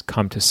writers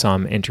come to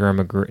some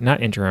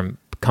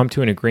come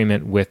to an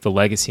agreement with the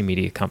legacy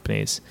media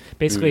companies.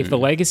 Basically, if the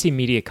legacy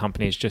media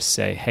companies just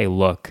say, hey,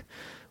 look,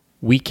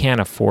 we can't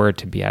afford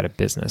to be out of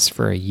business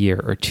for a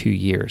year or 2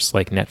 years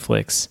like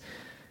Netflix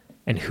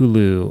and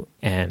Hulu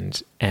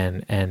and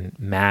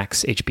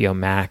Max, HBO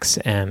Max,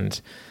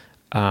 and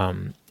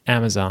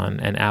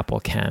Amazon and Apple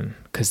can,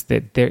 because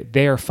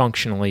they are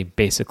functionally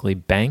basically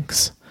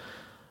banks.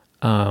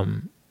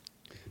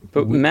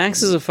 But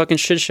Max is a fucking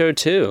shit show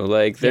too.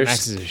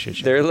 Max is a shit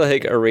show. They're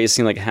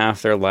erasing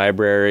half their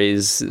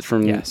libraries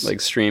from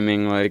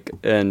streaming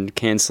and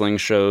canceling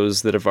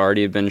shows that have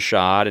already been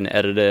shot and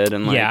edited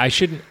and I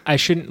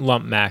shouldn't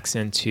lump Max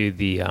into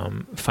the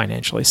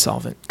financially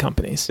solvent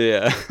companies.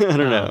 Yeah, I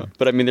don't know.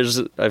 But I mean,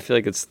 I feel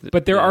like it's.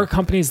 But there are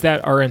companies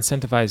that are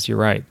incentivized. You're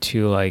right,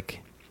 to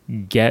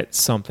get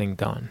something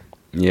done.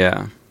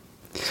 Yeah.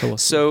 So we'll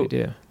see what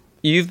they do.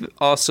 You've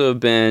also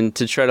been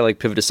to try to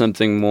pivot to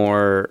something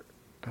more,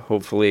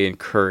 hopefully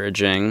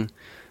encouraging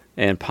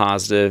and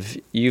positive.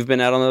 You've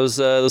been out on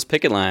those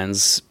picket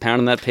lines,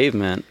 pounding that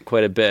pavement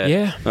quite a bit.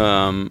 Yeah.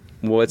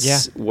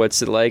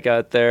 What's it like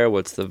out there?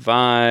 What's the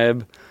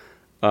vibe?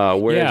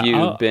 Where have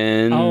you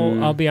been?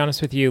 I'll be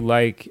honest with you.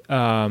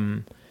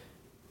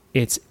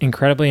 It's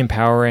incredibly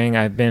empowering.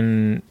 I've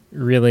been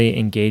really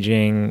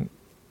engaging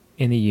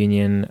in the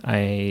union.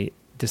 I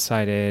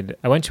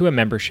went to a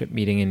membership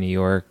meeting in New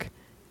York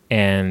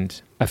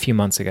and a few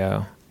months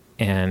ago.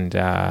 And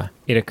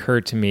it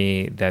occurred to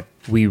me that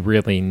we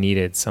really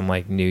needed some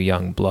new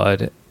young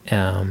blood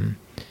in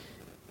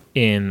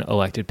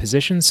elected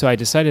positions. So I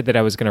decided that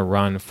I was going to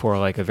run for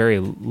a very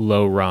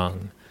low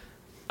rung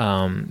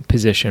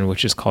position,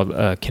 which is called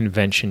a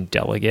convention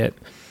delegate.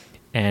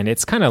 And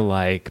it's kind of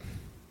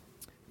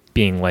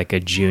being like a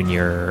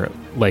junior,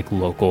 like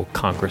local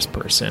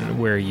congressperson,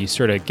 where you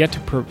sort of get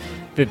to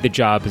the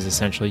job is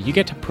essentially you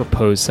get to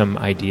propose some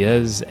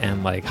ideas,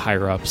 and like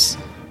higher ups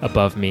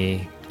above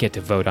me get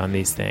to vote on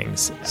these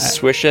things.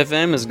 Swish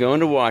FM is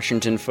going to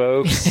Washington,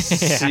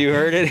 folks. Yeah. You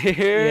heard it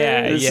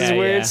here. This is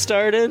where it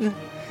started.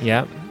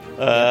 Yep.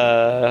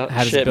 How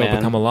does a bill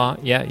become a law?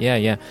 Yeah.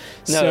 No,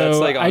 So that's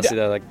like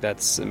honestly,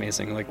 that's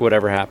amazing. Like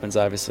whatever happens,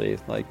 obviously,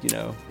 like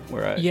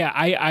where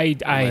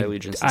my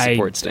allegiance and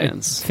support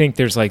stands. I think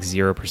there's like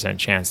 0%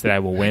 chance that I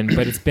will win,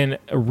 but it's been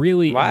a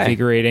really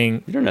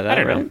invigorating. You don't know that,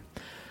 I don't know.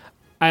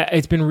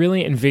 It's been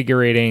really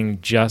invigorating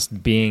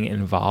just being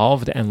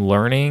involved and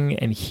learning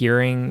and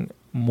hearing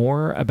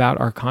more about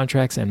our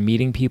contracts and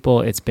meeting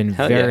people. It's been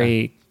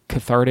very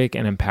cathartic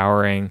and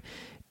empowering.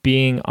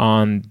 Being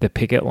on the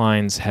picket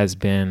lines has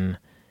been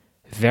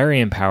very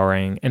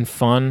empowering and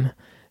fun,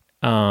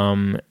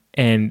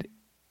 and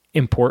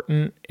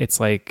important.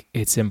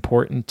 It's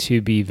important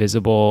to be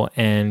visible,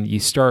 and you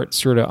start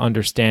sort of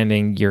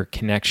understanding your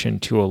connection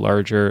to a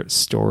larger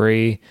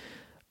story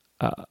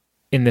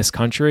in this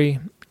country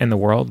and the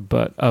world,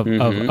 but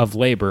of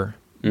labor.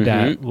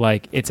 That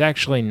like it's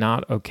actually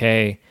not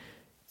okay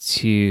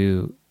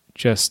to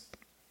just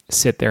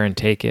sit there and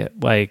take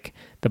it. Like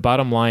the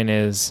bottom line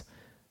is,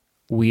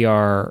 we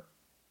are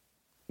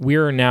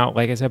now,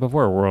 like I said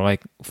before, we're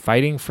like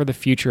fighting for the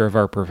future of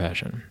our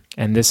profession.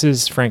 And this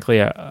is frankly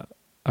a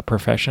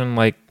profession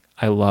like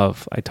I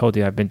love. I told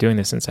you I've been doing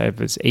this since I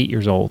was 8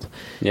 years old.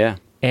 Yeah.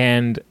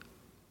 And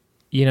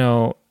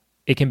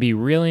it can be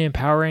really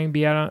empowering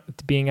being out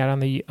on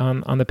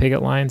the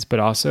picket lines, but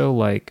also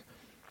like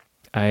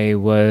I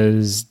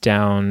was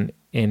down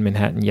in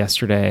Manhattan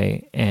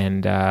yesterday,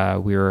 and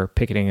we were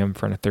picketing in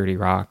front of 30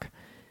 Rock,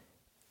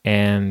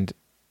 and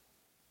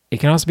it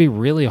can also be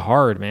really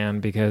hard, man,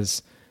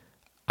 because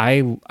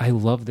I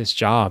love this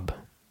job.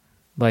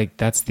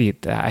 Like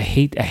I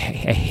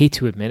hate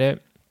to admit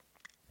it.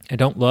 I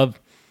don't love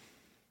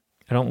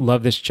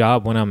this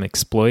job when I'm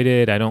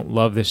exploited. I don't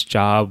love this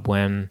job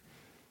when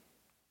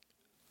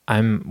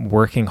I'm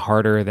working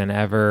harder than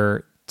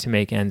ever to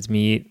make ends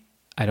meet.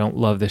 I don't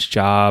love this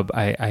job.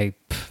 I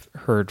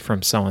heard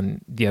from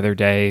someone the other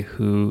day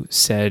who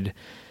said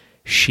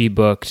she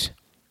booked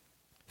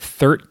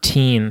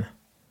 13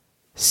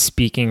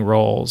 speaking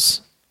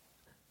roles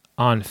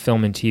on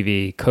film and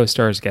TV,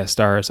 co-stars, guest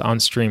stars, on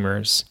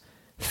streamers,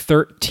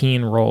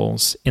 13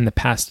 roles in the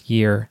past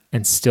year,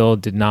 and still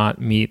did not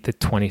meet the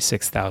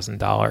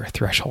 $26,000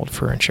 threshold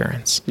for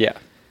insurance. Yeah.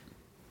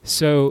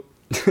 So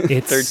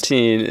it's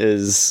 13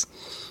 is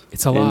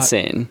it's a lot.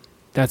 Insane.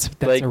 That's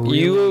like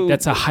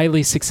that's a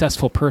highly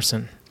successful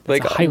person.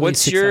 That's like a highly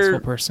what's successful your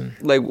person.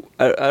 Like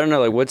I don't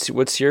know, like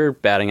what's your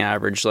batting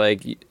average?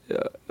 Like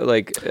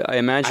I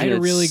imagine I had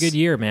a really good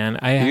year, man.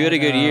 You had a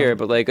good year,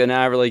 but like an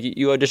average, like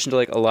you auditioned to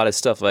like a lot of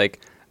stuff.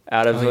 Like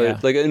out of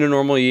like in a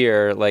normal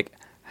year, like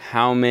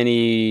how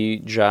many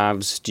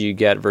jobs do you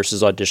get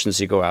versus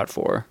auditions you go out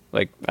for?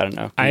 Like I don't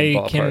know.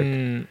 I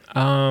can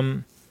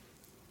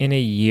in a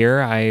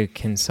year I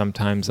can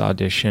sometimes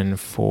audition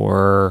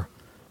for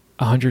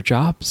 100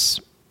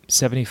 jobs,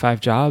 75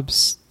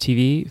 jobs,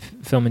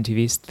 film and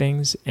TV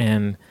things,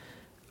 and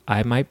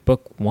I might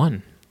book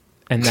one,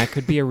 and that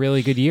could be a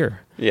really good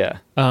year. Yeah.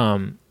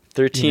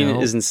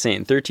 13 is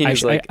insane. 13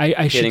 is like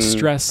I should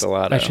stress.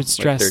 Lotto, I should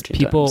stress like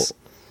people, times.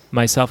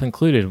 Myself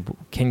included,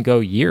 can go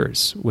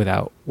years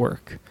without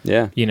work.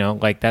 Yeah.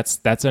 Like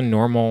that's a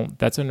normal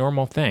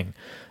thing,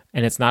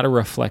 and it's not a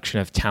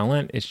reflection of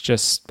talent. It's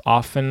just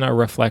often a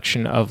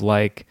reflection of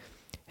like,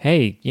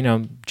 hey,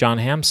 John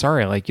Hamm,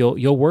 sorry, like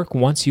you'll work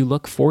once you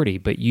look 40,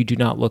 but you do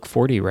not look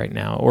 40 right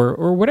now,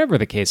 or whatever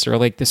the case, or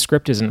like the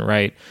script isn't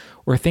right,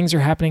 or things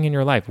are happening in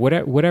your life,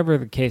 whatever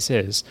the case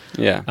is.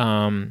 Yeah.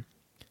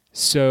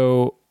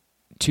 So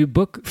to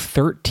book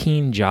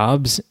 13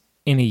 jobs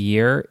in a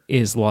year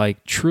is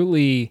like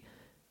truly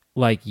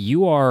like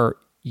you are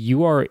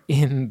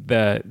in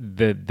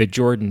the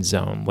Jordan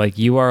zone. Like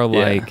you are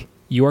like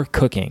you are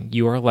cooking.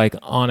 You are like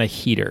on a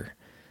heater.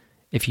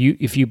 If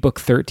you book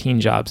 13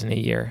 jobs in a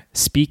year,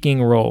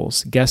 speaking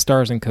roles, guest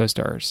stars and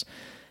co-stars,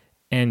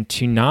 and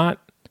to not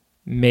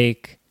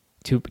make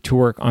to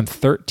work on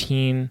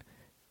 13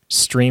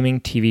 streaming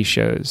TV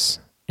shows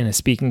in a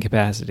speaking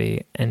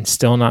capacity and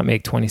still not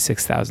make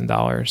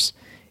 $26,000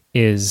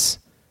 is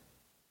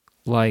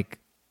like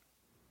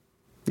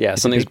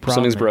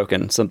something's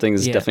broken.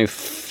 Something's definitely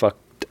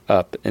fucked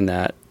up in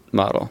that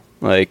model.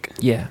 Like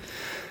So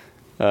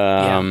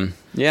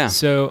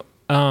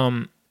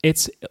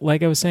it's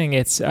like I was saying,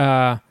 it's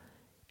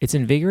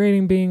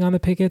invigorating being on the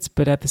pickets,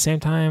 but at the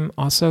same time,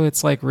 also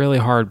it's like really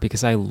hard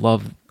because I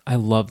love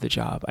the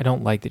job. I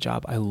don't like the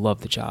job. I love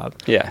the job.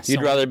 Yeah,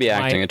 you'd rather be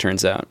acting. It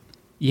turns out.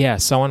 Yeah,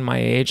 someone my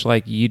age,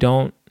 like you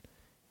don't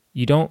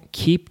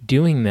keep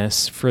doing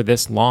this for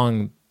this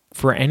long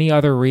for any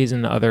other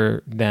reason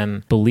other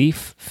than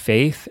belief,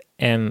 faith,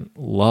 and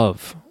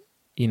love.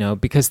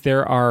 Because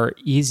there are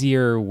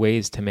easier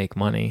ways to make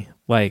money.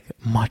 like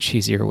much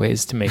easier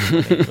ways to make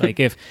money. Like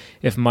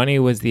if money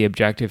was the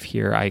objective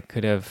here, I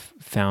could have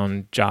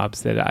found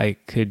jobs that I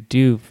could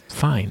do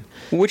fine.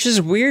 Which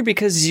is weird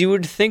because you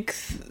would think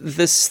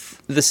the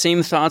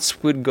same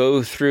thoughts would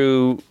go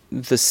through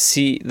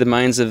the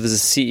minds of the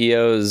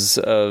CEOs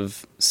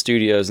of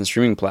studios and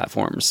streaming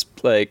platforms.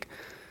 Like,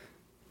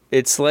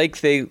 it's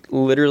like they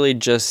literally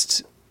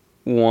just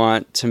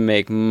want to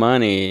make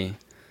money,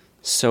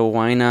 so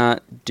why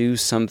not do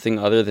something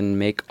other than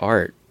make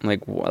art?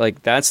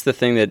 Like that's the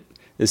thing that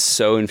is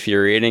so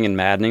infuriating and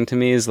maddening to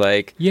me, is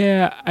like...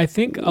 Yeah, I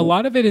think a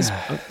lot of it is...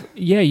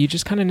 yeah, you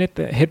just kind of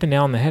hit the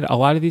nail on the head. A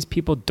lot of these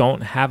people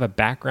don't have a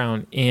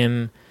background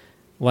in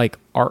like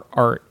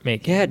art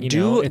making. Yeah,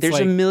 there's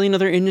like, a million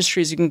other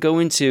industries you can go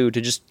into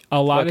to just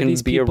a lot fucking of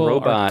these be a people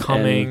robot are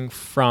coming and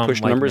from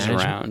push like numbers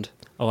management.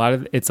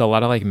 around. It's a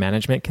lot of like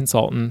management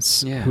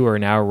consultants who are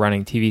now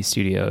running TV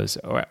studios,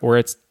 or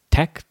it's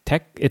tech,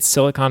 it's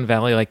Silicon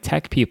Valley, like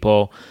tech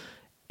people.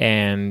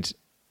 And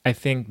I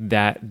think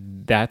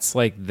that's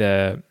like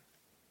the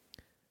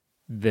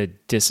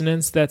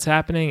dissonance that's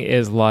happening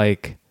is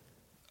like,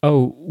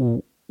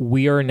 oh,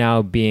 we are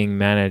now being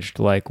managed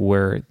like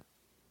we're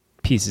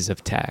pieces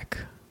of tech.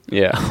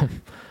 Yeah.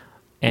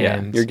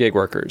 And you're gig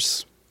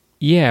workers.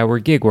 Yeah, we're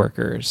gig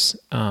workers.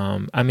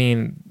 I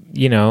mean,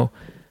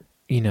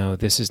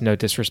 this is no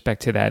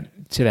disrespect to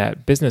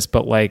that business,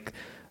 but like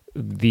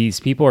these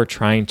people are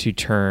trying to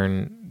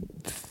turn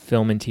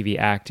film and TV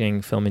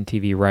acting, film and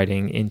TV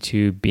writing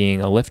into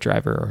being a Lyft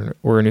driver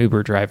or an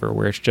Uber driver,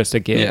 where it's just a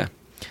gig. Yeah.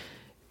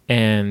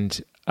 And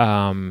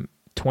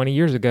 20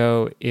 years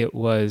ago, it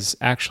was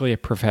actually a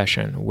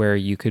profession where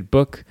you could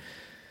book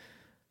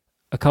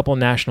a couple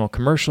national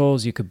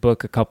commercials, you could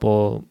book a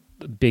couple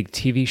big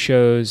TV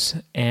shows,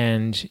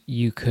 and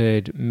you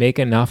could make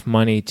enough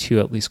money to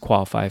at least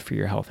qualify for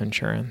your health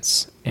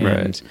insurance.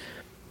 And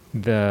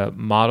the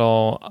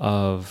model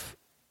of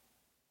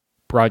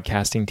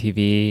broadcasting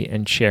TV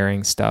and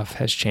sharing stuff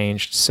has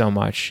changed so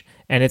much,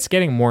 and it's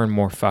getting more and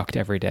more fucked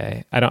every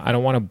day. I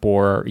don't want to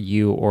bore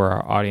you or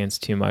our audience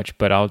too much,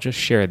 but I'll just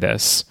share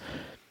this.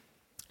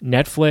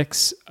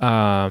 Netflix,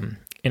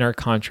 in our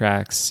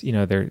contracts,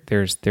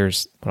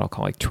 there's what I'll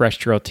call like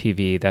terrestrial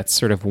TV. That's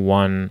sort of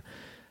one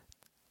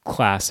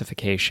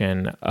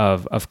classification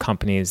of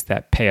companies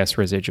that pay us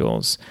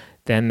residuals.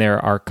 Then there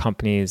are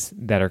companies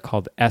that are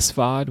called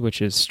SVOD,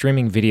 which is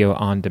streaming video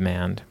on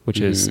demand, which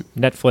is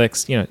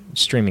Netflix,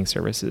 streaming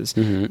services.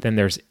 Then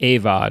there's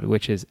AVOD,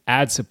 which is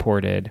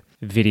ad-supported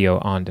video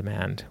on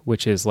demand,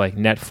 which is like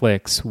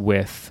Netflix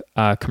with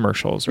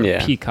commercials, or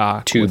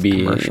Peacock with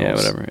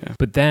commercials. Whatever. Yeah.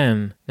 But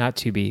then, not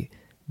Tubi,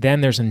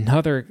 then there's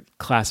another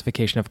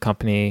classification of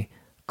company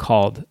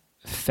called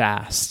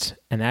FAST,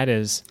 and that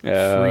is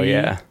free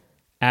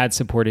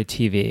ad-supported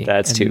TV.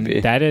 That's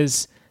Tubi.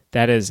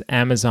 That is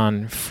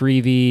Amazon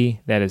Freevee.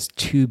 That is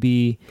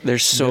Tubi.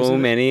 There's so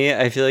many.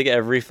 I feel like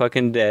every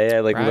fucking day I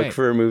look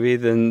for a movie,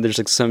 then there's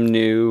like some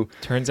new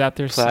turns out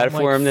there's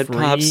platform that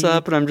pops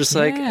up, and I'm just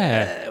like,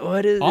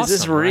 what is awesome, is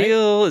this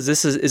real? Right? Is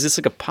this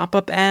like a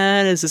pop-up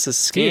ad? Is this a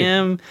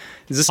scam? Dude,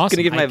 is this going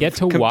to give my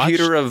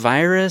computer a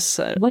virus?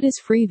 What is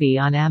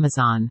Freevee on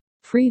Amazon?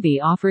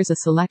 Freevee offers a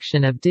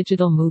selection of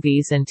digital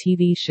movies and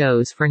TV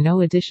shows for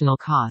no additional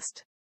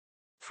cost.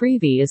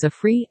 Freevee is a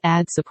free,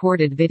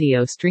 ad-supported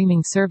video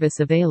streaming service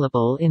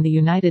available in the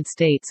United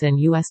States and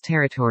U.S.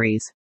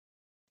 territories.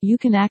 You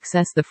can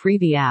access the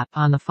Freevee app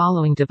on the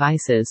following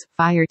devices: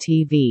 Fire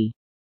TV,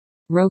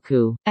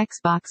 Roku,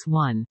 Xbox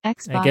One,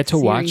 Xbox I get to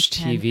Series watch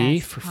 10 TV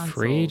S for consoles,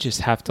 free.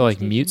 Just have to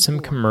mute some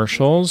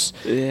commercials.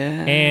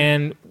 Yeah.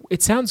 And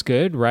it sounds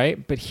good,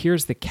 right? But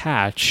here's the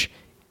catch,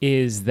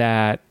 is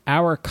that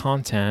our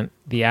content,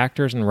 the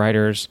actors and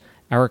writers,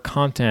 our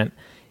content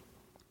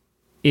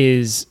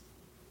is...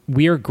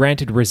 we are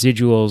granted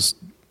residuals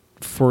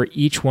for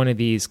each one of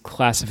these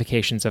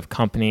classifications of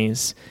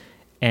companies.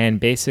 And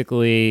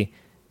basically,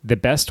 the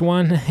best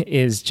one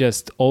is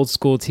just old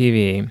school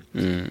TV.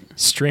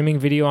 Streaming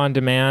video on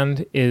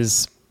demand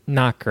is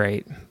not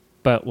great,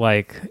 but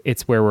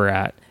it's where we're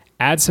at.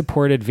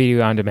 Ad-supported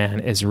video on demand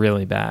is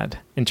really bad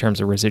in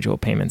terms of residual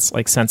payments,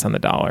 like cents on the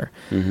dollar.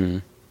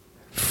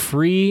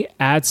 Free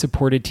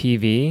ad-supported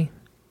TV,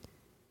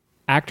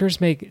 actors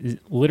make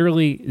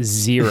literally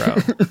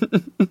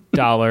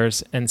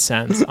 $0 and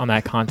cents on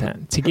that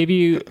content. To give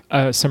you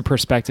some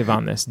perspective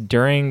on this,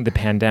 during the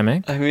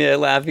pandemic, I mean, I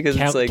laugh because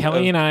it's like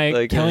Kelly and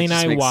I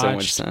watched. So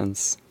much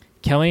sense.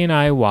 Kelly and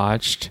I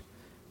watched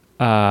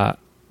the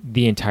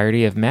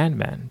entirety of Mad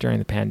Men during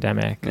the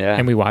pandemic,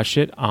 and we watched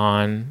it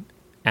on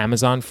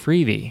Amazon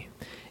Freevee.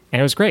 And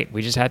it was great.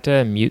 We just had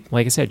to mute,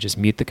 like I said, just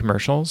mute the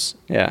commercials.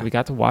 Yeah. We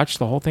got to watch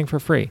the whole thing for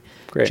free.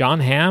 Great. John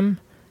Hamm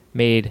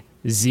made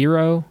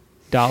 $0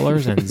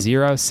 and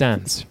 0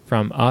 cents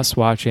from us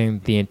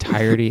watching the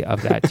entirety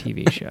of that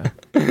TV show.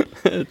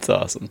 It's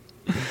awesome.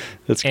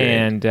 That's great.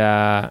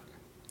 And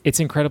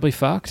it's incredibly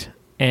fucked.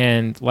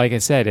 And like I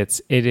said,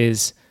 it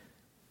is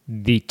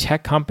the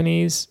tech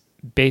companies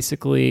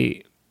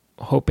basically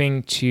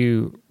hoping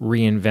to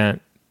reinvent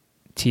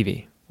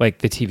TV, like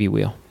the TV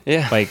wheel.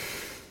 Yeah.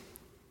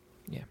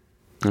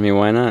 I mean,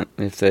 why not?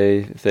 If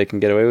they can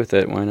get away with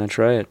it, why not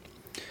try it?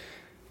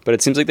 But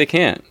it seems like they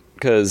can't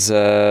because,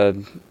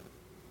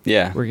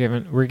 yeah,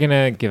 we're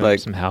gonna give them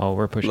some hell.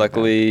 We're pushing.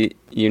 Luckily,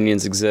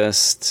 unions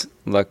exist.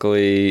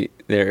 Luckily,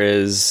 there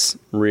is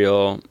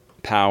real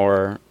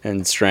power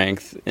and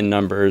strength in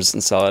numbers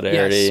and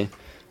solidarity. Yes.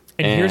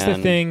 And here's the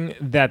thing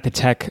that the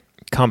tech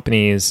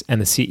companies and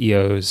the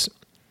CEOs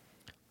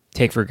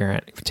take for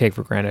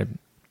granted.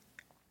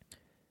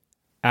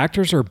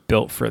 Actors are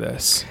built for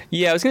this.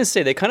 Yeah, I was going to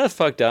say, they kind of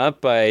fucked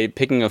up by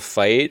picking a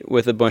fight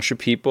with a bunch of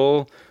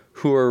people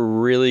who are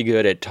really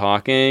good at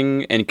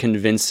talking and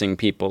convincing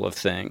people of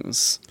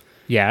things.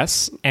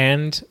 Yes,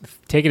 and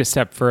take it a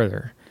step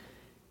further.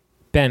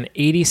 Ben,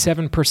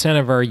 87%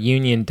 of our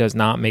union does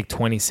not make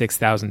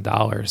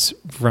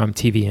 $26,000 from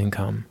TV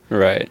income.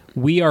 Right.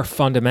 We are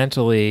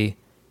fundamentally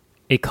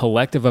a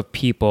collective of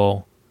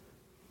people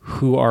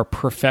who are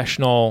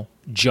professional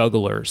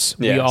jugglers.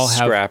 Yeah, we all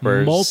have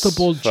scrappers,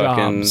 multiple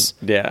jobs.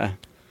 Yeah.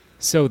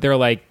 So they're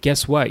like,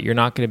 guess what? You're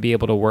not going to be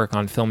able to work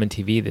on film and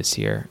TV this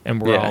year.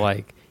 And we're all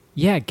like,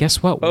 yeah,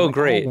 guess what? Oh, we're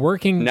great.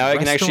 Working now I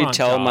can actually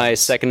tell my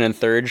second and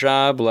third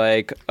job,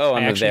 like, oh,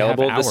 I'm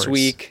available this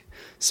week.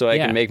 So I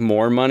can make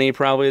more money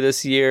probably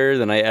this year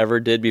than I ever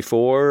did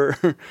before.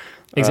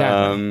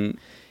 Exactly.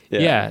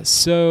 Yeah.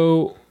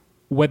 So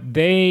what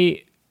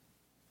they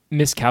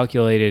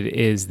miscalculated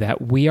is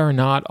that we are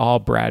not all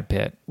Brad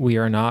Pitt. We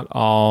are not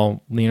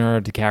all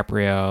Leonardo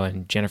DiCaprio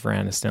and Jennifer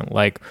Aniston.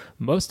 Like,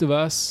 most of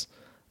us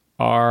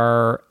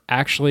are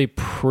actually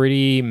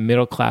pretty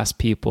middle-class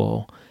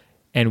people,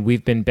 and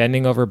we've been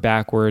bending over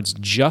backwards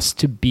just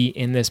to be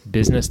in this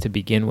business to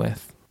begin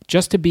with.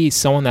 Just to be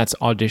someone that's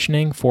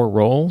auditioning for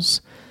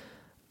roles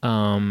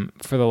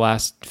for the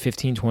last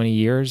 15, 20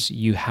 years,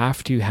 you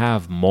have to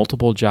have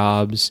multiple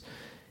jobs.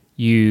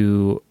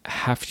 You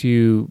have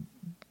to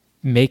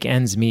make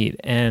ends meet.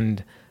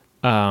 And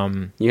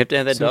you have to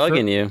have that dog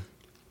in you.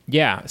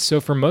 Yeah. So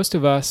for most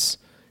of us,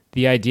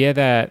 the idea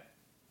that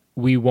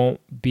we won't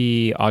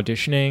be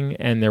auditioning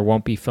and there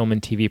won't be film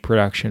and TV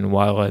production,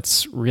 while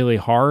it's really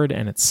hard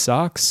and it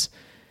sucks,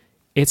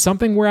 it's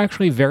something we're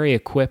actually very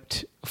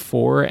equipped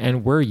for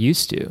and we're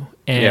used to.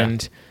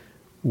 And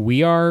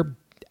we are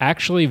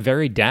actually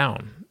very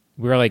down.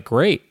 We're like,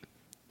 great.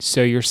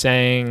 So you're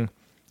saying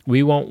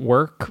we won't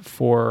work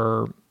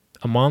for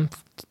a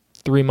month,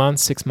 3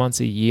 months, 6 months,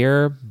 a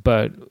year,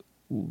 but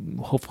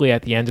hopefully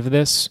at the end of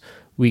this,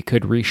 we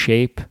could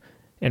reshape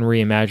and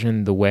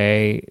reimagine the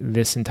way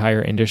this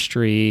entire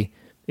industry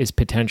is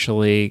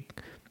potentially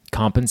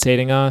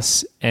compensating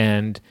us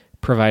and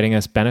providing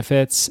us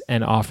benefits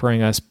and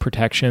offering us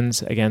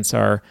protections against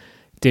our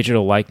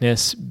digital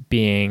likeness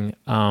being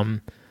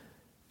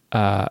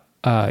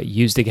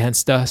used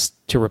against us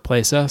to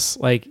replace us.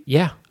 Like,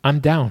 yeah, I'm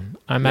down.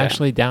 I'm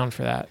actually down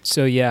for that.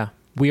 So yeah,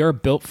 we are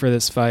built for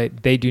this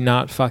fight. They do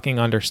not fucking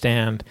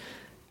understand.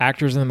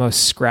 Actors are the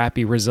most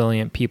scrappy,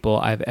 resilient people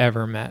I've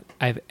ever met.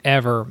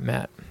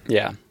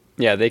 Yeah.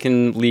 Yeah, they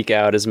can leak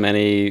out as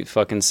many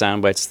fucking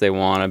sound bites as they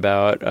want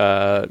about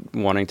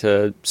wanting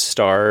to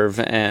starve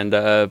and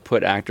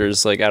put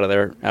actors like out of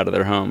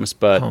their homes.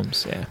 But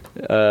probably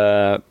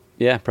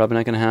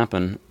not going to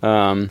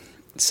happen.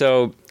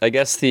 So I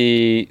guess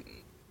the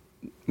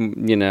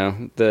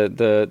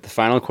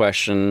final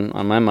question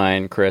on my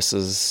mind, Chris,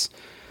 is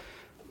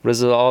what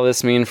does all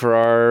this mean for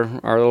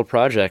our little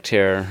project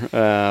here?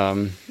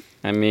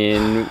 I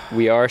mean,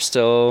 we are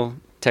still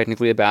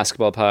technically a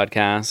basketball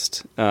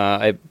podcast.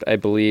 I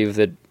believe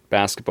that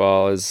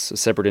basketball is a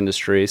separate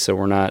industry, so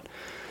we're not,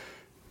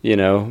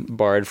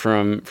 barred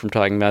from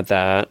talking about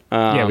that.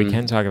 Yeah, we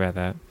can talk about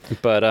that.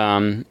 But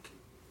I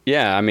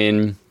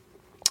mean,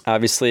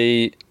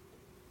 obviously,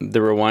 the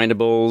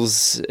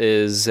Rewindables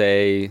is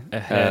a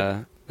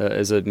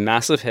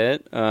massive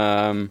hit.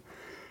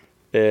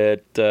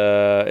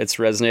 It's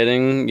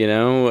resonating,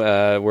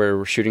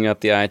 we're shooting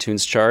up the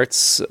iTunes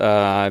charts.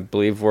 I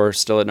believe we're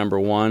still at number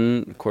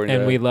 1 according to...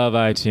 And we love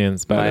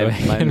iTunes, by the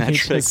way. My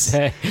metrics.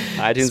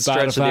 iTunes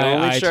charts are the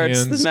only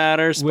charts that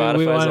matter.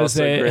 Spotify is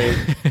also great.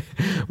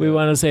 We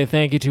want to say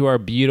thank you to our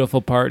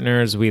beautiful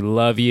partners. We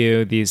love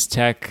you. These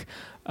tech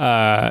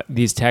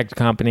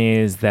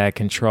companies that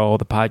control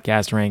the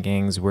podcast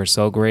rankings. We're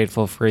so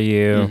grateful for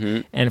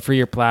you and for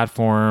your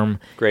platform.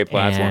 Great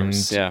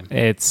platforms.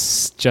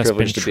 It's just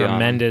been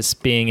tremendous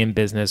being in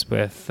business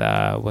with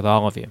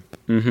all of you.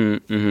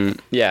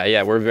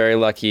 Yeah. We're very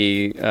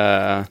lucky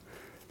that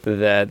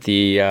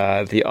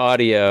the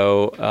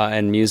audio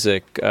and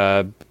music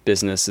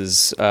business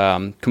is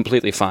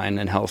completely fine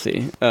and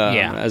healthy.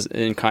 As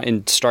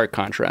in stark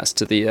contrast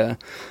to the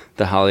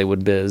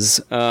Hollywood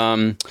biz.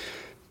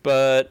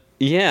 But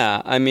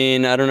yeah, I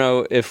mean, I don't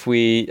know if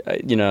we,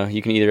 you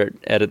can either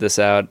edit this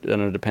out, I don't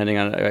know, depending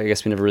on, I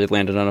guess we never really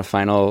landed on a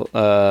final,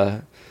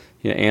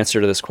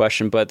 answer to this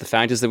question. But the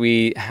fact is that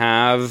we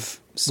have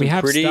some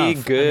pretty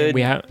good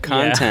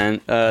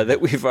content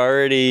that we've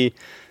already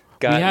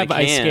got. We have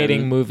ice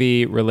skating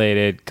movie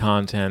related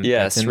content.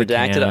 Yes,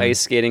 redacted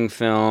ice skating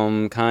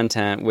film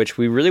content, which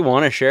we really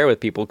want to share with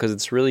people because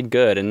it's really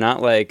good and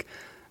not like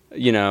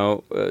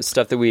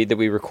stuff that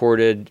we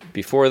recorded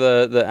before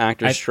the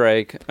actors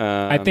strike.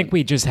 I think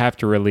we just have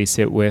to release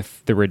it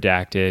with the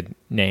redacted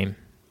name.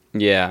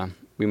 Yeah,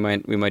 we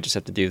might just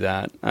have to do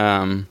that.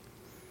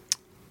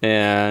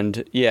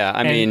 And yeah,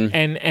 I mean,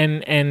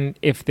 and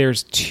if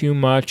there's too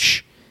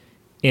much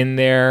in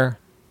there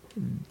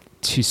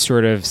to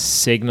sort of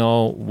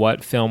signal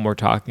what film we're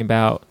talking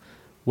about,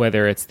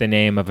 whether it's the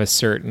name of a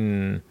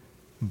certain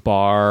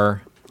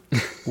bar,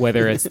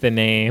 whether it's the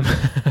name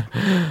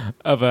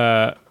of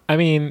a,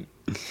 the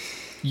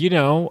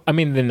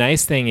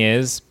nice thing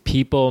is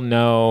people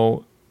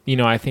know,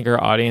 I think our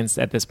audience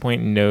at this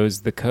point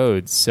knows the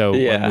codes. So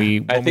when we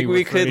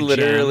could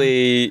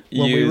literally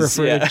when we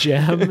refer to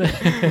Gem,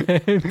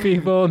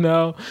 people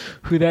know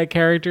who that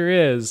character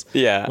is.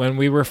 Yeah. When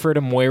we refer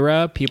to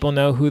Moira, people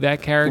know who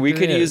that character is. We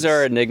could use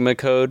our Enigma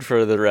code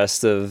for the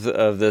rest of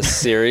this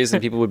series,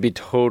 and people would be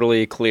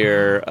totally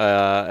clear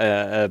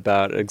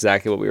about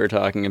exactly what we were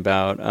talking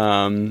about.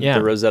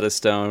 The Rosetta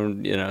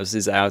Stone,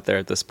 is out there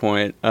at this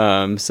point.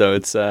 So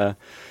it's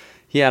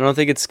I don't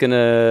think it's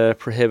gonna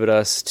prohibit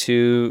us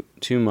too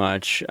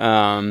much.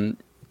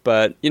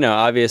 But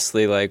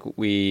obviously, like,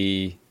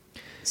 we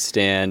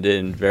stand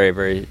in very,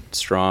 very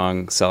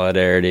strong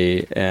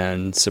solidarity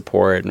and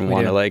support, and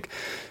want to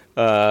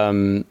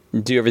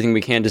do everything we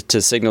can to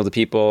signal to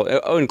people.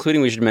 Oh,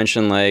 including, we should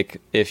mention,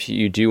 like, if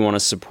you do want to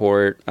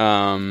support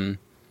actors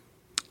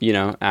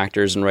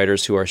and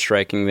writers who are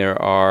striking, there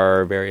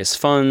are various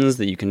funds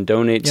that you can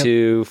donate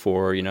to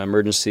for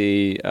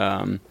emergency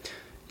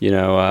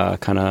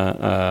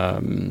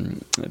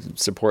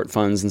support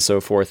funds and so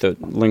forth,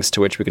 links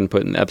to which we can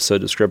put in the episode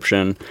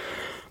description.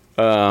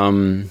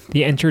 The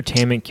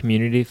Entertainment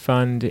Community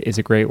Fund is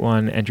a great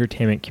one.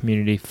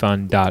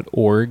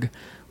 entertainmentcommunityfund.org.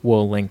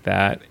 We'll link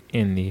that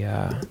in the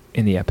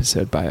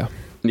episode bio.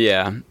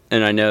 Yeah,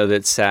 and I know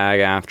that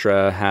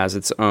SAG-AFTRA has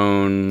its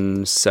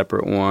own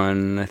separate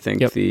one. I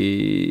think I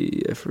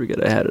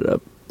forget, I had it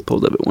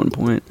pulled up at one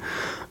point.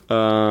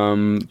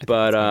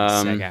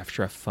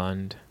 SAG-AFTRA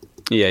Fund.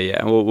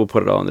 Yeah. We'll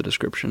put it all in the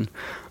description.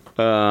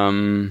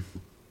 But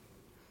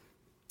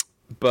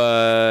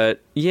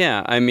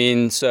yeah, I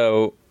mean,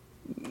 so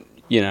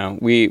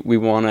we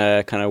want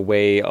to kind of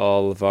weigh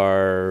all of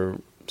our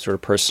sort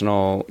of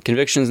personal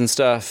convictions and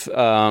stuff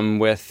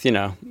with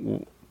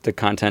the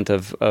content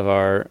of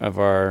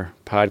our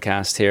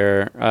podcast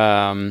here.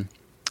 And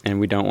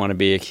we don't want to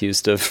be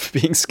accused of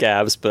being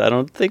scabs, but I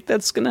don't think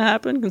that's going to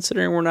happen,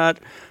 considering we're not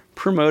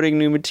promoting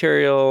new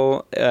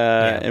material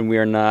and we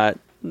are not.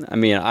 I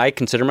mean, I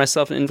consider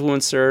myself an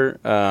influencer.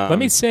 Let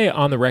me say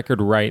on the record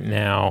right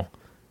now,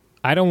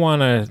 I don't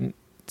want to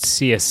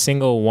see a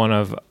single one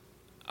of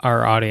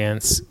our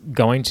audience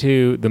going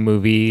to the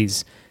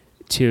movies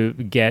to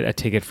get a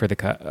ticket for the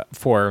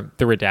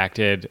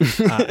redacted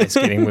ice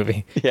skating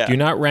movie. Yeah. Do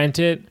not rent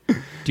it.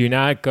 Do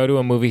not go to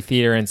a movie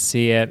theater and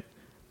see it.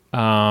 There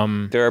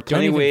are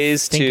plenty of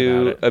ways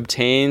to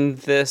obtain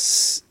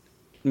this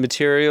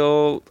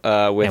material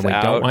without, and we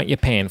don't want you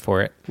paying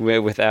for it.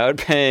 Without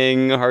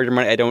paying harder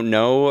money. I don't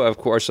know. Of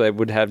course, I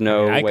would have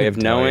no way of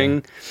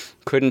knowing.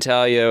 Couldn't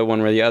tell you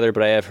one way or the other,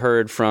 but I have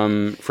heard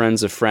from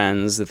friends of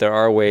friends that there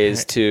are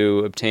ways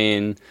to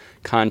obtain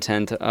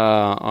content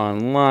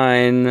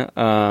online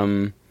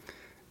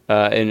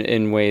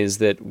in ways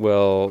that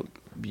will,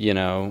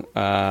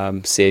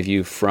 save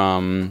you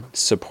from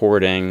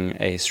supporting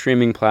a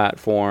streaming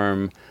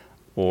platform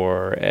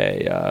or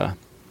a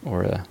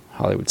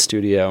Hollywood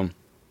studio.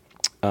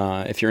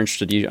 If you're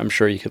interested, I'm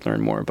sure you could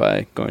learn more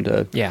by going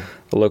to a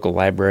local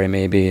library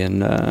maybe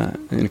and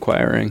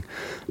inquiring.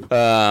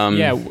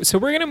 So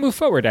we're going to move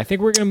forward. I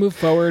think we're going to move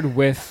forward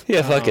with...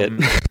 Yeah, fuck it.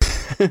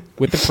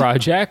 with the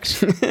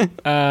project. You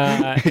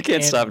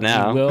can't stop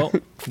now. We'll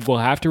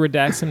have to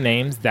redact some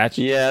names.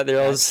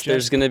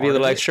 There's going to be a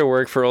little extra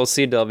work for old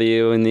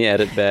CW in the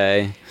edit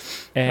bay.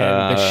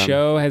 And the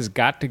show has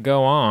got to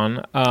go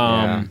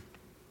on.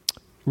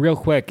 Real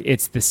quick,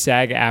 it's the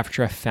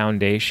SAG-AFTRA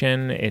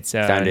Foundation. It's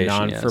a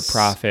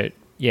non-for-profit.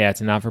 Yeah, it's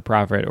a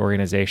non-for-profit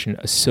organization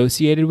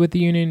associated with the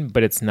union,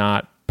 but it's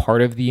not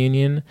part of the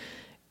union,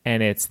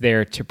 and it's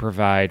there to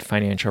provide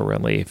financial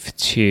relief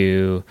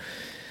to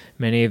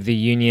many of the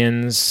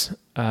union's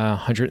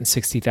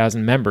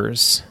 160,000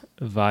 members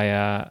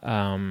via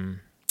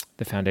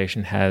the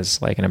foundation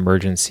has like an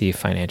emergency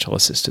financial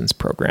assistance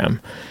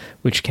program,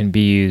 which can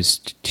be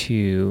used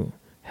to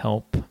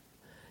help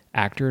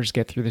actors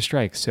get through the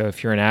strike. So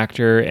if you're an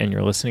actor and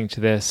you're listening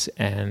to this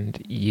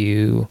and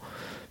you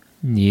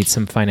need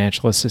some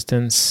financial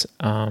assistance,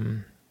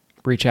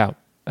 reach out.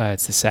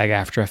 It's the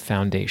SAG-AFTRA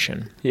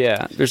Foundation.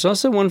 Yeah, there's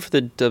also one for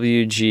the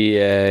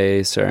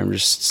WGA. Sorry, I'm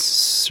just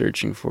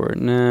searching for it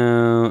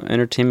now.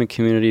 Entertainment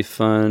Community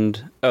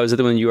Fund. Oh, is it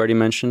the one you already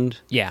mentioned?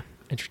 Yeah,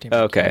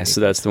 Entertainment. Okay, Community.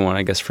 So that's the one,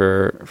 I guess,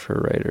 for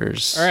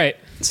writers. All right.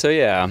 So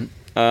yeah.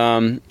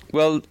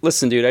 Well,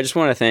 listen, dude, I just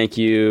want to thank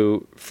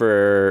you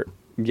for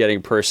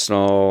getting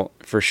personal,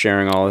 for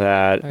sharing all of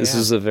that. This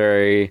is a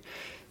very,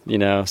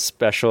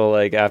 special,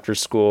 like after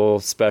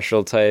school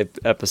special type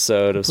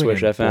episode of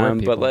Switch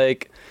FM. But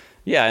like,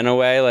 yeah, in a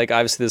way, like,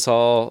 obviously this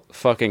all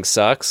fucking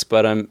sucks,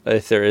 but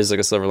if there is like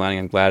a silver lining,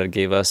 I'm glad it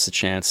gave us a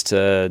chance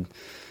to,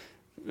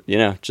 you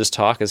know, just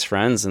talk as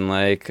friends and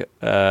like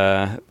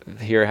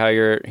hear how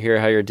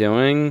you're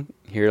doing,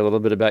 hear a little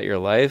bit about your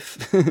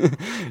life.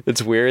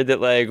 It's weird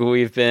that like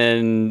we've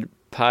been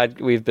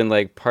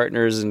like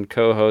partners and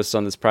co-hosts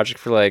on this project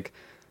for like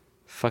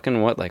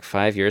fucking what, like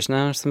 5 years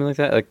now or something like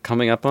that, like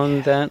coming up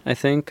on that, I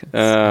think.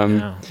 I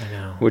know.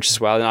 Which is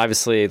wild, and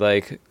obviously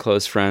like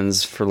close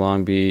friends for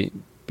long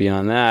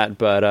beyond that,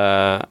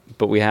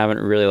 but we haven't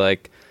really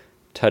like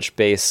touched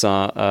base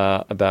on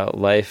about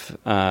life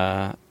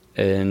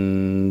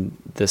in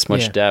this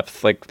much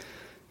depth. Like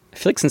I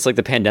feel like since like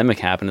the pandemic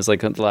happened is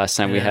like the last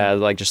time we had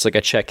like just like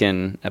a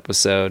check-in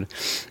episode.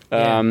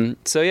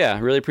 So yeah,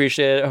 really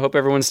appreciate it. I hope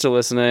everyone's still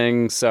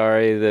listening.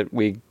 Sorry that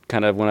we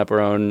kind of went up our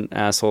own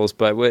assholes,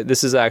 but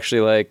this is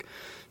actually like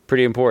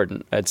pretty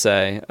important, I'd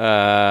say.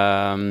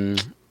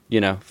 You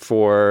know,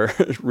 for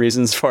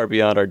reasons far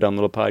beyond our dumb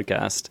little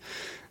podcast.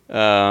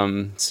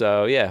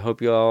 So yeah,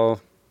 hope you all,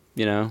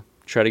 you know,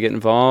 try to get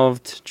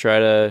involved, try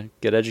to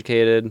get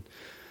educated,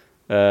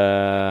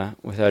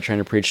 without trying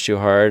to preach too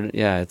hard.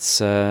 Yeah, it's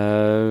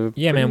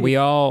man, we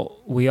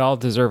all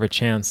deserve a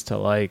chance to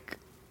like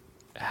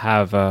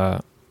have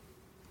a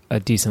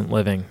decent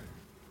living.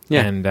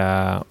 Yeah. And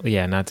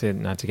not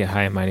to get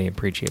high and mighty and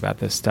preachy about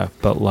this stuff,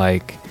 but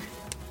like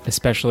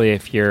especially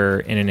if you're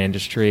in an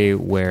industry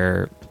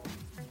where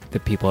the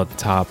people at the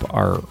top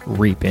are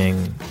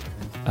reaping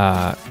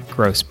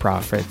gross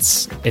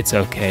profits, it's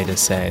okay to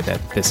say that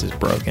this is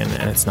broken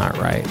and it's not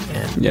right.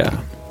 And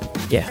yeah.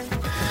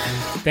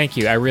 Thank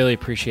you. I really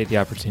appreciate the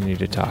opportunity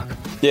to talk.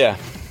 Yeah.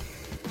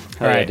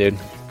 All right, dude.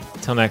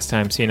 Till next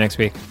time. See you next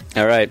week.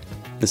 All right.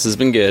 This has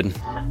been good.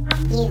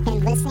 You've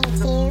been listening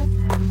to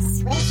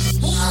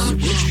Switch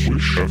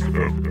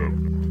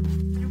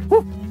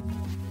FM.